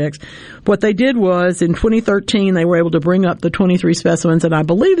projects. What they did was, in 2013, they were able to bring up the 23 specimens, and I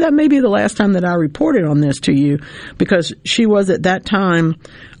believe that may be the last time that I reported on this to you, because she was at that time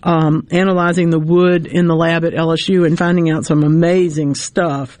analyzing the wood in the lab at LSU and finding out some amazing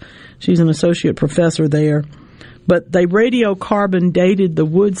stuff. She's an associate professor there. But they radiocarbon dated the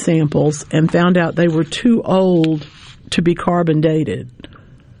wood samples and found out they were too old to be carbon dated.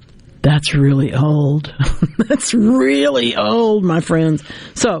 That's really old. That's really old, my friends.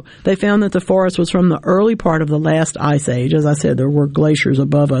 So they found that the forest was from the early part of the last ice age. As I said, there were glaciers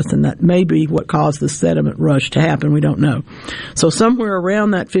above us, and that may be what caused the sediment rush to happen. We don't know. So somewhere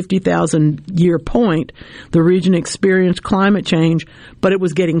around that 50,000 year point, the region experienced climate change, but it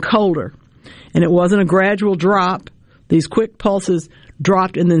was getting colder. And it wasn't a gradual drop. These quick pulses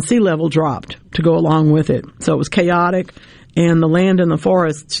dropped, and then sea level dropped to go along with it. So it was chaotic, and the land and the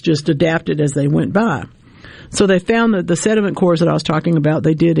forests just adapted as they went by. So they found that the sediment cores that I was talking about,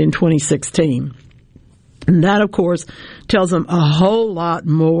 they did in 2016. And that, of course, tells them a whole lot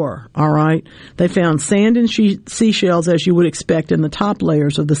more, all right? They found sand and seashells, as you would expect, in the top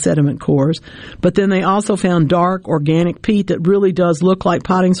layers of the sediment cores. But then they also found dark organic peat that really does look like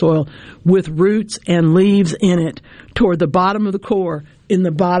potting soil with roots and leaves in it toward the bottom of the core in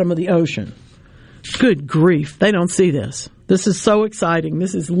the bottom of the ocean. Good grief. They don't see this. This is so exciting.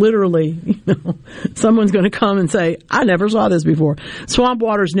 This is literally, someone's going to come and say, I never saw this before. Swamp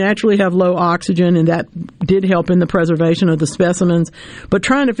waters naturally have low oxygen, and that did help in the preservation of the specimens. But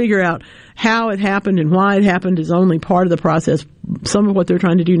trying to figure out how it happened and why it happened is only part of the process. Some of what they're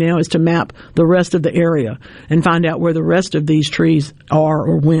trying to do now is to map the rest of the area and find out where the rest of these trees are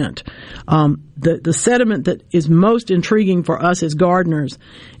or went. The sediment that is most intriguing for us as gardeners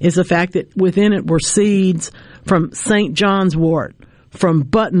is the fact that within it were seeds from St. John's wort, from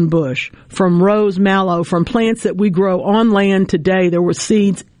buttonbush, from rose mallow, from plants that we grow on land today. There were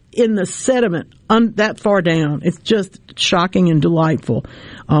seeds in the sediment that far down. It's just shocking and delightful.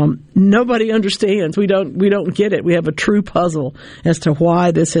 Nobody understands. We don't get it. We have a true puzzle as to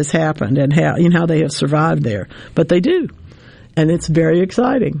why this has happened and how they have survived there. But they do, and it's very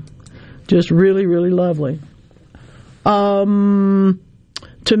exciting. Just really, really lovely.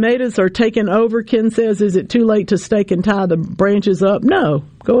 Tomatoes are taken over, Ken says. Is it too late to stake and tie the branches up? No.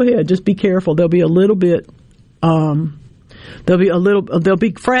 Go ahead. Just be careful. They'll be a little bit, they'll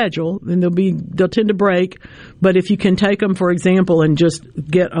be fragile and they'll tend to break. But if you can take them, for example, and just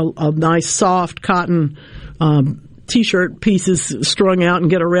get a nice soft cotton, t-shirt pieces strung out and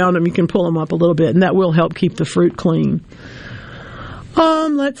get around them, you can pull them up a little bit, and that will help keep the fruit clean.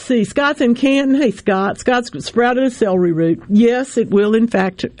 Let's see. Scott's in Canton. Hey, Scott. Scott's sprouted a celery root. Yes, it will, in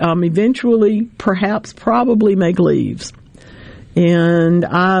fact, eventually, probably make leaves. And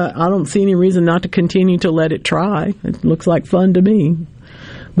I don't see any reason not to continue to let it try. It looks like fun to me.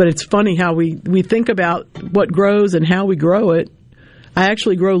 But it's funny how we think about what grows and how we grow it. I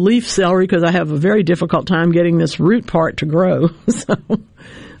actually grow leaf celery because I have a very difficult time getting this root part to grow. So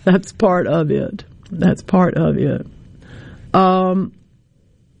that's part of it.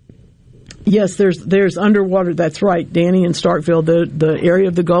 Yes, there's underwater. That's right, Danny in Starkville, the area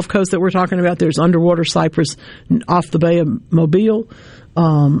of the Gulf Coast that we're talking about. There's underwater cypress off the Bay of Mobile,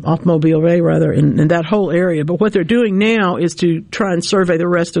 off Mobile Bay rather, in that whole area. But what they're doing now is to try and survey the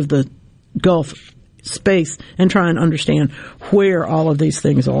rest of the Gulf space and try and understand where all of these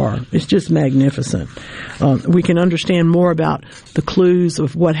things are. It's just magnificent. We can understand more about the clues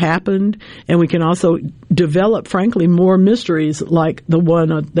of what happened, and we can also develop, frankly, more mysteries like the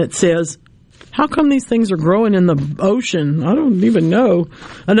one that says, how come these things are growing in the ocean? I don't even know.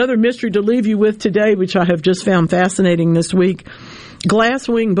 Another mystery to leave you with today, which I have just found fascinating this week.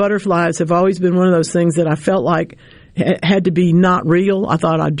 Glass-winged butterflies have always been one of those things that I felt like had to be not real. I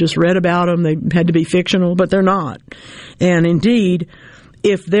thought I'd just read about them. They had to be fictional, but they're not. And indeed,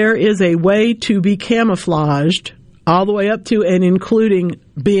 if there is a way to be camouflaged all the way up to and including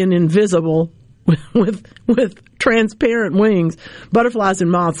being invisible with transparent wings, butterflies and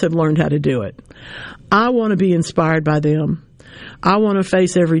moths have learned how to do it. I want to be inspired by them. I want to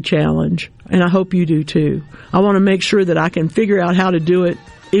face every challenge, and I hope you do too. I want to make sure that I can figure out how to do it,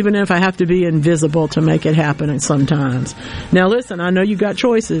 even if I have to be invisible to make it happen sometimes. Now listen, I know you got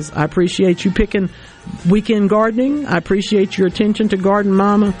choices. I appreciate you picking Weekend Gardening. I appreciate your attention to Garden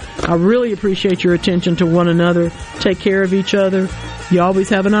Mama. I really appreciate your attention to one another. Take care of each other. You always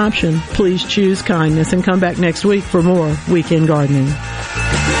have an option. Please choose kindness and come back next week for more Weekend Gardening.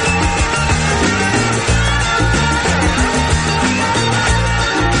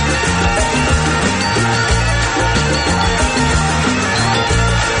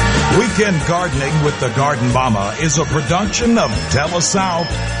 Weekend Gardening with the Garden Mama is a production of TeleSouth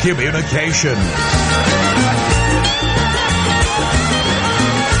Communications.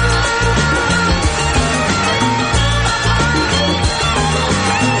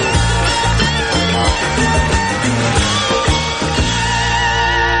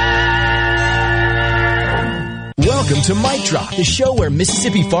 Welcome to Mike Drop, the show where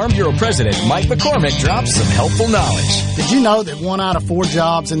Mississippi Farm Bureau President Mike McCormick drops some helpful knowledge. Did you know that 1 out of 4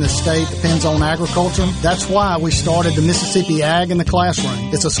 jobs in the state depends on agriculture? That's why we started the Mississippi Ag in the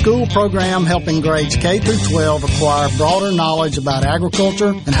Classroom. It's a school program helping grades K through 12 acquire broader knowledge about agriculture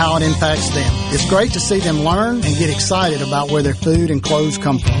and how it impacts them. It's great to see them learn and get excited about where their food and clothes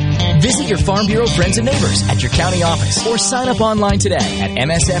come from. Visit your Farm Bureau friends and neighbors at your county office or sign up online today at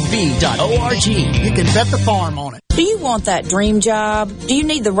msfb.org. You can bet the farm on it. Do you you want that dream job? Do you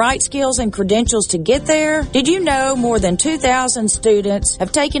need the right skills and credentials to get there? Did you know more than 2,000 students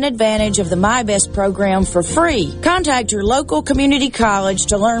have taken advantage of the MyBest program for free? Contact your local community college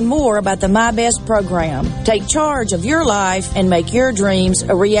to learn more about the MyBest program. Take charge of your life and make your dreams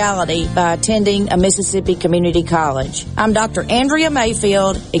a reality by attending a Mississippi community college. I'm Dr. Andrea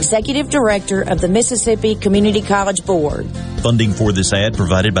Mayfield, Executive Director of the Mississippi Community College Board. Funding for this ad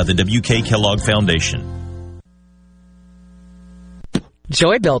provided by the W.K. Kellogg Foundation.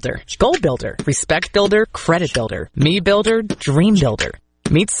 Joy Builder, Goal Builder, Respect Builder, Credit Builder, Me Builder, Dream Builder.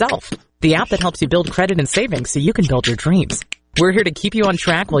 Meet Self, the app that helps you build credit and savings so you can build your dreams. We're here to keep you on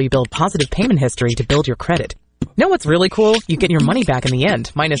track while you build positive payment history to build your credit. Know what's really cool? You get your money back in the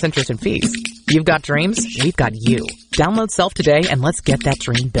end, minus interest and fees. You've got dreams, we've got you. Download Self today and let's get that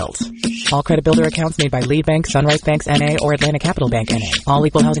dream built. All Credit Builder accounts made by Lead Bank, Sunrise Banks N.A. or Atlantic Capital Bank N.A. All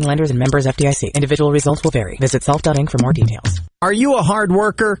equal housing lenders and members FDIC. Individual results will vary. Visit self.inc for more details. Are you a hard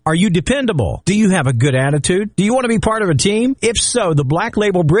worker? Are you dependable? Do you have a good attitude? Do you want to be part of a team? If so, the Black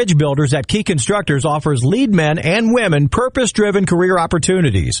Label Bridge Builders at Key Constructors offers lead men and women purpose-driven career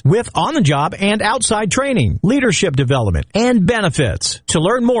opportunities with on-the-job and outside training, leadership development, and benefits. To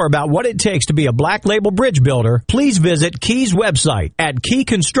learn more about what it takes to be a Black Label Bridge Builder, please visit Key's website at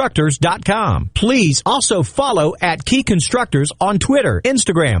keyconstructors.com. Please also follow at Key Constructors on Twitter,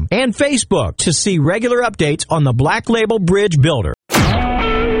 Instagram, and Facebook to see regular updates on the Black Label Bridge Builder.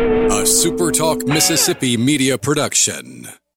 A SuperTalk Mississippi media production.